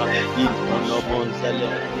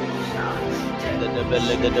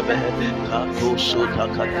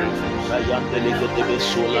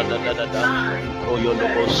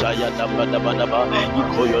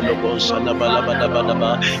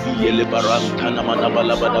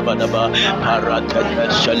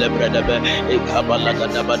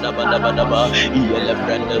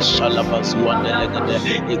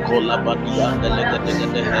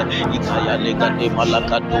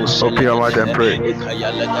 Open your mouth and pray.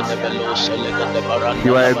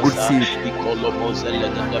 You are a good seed.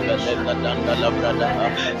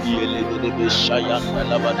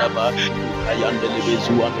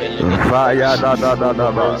 Fire da da da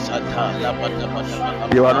da da.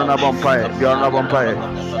 You are not a vampire. You are not a vampire.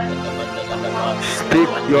 Speak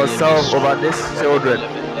yourself over these children.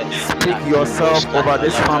 Speak yourself over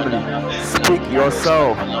this family. Speak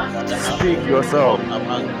yourself. Speak yourself.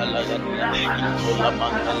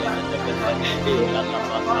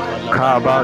 Kaba